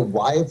really know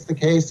why it's the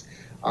case,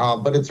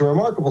 but it's a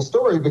remarkable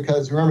story,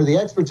 because remember, the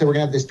experts said we're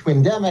going to have this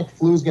twindemic,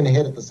 flu's going to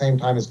hit at the same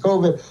time as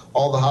COVID,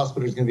 all the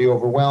hospitals are going to be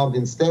overwhelmed.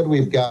 Instead,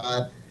 we've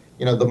got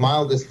the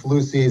mildest flu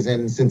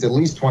season since at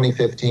least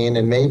 2015,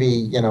 and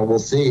maybe, we'll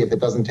see if it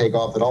doesn't take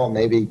off at all,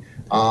 maybe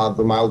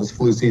the mildest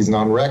flu season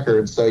on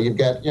record. So you've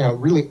got,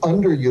 really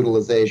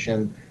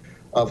underutilization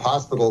of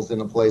hospitals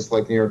in a place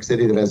like New York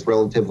City that has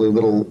relatively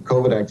little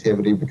COVID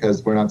activity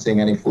because we're not seeing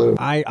any flu.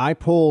 I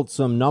pulled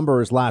some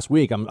numbers last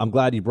week. I'm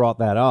glad you brought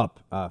that up,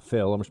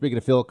 Phil. I'm speaking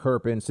to Phil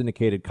Kerpen,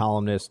 syndicated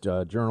columnist,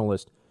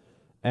 journalist.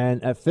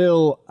 And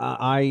Phil,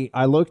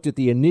 I looked at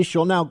the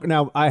initial.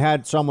 Now I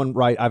had someone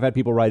write. I've had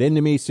people write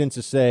into me since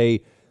to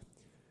say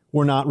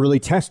we're not really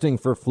testing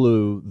for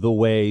flu the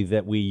way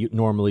that we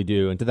normally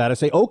do. And to that I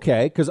say,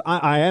 okay, because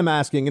I am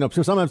asking.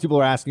 So sometimes people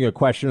are asking a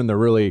question and they're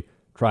really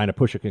trying to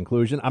push a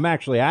conclusion. I'm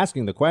actually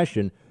asking the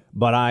question,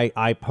 but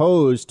I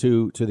posed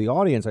to the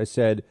audience. I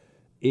said,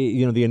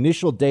 the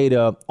initial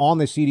data on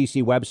the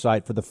CDC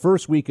website for the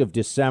first week of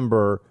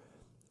December,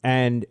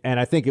 and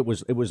I think it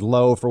was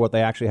low for what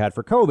they actually had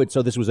for COVID.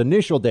 So this was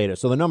initial data.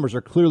 So the numbers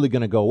are clearly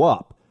going to go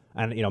up.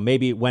 And,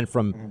 maybe it went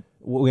from,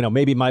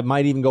 maybe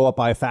might even go up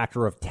by a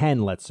factor of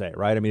 10, let's say,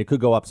 right? I mean, it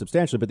could go up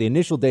substantially. But the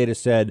initial data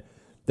said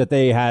that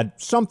they had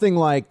something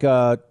like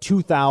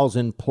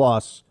 2,000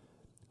 plus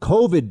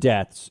COVID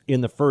deaths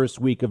in the first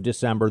week of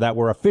December that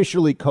were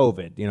officially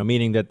COVID,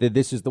 meaning that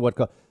this is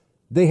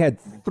they had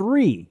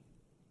three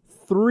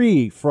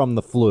from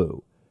the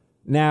flu.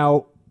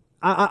 Now,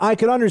 I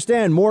could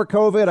understand more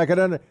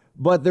COVID.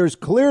 But there's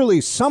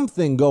clearly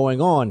something going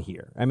on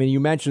here. I mean, you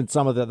mentioned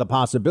some of the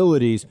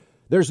possibilities.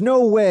 There's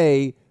no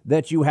way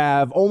that you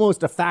have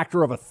almost a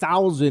factor of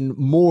 1,000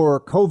 more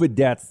COVID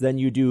deaths than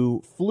you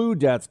do flu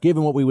deaths,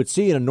 given what we would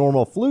see in a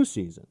normal flu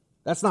season.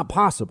 That's not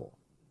possible.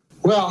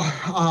 Well,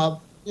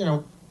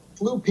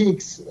 flu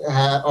peaks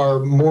are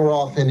more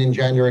often in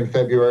January and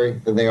February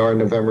than they are in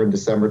November and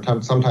December.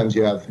 Sometimes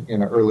you have,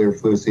 earlier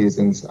flu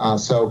seasons.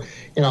 So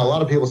a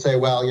lot of people say,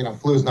 well,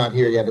 flu's not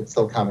here yet. It's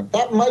still coming.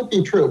 That might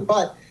be true,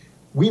 but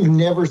we've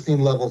never seen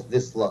levels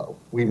this low.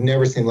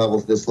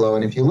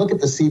 And if you look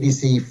at the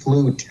CDC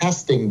flu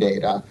testing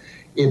data,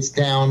 it's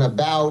down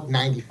about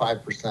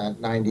 95%,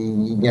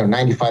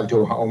 95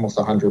 to almost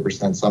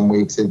 100%. Some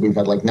weeks we've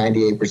had like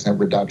 98%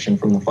 reduction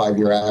from the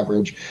 5-year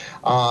average.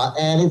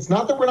 And it's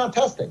not that we're not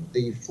testing.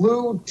 The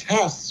flu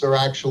tests are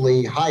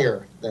actually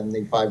higher than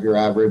the 5-year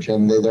average,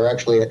 and they're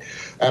actually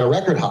at a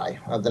record high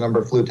of the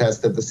number of flu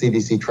tests that the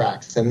CDC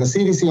tracks. And the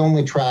CDC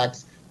only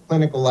tracks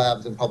clinical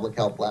labs and public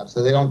health labs.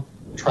 So they don't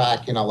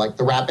track, like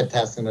the rapid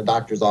tests in a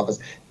doctor's office.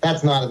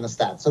 That's not in the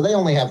stats. So they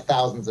only have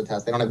thousands of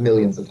tests. They don't have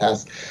millions of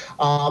tests.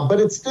 But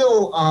it's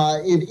still,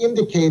 it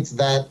indicates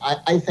that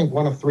I think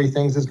one of three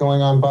things is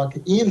going on, Buck.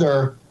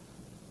 Either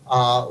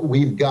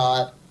we've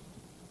got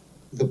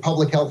the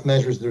public health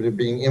measures that are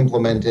being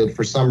implemented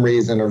for some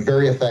reason are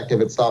very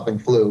effective at stopping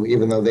flu,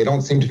 even though they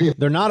don't seem to be.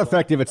 They're not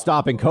effective at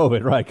stopping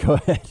COVID, right? Go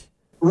ahead.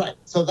 Right.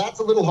 So that's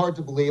a little hard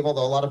to believe,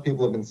 although a lot of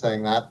people have been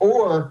saying that.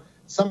 Or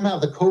somehow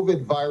the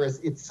COVID virus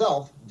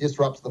itself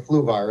disrupts the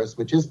flu virus,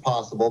 which is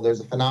possible. There's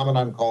a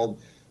phenomenon called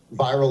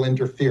viral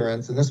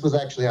interference, and this was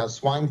actually how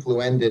swine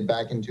flu ended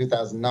back in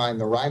 2009.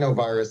 The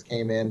rhinovirus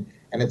came in,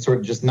 and it sort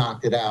of just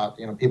knocked it out.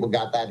 People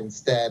got that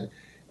instead,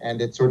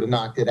 and it sort of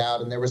knocked it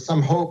out. And there was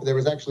some hope. There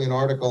was actually an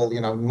article,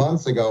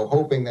 months ago,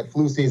 hoping that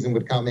flu season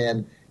would come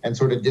in and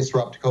sort of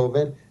disrupt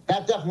COVID.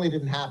 That definitely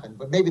didn't happen,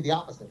 but maybe the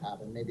opposite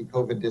happened. Maybe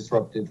COVID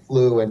disrupted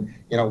flu, and,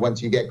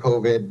 once you get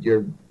COVID,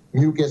 your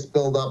mucus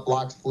buildup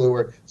blocks flu,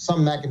 or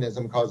some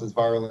mechanism causes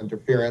viral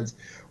interference.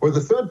 Or the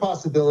third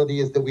possibility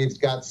is that we've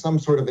got some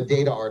sort of a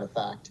data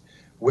artifact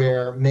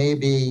where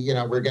maybe,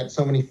 we get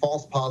so many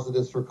false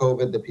positives for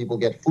COVID that people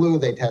get flu,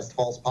 they test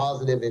false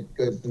positive, it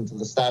goes into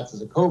the stats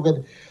as a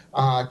COVID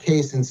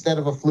case instead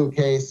of a flu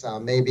case.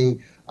 Maybe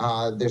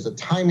there's a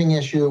timing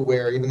issue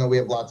where even though we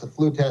have lots of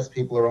flu tests,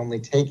 people are only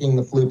taking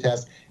the flu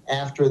test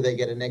after they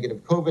get a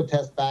negative COVID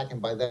test back, and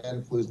by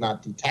then flu's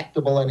not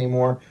detectable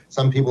anymore.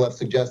 Some people have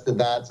suggested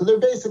that. So there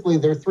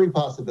are three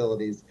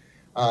possibilities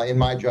in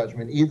my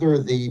judgment.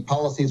 Either the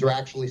policies are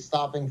actually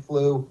stopping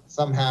flu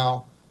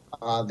somehow,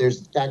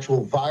 there's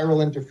actual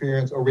viral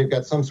interference, or we've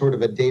got some sort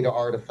of a data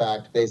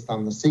artifact based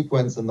on the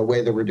sequence and the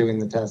way that we're doing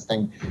the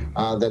testing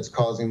that's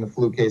causing the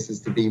flu cases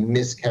to be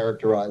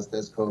mischaracterized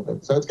as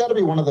COVID. So it's got to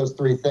be one of those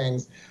three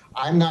things.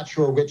 I'm not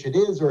sure which it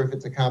is or if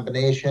it's a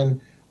combination.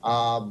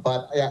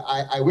 But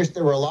I wish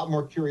there were a lot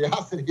more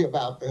curiosity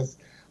about this,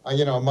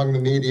 among the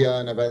media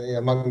and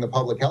among the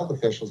public health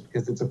officials,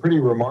 because it's a pretty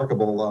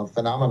remarkable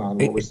phenomenon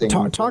what we're seeing.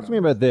 Talk to me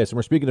about this. And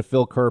we're speaking to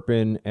Phil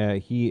Kerpen.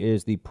 He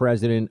is the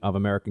president of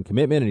American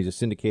Commitment, and he's a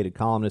syndicated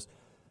columnist.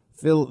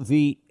 Phil,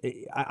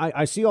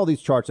 I see all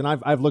these charts, and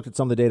I've looked at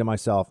some of the data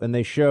myself, and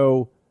they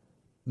show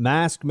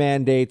mask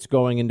mandates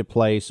going into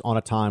place on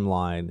a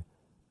timeline,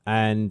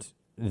 and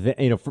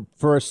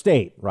for a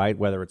state, right,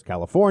 whether it's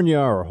California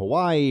or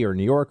Hawaii or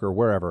New York or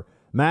wherever,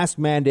 mask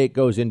mandate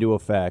goes into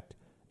effect.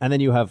 And then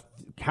you have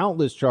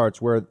countless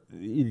charts where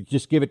you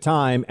just give it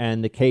time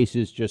and the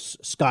cases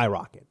just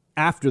skyrocket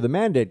after the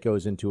mandate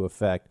goes into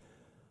effect.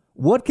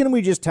 What can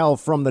we just tell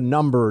from the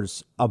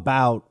numbers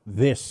about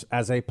this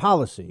as a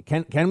policy?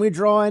 Can we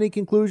draw any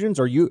conclusions,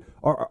 or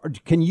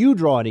can you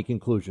draw any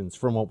conclusions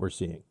from what we're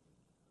seeing?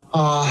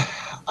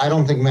 I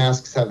don't think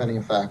masks have any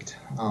effect.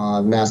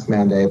 Mask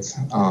mandates,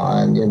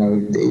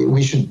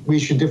 we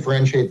should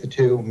differentiate the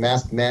two.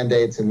 Mask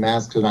mandates and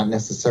masks are not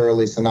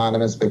necessarily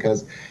synonymous,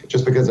 because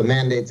just because a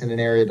mandate's in an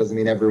area doesn't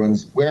mean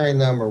everyone's wearing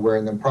them or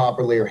wearing them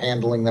properly or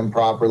handling them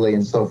properly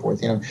and so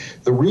forth.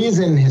 The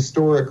reason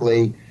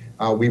historically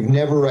we've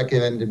never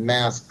recommended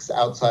masks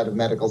outside of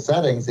medical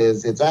settings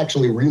is it's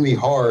actually really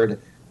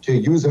hard to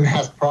use a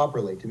mask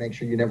properly, to make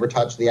sure you never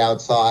touch the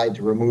outside,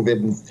 to remove it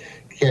and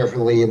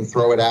carefully and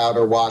throw it out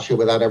or wash it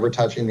without ever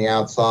touching the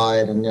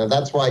outside. And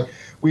that's why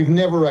we've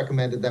never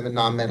recommended them in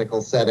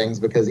non-medical settings,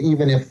 because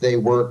even if they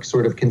work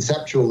sort of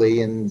conceptually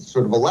in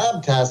sort of a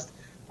lab test,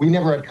 we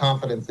never had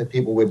confidence that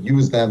people would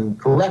use them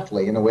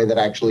correctly in a way that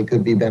actually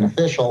could be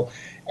beneficial.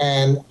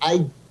 And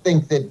I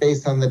think that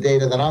based on the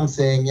data that I'm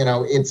seeing,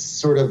 it's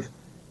sort of,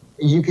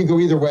 you could go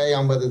either way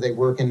on whether they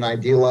work in an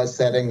idealized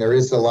setting. There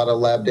is a lot of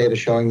lab data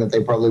showing that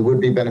they probably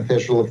would be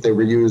beneficial if they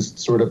were used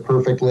sort of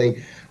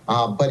perfectly.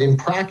 But in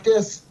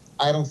practice,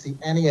 I don't see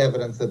any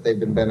evidence that they've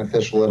been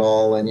beneficial at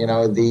all. And,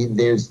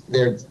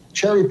 there's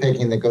cherry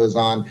picking that goes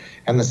on.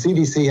 And the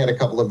CDC had a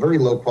couple of very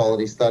low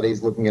quality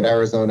studies looking at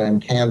Arizona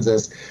and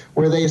Kansas,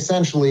 where they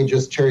essentially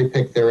just cherry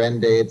picked their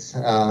end dates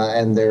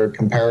and their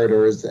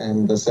comparators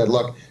and said,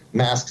 look,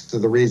 masks are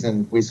the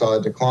reason we saw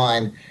a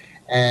decline.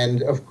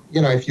 And,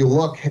 if you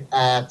look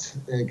at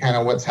kind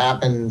of what's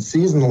happened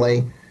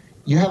seasonally,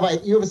 you have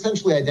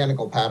essentially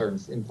identical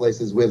patterns in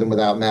places with and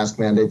without mask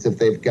mandates if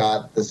they've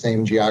got the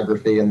same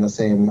geography and the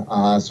same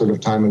sort of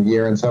time of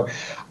year. And so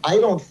I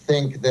don't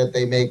think that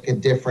they make a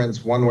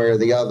difference one way or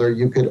the other.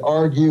 You could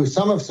argue,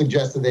 some have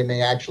suggested they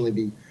may actually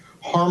be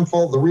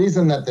harmful. The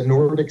reason that the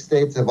Nordic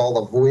states have all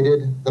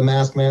avoided the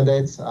mask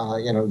mandates,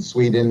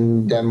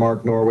 Sweden,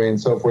 Denmark, Norway, and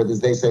so forth,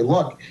 is they say,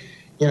 look,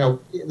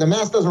 the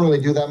mask doesn't really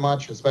do that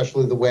much,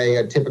 especially the way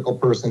a typical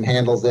person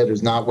handles it,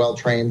 who's not well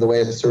trained, the way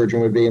a surgeon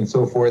would be, and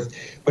so forth.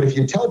 But if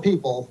you tell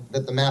people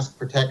that the mask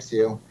protects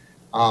you,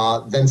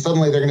 then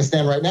suddenly they're going to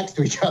stand right next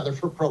to each other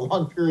for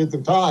prolonged periods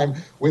of time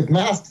with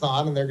masks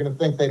on, and they're going to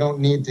think they don't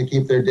need to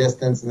keep their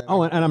distance. And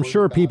I'm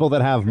sure people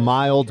that have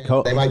mild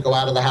they might go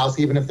out of the house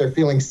even if they're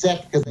feeling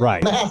sick because they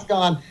have a mask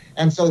on.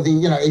 And so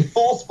a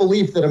false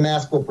belief that a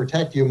mask will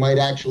protect you might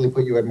actually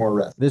put you at more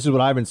risk. This is what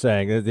I've been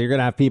saying. You're going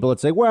to have people that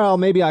say, well,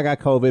 maybe I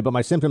got COVID, but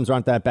my symptoms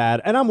aren't that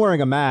bad, and I'm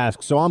wearing a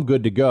mask, so I'm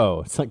good to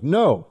go. It's like,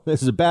 no,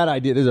 this is a bad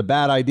idea. This is a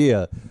bad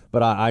idea.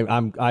 But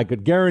I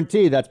could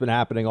guarantee that's been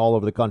happening all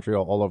over the country,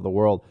 all over the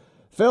world.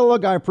 Phil,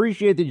 look, I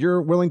appreciate that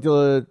you're willing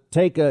to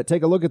take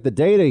a look at the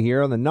data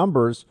here on the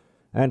numbers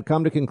and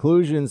come to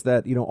conclusions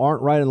that,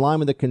 aren't right in line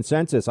with the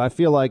consensus. I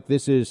feel like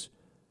this is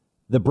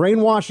the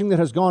brainwashing that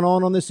has gone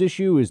on this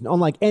issue is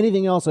unlike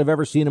anything else I've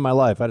ever seen in my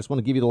life. I just want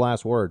to give you the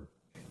last word.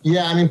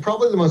 Yeah,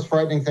 probably the most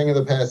frightening thing of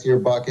the past year,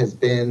 Buck, has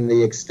been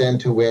the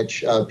extent to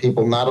which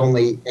people not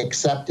only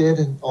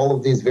accepted all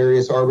of these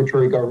various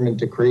arbitrary government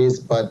decrees,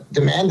 but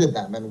demanded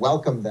them and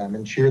welcomed them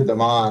and cheered them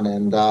on.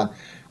 And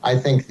I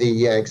think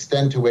the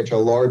extent to which a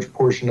large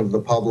portion of the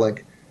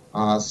public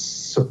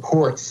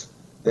supports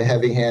the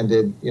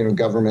heavy-handed,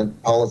 government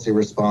policy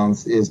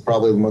response is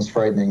probably the most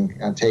frightening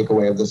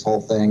takeaway of this whole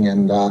thing.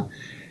 And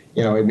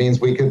it means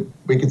we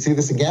could see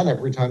this again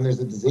every time there's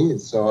a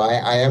disease. So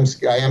I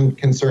am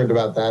concerned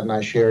about that, and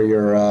I share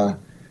your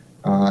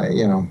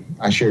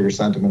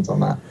sentiments on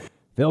that.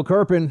 Phil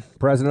Kerpen,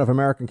 president of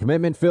American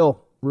Commitment.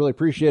 Phil, really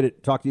appreciate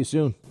it. Talk to you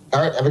soon.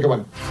 All right, have a good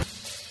one.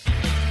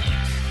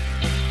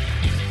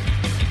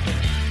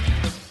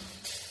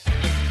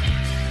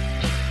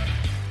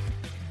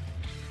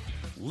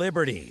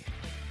 Liberty,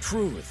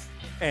 truth,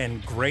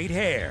 and great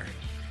hair.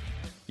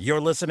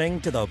 You're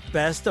listening to the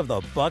best of the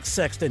Buck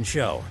Sexton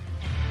Show.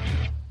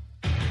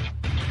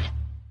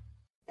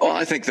 Well,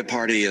 I think the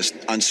party is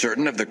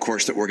uncertain of the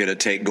course that we're going to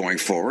take going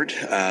forward.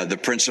 The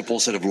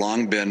principles that have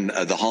long been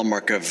the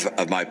hallmark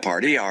of my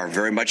party are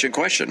very much in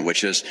question,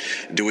 which is,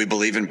 do we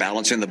believe in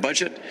balancing the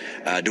budget?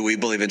 Do we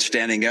believe in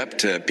standing up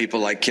to people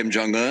like Kim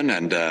Jong-un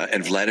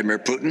and Vladimir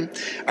Putin?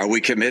 Are we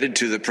committed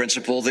to the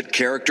principle that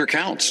character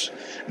counts?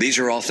 These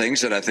are all things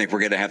that I think we're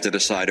going to have to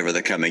decide over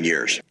the coming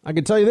years. I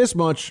can tell you this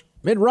much.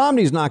 Mitt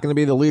Romney's not going to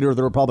be the leader of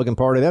the Republican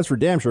Party. That's for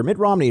damn sure. Mitt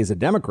Romney is a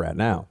Democrat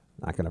now.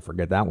 Not going to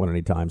forget that one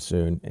anytime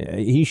soon.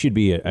 He should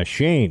be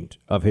ashamed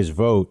of his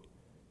vote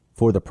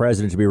for the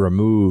president to be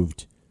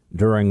removed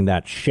during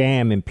that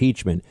sham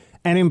impeachment.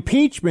 An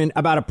impeachment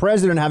about a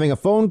president having a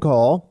phone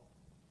call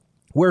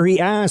where he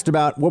asked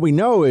about what we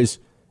know is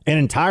an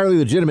entirely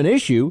legitimate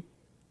issue,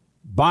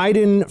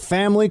 Biden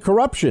family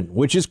corruption,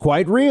 which is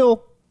quite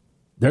real.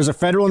 There's a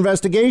federal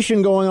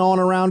investigation going on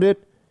around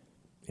it.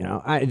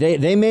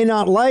 They may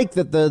not like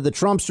that the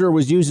Trumpster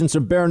was using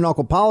some bare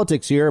knuckle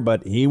politics here,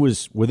 but he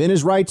was within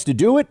his rights to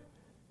do it.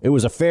 It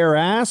was a fair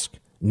ask.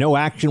 No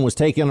action was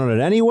taken on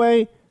it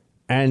anyway.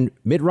 And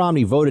Mitt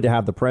Romney voted to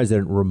have the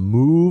president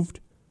removed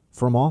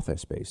from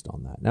office based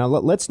on that. Now,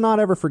 let's not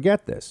ever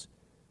forget this.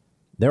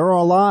 There are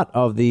a lot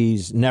of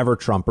these never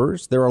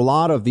Trumpers. There are a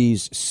lot of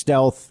these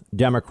stealth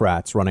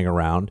Democrats running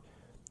around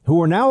who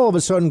are now all of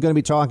a sudden going to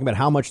be talking about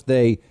how much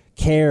they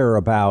care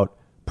about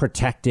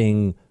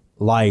protecting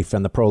life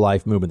and the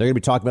pro-life movement. They're going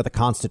to be talking about the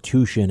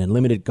Constitution and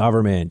limited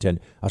government and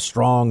a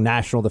strong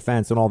national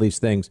defense and all these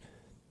things.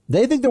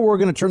 They think that we're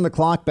going to turn the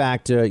clock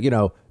back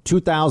to,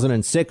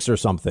 2006 or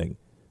something.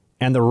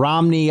 And the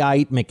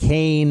Romneyite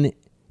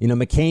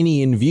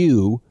McCainian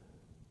view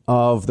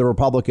of the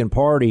Republican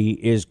Party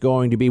is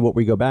going to be what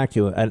we go back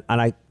to. And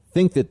I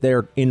think that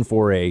they're in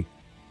for a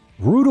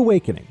rude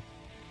awakening.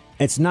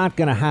 It's not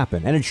going to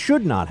happen, and it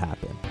should not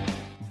happen.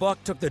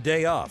 Buck took the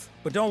day off,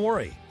 but don't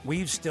worry,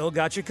 we've still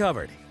got you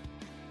covered.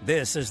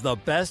 This is the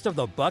best of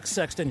the Buck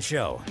Sexton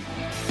Show.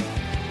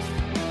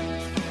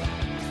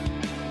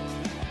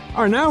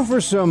 All right, now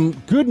for some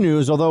good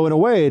news, although in a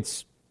way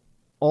it's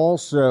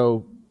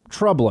also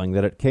troubling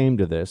that it came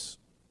to this.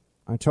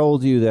 I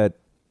told you that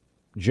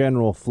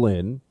General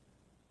Flynn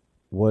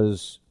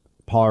was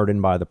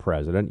pardoned by the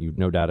president. You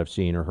no doubt have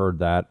seen or heard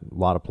that a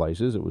lot of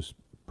places. It was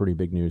pretty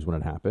big news when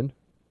it happened.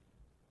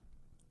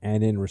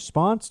 And in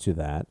response to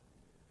that,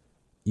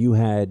 you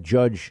had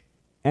Judge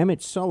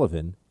Emmett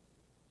Sullivan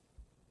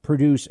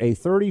produce a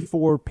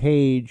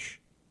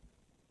 34-page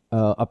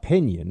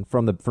opinion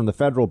from the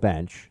federal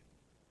bench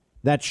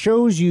that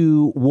shows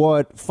you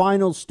what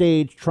final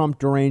stage Trump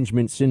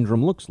derangement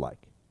syndrome looks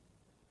like.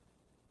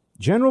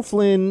 General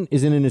Flynn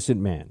is an innocent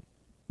man.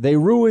 They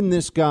ruined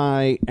this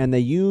guy, and they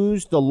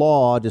used the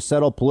law to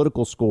settle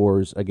political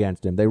scores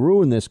against him. They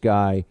ruined this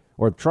guy,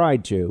 or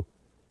tried to,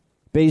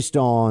 based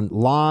on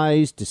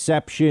lies,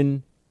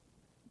 deception,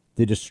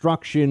 the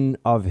destruction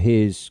of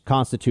his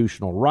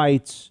constitutional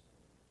rights.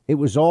 It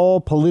was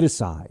all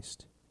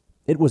politicized.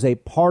 It was a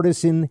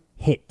partisan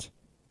hit.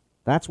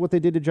 That's what they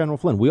did to General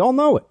Flynn. We all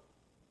know it.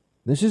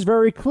 This is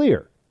very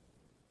clear.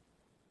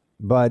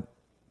 But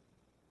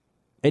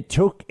it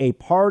took a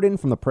pardon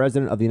from the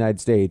president of the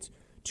United States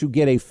to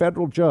get a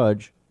federal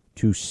judge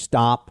to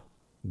stop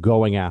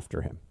going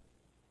after him.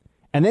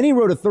 And then he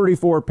wrote a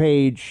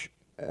 34-page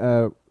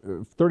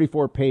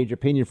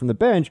opinion from the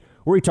bench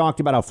where he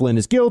talked about how Flynn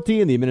is guilty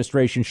and the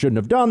administration shouldn't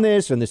have done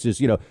this. And this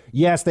is,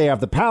 yes, they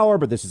have the power,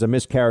 but this is a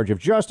miscarriage of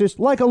justice,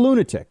 like a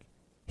lunatic.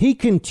 He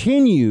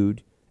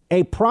continued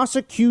a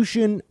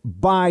prosecution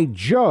by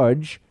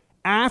judge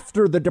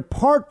after the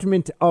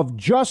Department of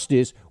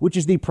Justice, which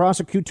is the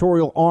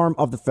prosecutorial arm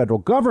of the federal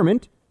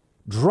government,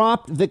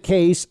 dropped the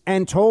case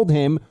and told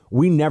him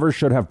we never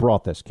should have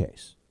brought this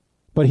case.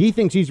 But he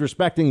thinks he's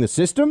respecting the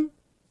system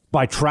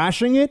by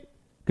trashing it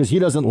because he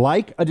doesn't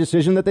like a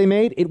decision that they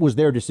made. It was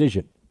their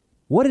decision.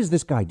 What is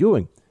this guy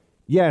doing?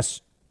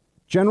 Yes,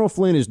 General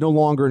Flynn is no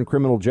longer in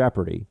criminal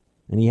jeopardy,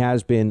 and he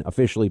has been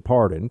officially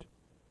pardoned.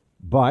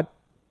 But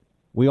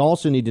we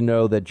also need to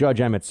know that Judge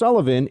Emmett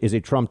Sullivan is a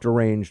Trump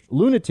deranged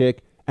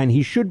lunatic, and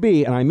he should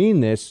be, and I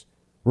mean this,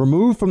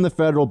 removed from the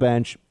federal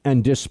bench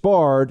and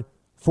disbarred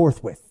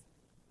forthwith,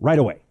 right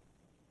away.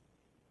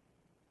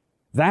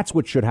 That's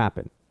what should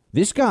happen.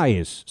 This guy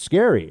is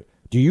scary.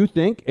 Do you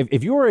think,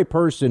 if you're a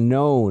person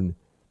known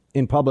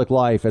in public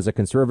life as a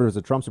conservative, as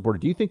a Trump supporter,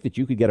 do you think that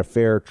you could get a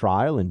fair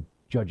trial in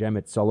Judge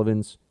Emmett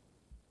Sullivan's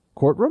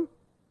courtroom?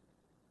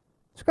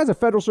 This guy's a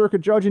federal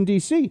circuit judge in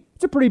D.C.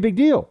 It's a pretty big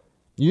deal.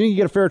 You think you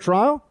get a fair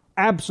trial?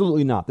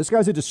 Absolutely not. This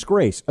guy's a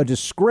disgrace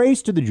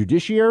to the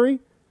judiciary,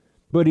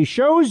 but he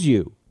shows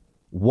you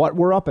what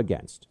we're up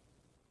against.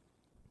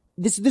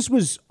 This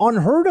was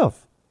unheard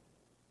of.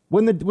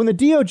 When the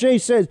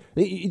DOJ says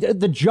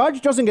the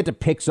judge doesn't get to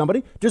pick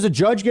somebody, does a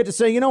judge get to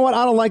say, you know what,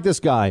 I don't like this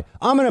guy,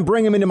 I'm going to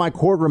bring him into my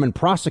courtroom and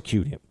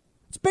prosecute him?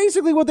 It's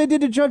basically what they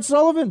did to Judge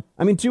Sullivan.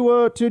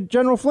 To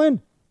General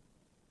Flynn.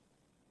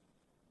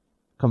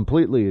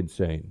 Completely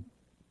insane.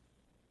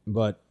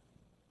 But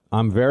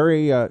I'm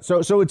very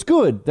so it's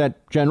good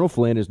that General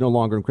Flynn is no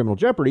longer in criminal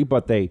jeopardy,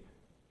 but they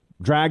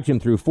dragged him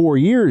through 4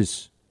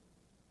 years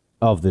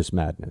of this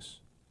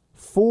madness.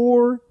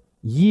 4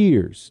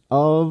 years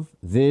of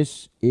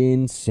this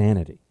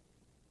insanity.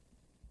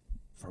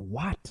 For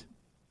what?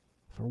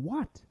 For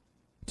what?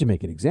 To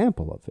make an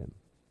example of him.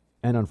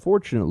 And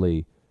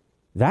unfortunately,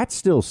 that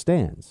still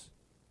stands.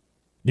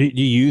 Do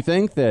you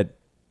think that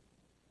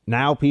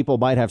now people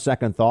might have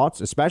second thoughts,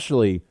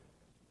 especially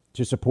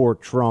to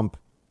support Trump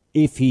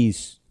if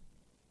he's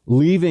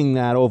leaving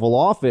that Oval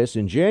Office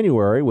in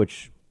January,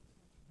 which,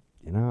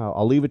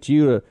 I'll leave it to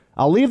you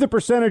I'll leave the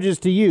percentages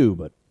to you,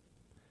 but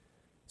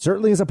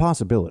certainly is a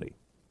possibility.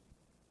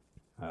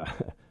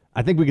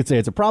 I think we could say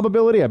it's a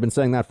probability. I've been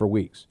saying that for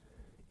weeks.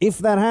 If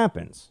that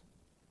happens,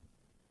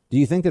 do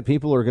you think that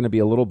people are going to be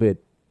a little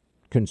bit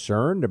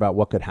concerned about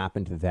what could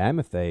happen to them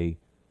if they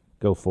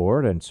go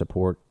forward and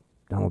support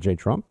Donald J.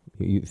 Trump?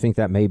 You think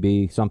that may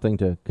be something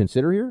to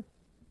consider here?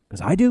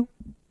 Because I do.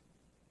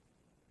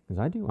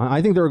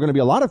 I think there are going to be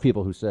a lot of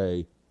people who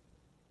say,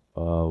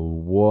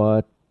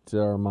 what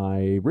are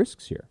my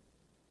risks here?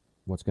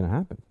 What's going to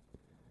happen?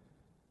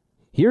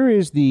 Here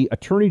is the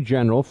Attorney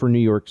General for New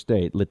York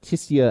State,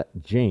 Letitia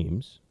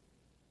James,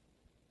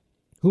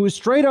 who is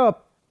straight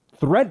up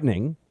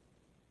threatening,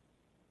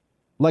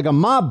 like a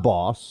mob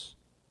boss,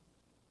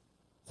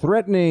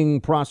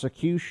 threatening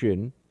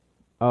prosecution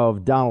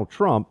of Donald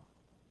Trump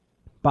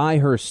by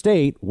her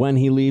state when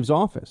he leaves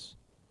office.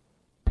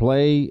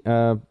 Play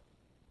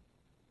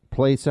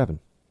 7.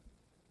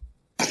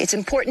 It's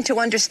important to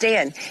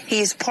understand he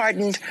is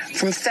pardoned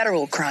from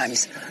federal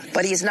crimes,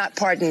 but he is not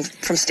pardoned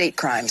from state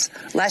crimes.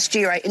 Last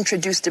year, I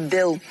introduced a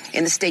bill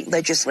in the state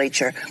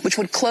legislature which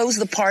would close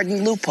the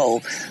pardon loophole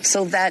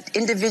so that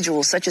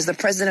individuals such as the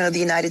President of the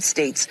United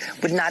States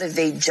would not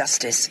evade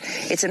justice.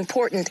 It's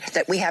important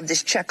that we have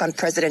this check on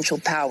presidential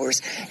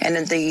powers. And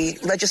in the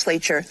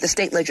legislature, the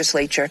state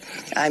legislature,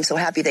 I'm so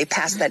happy they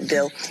passed that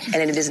bill, and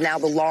it is now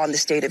the law in the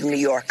state of New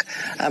York.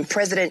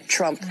 President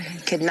Trump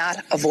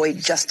cannot avoid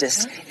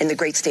justice in the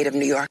great state of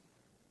New York.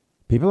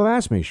 People have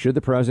asked me, should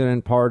the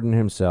president pardon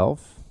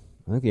himself?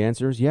 I think the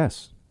answer is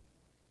yes.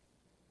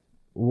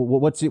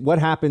 What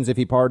happens if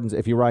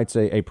he writes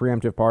a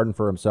preemptive pardon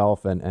for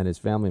himself and his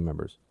family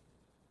members?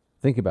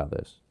 Think about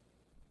this.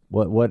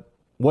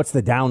 What's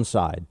the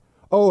downside?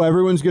 Oh,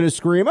 everyone's going to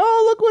scream,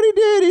 oh, look what he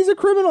did. He's a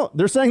criminal.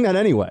 They're saying that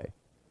anyway.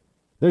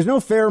 There's no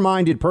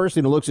fair-minded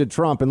person who looks at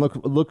Trump and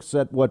looks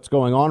at what's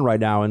going on right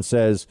now and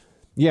says,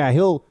 yeah,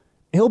 he'll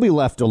be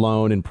left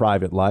alone in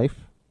private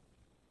life.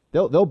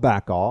 They'll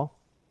back off.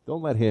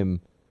 Don't let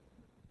him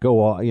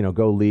go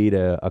lead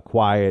a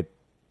quiet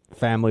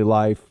family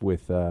life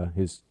with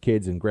his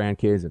kids and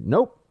grandkids.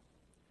 Nope.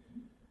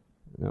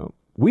 No.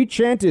 We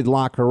chanted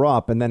lock her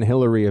up, and then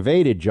Hillary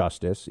evaded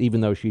justice,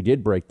 even though she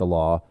did break the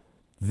law.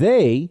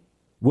 They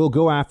will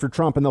go after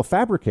Trump and they'll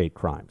fabricate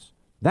crimes.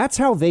 That's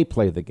how they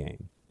play the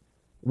game.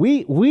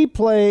 We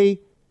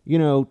play,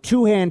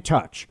 two-hand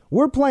touch.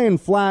 We're playing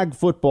flag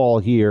football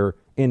here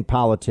in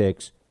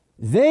politics.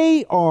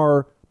 They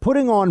are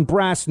putting on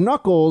brass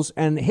knuckles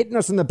and hitting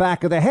us in the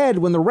back of the head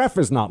when the ref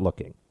is not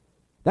looking.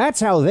 That's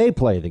how they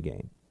play the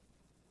game.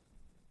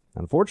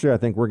 Unfortunately, I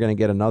think we're going to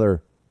get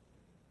another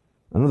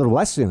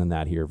lesson in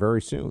that here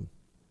very soon.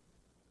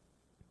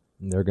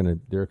 They're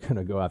going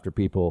to go after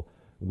people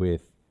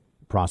with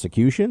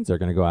prosecutions. They're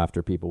going to go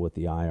after people with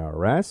the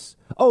IRS.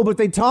 Oh, but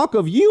they talk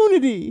of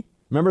unity.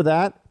 Remember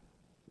that?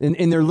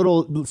 In their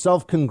little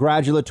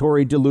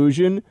self-congratulatory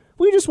delusion,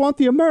 we just want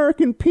the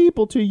American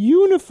people to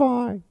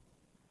unify.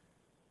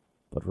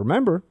 But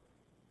remember,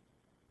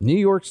 New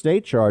York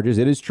State charges,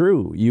 it is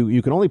true.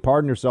 You can only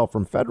pardon yourself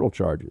from federal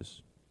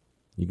charges.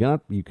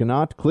 You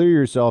cannot clear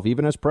yourself,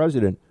 even as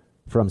president,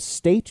 from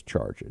state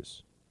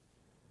charges.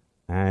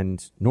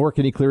 And nor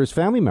can he clear his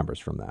family members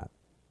from that.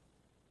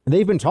 And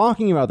they've been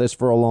talking about this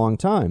for a long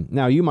time.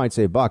 Now, you might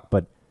say, Buck,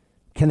 but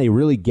can they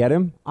really get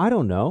him? I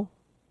don't know.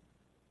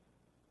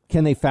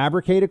 Can they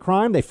fabricate a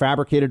crime? They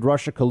fabricated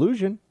Russia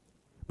collusion.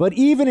 But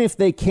even if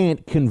they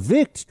can't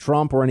convict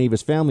Trump or any of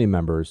his family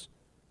members,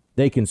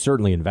 they can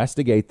certainly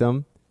investigate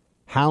them,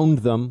 hound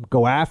them,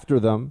 go after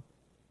them,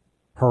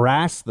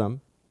 harass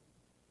them.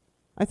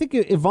 I think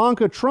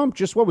Ivanka Trump,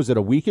 just what was it,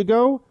 a week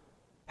ago,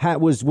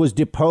 was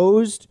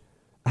deposed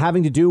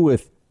having to do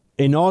with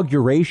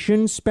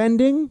inauguration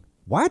spending.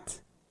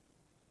 What?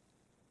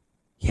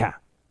 Yeah.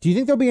 Do you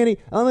think there'll be any?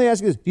 Let me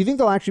ask you this. Do you think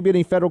there'll actually be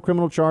any federal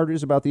criminal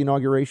charges about the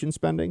inauguration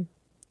spending?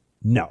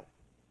 No.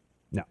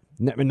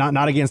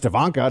 Not against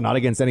Ivanka, not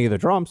against any of the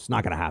Trumps.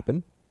 Not going to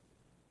happen.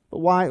 But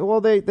why?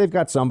 Well, they've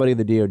got somebody,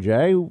 the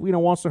DOJ, who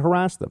wants to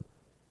harass them.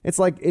 It's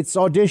like it's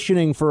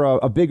auditioning for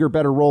a bigger,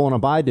 better role in a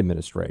Biden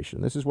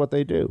administration. This is what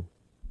they do.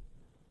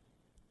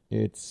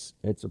 It's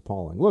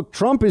appalling. Look,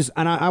 Trump is,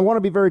 and I want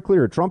to be very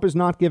clear, Trump is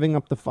not giving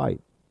up the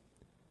fight.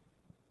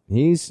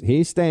 He's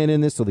staying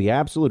in this till the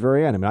absolute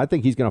very end. I mean, I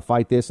think he's going to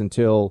fight this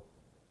until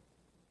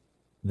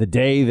the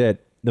day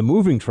that the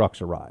moving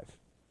trucks arrive.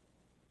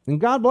 And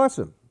God bless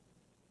him.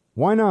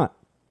 Why not?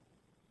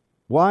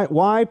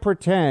 Why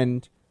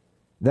pretend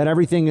that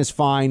everything is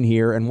fine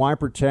here, and why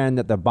pretend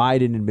that the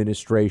Biden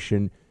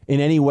administration, in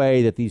any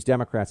way that these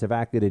Democrats have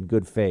acted in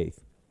good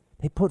faith?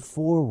 They put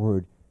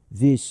forward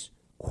this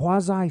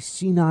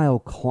quasi-senile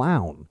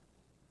clown.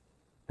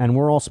 And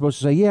we're all supposed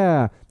to say,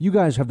 yeah, you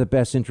guys have the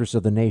best interests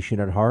of the nation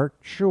at heart.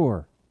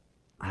 Sure.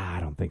 I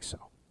don't think so.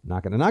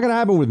 Not gonna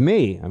happen with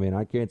me. I mean,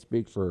 I can't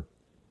speak for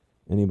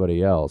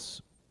anybody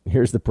else.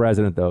 Here's the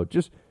president, though,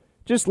 just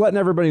letting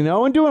everybody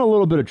know and doing a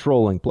little bit of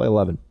trolling. Play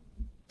 11.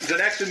 The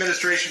next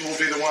administration will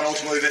be the one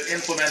ultimately that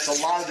implements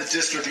a lot of the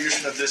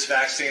distribution of this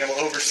vaccine and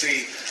will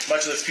oversee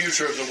much of the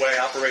future of the way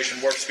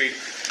Operation Warp Speed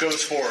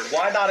goes forward.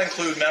 Why not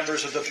include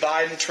members of the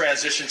Biden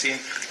transition team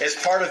as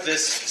part of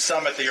this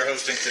summit that you're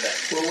hosting today?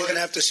 Well, we're going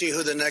to have to see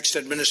who the next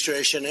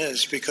administration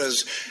is,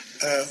 because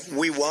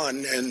we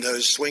won in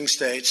those swing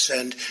states,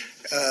 and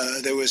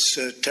there was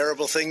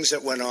terrible things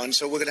that went on.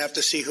 So we're going to have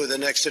to see who the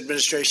next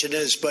administration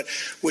is. But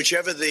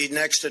whichever the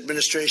next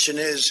administration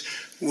is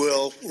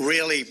will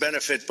really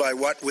benefit by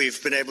what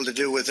we've been able to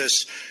do with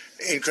this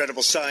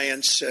incredible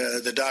science,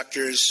 the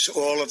doctors,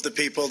 all of the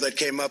people that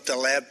came up, the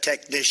lab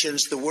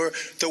technicians. The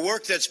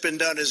work that's been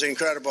done is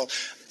incredible.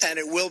 And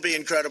it will be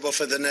incredible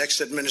for the next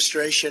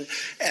administration.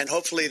 And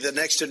hopefully the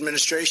next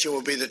administration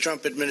will be the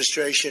Trump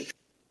administration.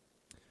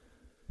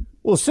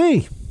 We'll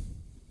see.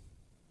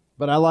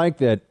 But I like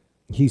that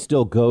he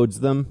still goads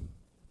them,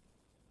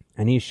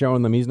 and he's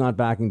showing them he's not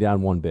backing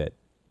down one bit.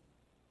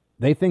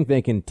 They think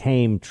they can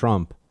tame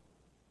Trump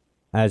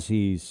as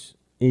he's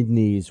in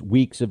these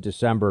weeks of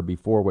December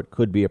before what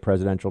could be a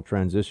presidential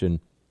transition,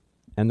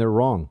 and they're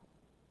wrong.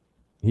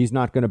 He's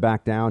not going to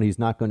back down. He's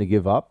not going to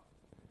give up.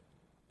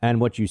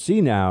 And what you see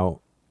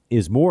now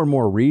is more and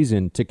more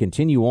reason to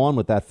continue on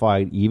with that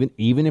fight,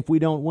 even if we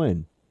don't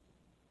win.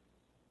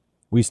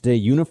 We stay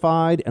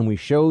unified, and we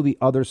show the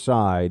other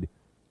side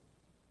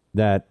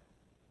that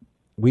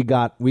we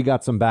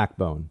got some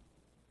backbone.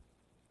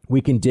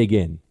 We can dig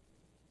in.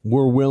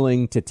 We're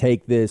willing to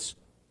take this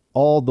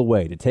all the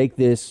way, to take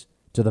this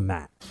to the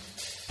mat.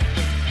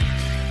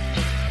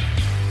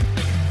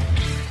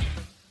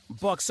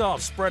 Bucks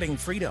off, spreading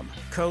freedom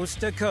coast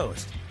to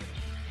coast.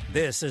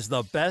 This is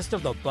the best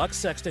of the Buck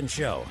Sexton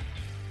Show.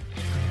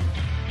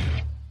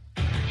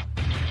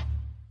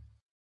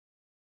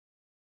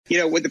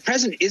 what the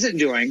president isn't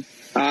doing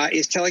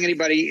is telling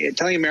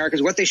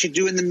Americans what they should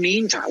do in the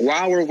meantime.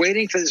 While we're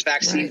waiting for this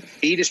vaccine to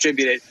be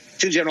distributed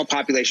to the general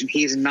population,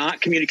 he is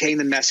not communicating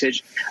the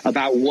message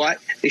about what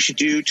they should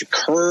do to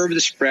curb the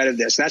spread of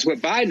this. That's what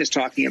Biden is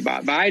talking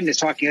about. Biden is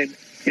talking,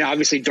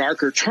 obviously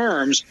darker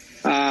terms,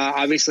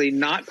 obviously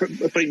not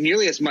putting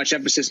nearly as much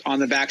emphasis on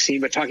the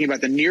vaccine, but talking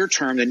about the near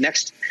term, the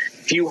next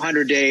few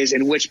hundred days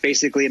in which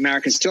basically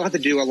Americans still have to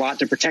do a lot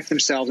to protect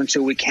themselves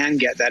until we can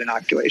get that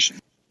inoculation.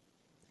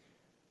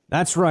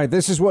 That's right.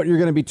 This is what you're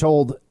going to be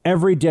told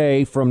every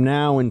day from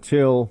now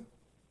until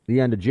the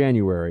end of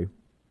January.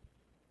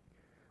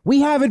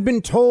 We haven't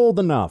been told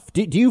enough.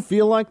 Do you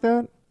feel like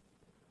that?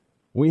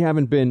 We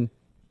haven't been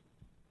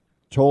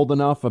told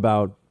enough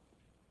about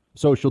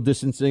social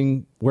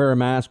distancing, wear a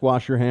mask,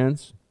 wash your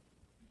hands.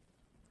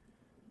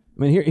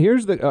 I mean,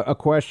 here's a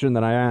question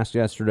that I asked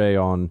yesterday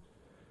on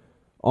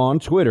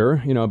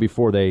Twitter,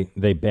 before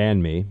they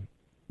banned me.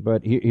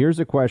 But here's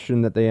a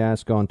question that they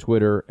ask on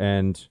Twitter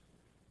and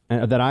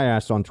that I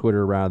asked on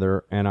Twitter,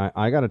 rather. And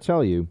I got to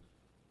tell you,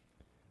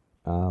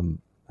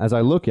 as I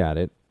look at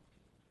it,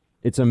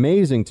 it's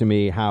amazing to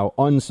me how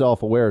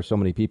unself-aware so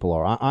many people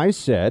are. I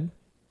said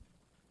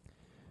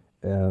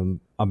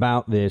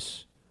about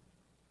this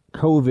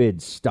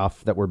COVID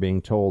stuff that we're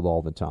being told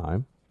all the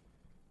time.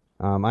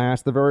 I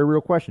asked the very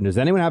real question. Does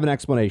anyone have an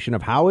explanation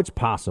of how it's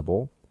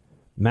possible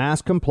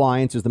mask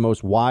compliance is the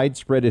most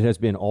widespread it has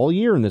been all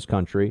year in this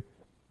country,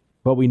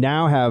 but we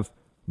now have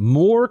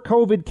more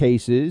COVID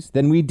cases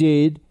than we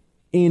did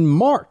in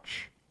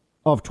March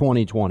of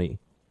 2020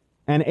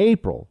 and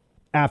April,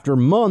 after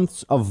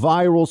months of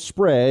viral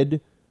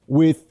spread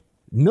with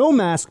no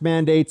mask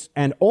mandates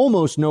and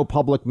almost no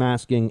public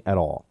masking at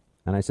all?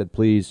 And I said,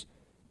 please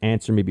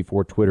answer me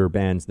before Twitter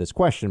bans this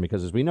question,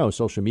 because as we know,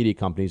 social media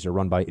companies are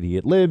run by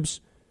idiot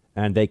libs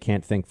and they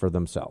can't think for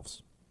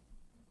themselves.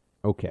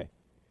 Okay.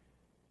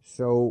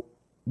 So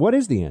what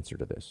is the answer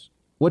to this?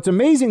 What's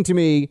amazing to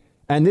me,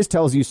 and this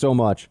tells you so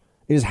much,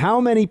 is how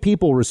many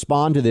people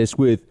respond to this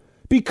with,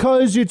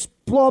 because it's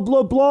blah,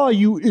 blah, blah,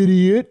 you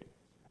idiot.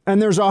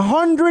 And there's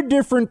 100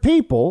 different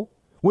people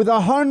with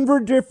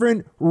 100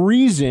 different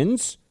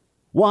reasons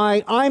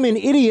why I'm an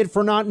idiot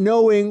for not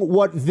knowing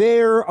what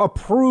their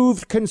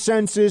approved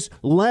consensus,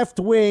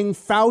 left-wing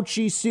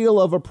Fauci seal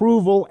of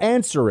approval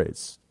answer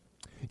is.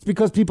 It's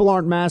because people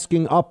aren't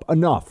masking up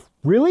enough.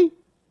 Really?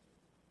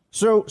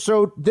 So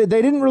they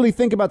didn't really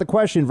think about the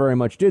question very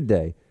much, did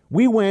they?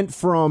 We went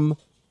from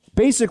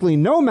basically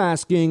no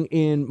masking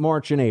in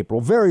March and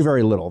April, very,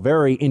 very little,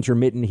 very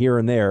intermittent here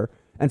and there,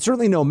 and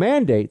certainly no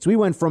mandates. We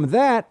went from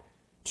that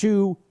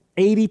to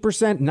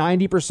 80%,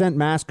 90%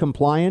 mask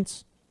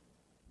compliance.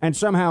 And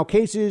somehow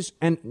cases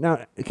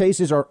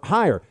are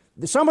higher.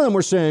 Some of them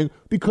were saying,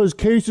 because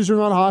cases are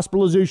not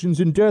hospitalizations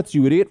and deaths,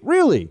 you idiot.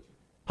 Really?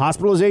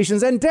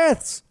 Hospitalizations and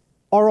deaths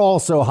are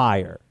also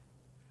higher.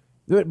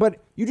 But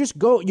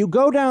you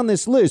go down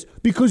this list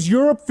because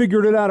Europe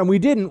figured it out and we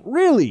didn't.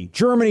 Really?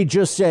 Germany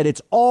just said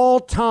its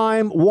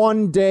all-time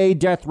one-day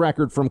death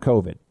record from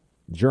COVID.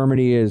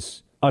 Germany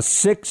is a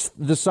sixth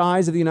the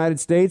size of the United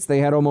States. They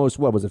had almost,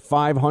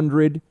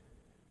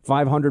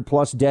 500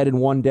 plus dead in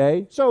one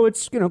day. So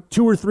it's,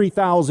 2,000 or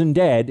 3,000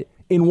 dead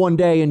in one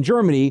day in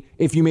Germany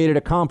if you made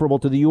it comparable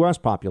to the U.S.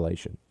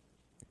 population.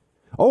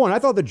 Oh, and I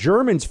thought the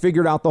Germans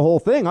figured out the whole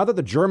thing. I thought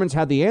the Germans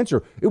had the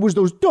answer. It was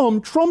those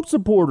dumb Trump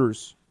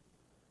supporters.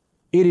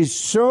 It is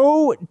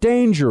so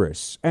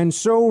dangerous and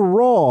so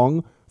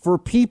wrong for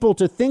people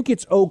to think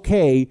it's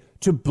okay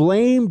to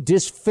blame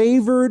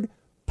disfavored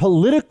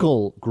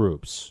political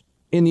groups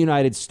in the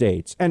United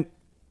States. And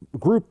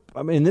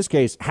in this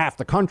case, half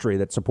the country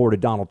that supported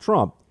Donald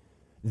Trump.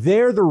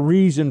 They're the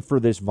reason for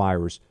this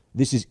virus.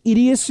 This is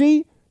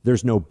idiocy.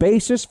 There's no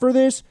basis for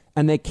this,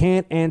 and they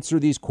can't answer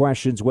these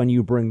questions when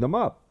you bring them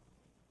up.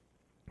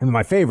 And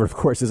my favorite, of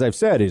course, as I've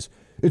said, is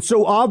it's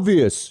so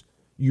obvious,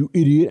 you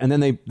idiot. And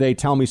then they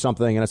tell me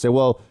something, and I say,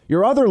 well,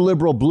 your other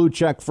liberal blue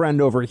check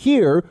friend over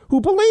here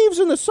who believes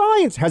in the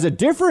science has a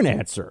different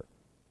answer.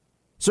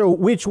 So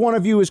which one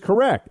of you is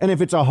correct? And if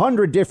it's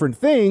 100 different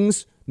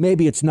things,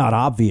 maybe it's not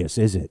obvious,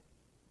 is it?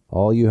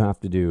 All you have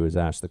to do is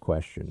ask the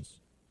questions.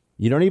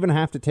 You don't even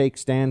have to take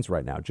stands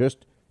right now.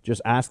 Just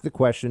ask the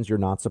questions you're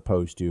not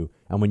supposed to.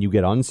 And when you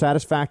get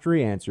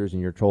unsatisfactory answers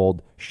and you're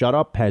told, shut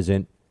up,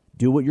 peasant,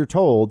 do what you're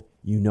told,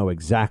 you know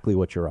exactly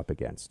what you're up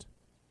against.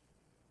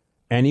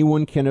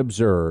 Anyone can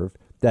observe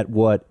that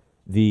what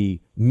the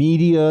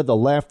media, the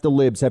left, the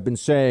libs have been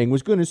saying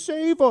was going to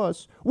save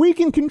us. We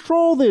can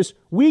control this.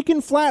 We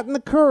can flatten the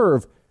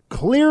curve.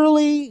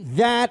 Clearly,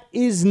 that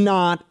is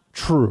not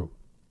true.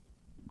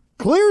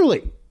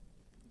 Clearly.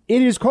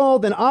 It is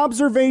called an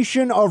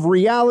observation of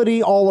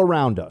reality all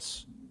around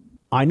us.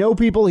 I know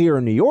people here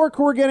in New York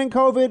who are getting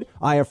COVID.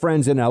 I have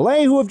friends in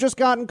LA who have just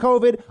gotten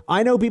COVID.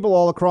 I know people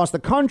all across the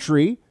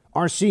country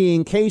are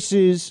seeing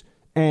cases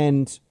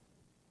and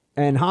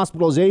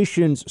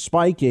hospitalizations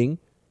spiking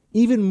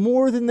even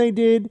more than they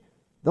did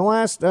the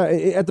last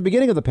at the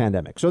beginning of the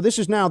pandemic. So this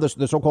is now the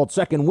so-called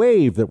second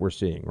wave that we're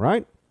seeing,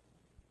 right?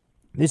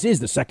 This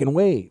is the second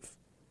wave.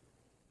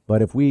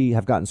 But if we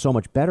have gotten so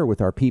much better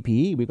with our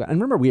PPE, and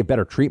remember, we have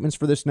better treatments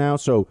for this now.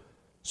 So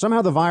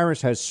somehow the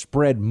virus has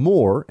spread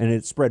more and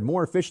it's spread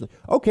more efficiently.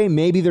 Okay,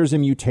 maybe there's a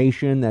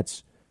mutation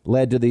that's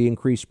led to the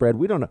increased spread.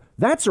 We don't know.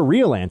 That's a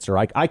real answer.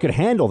 I could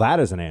handle that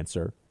as an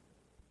answer.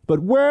 But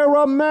wear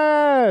a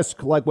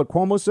mask, like what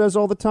Cuomo says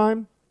all the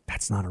time.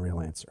 That's not a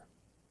real answer.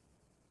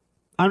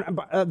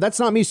 That's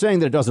not me saying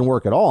that it doesn't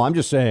work at all. I'm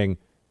just saying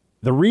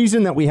the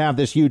reason that we have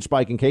this huge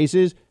spike in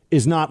cases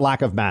is not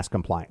lack of mask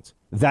compliance.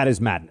 That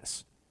is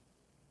madness.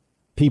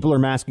 People are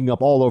masking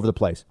up all over the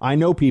place. I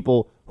know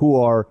people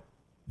who are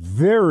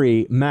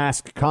very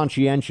mask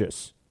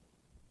conscientious.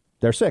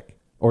 They're sick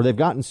or they've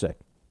gotten sick.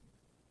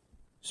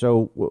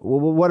 So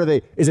what are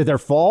they? Is it their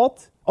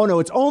fault? Oh, no,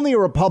 it's only a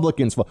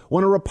Republican's fault.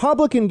 When a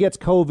Republican gets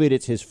COVID,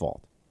 it's his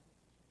fault.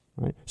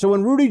 Right? So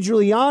when Rudy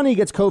Giuliani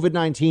gets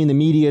COVID-19, the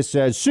media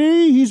says,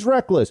 see, he's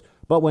reckless.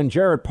 But when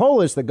Jared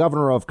Polis, the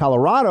governor of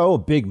Colorado, a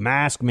big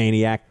mask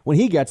maniac, when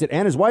he gets it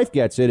and his wife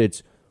gets it,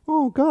 it's,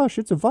 oh, gosh,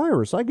 it's a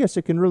virus. I guess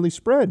it can really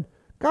spread.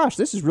 Gosh,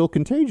 this is real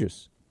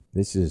contagious.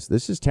 This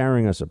is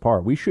tearing us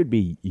apart. We should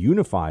be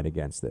unified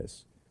against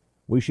this.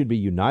 We should be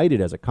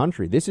united as a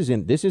country. This is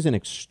an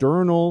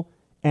external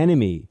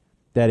enemy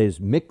that is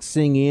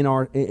mixing in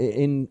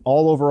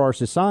all over our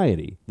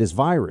society, this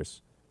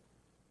virus.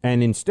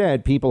 And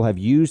instead, people have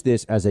used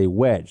this as a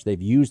wedge.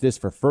 They've used this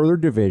for further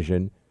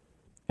division,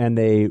 and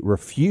they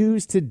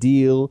refuse to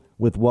deal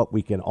with what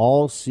we can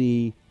all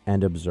see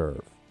and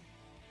observe.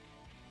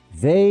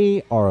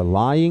 They are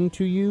lying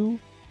to you,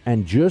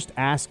 and just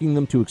asking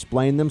them to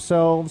explain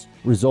themselves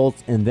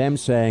results in them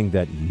saying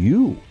that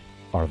you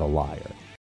are the liar.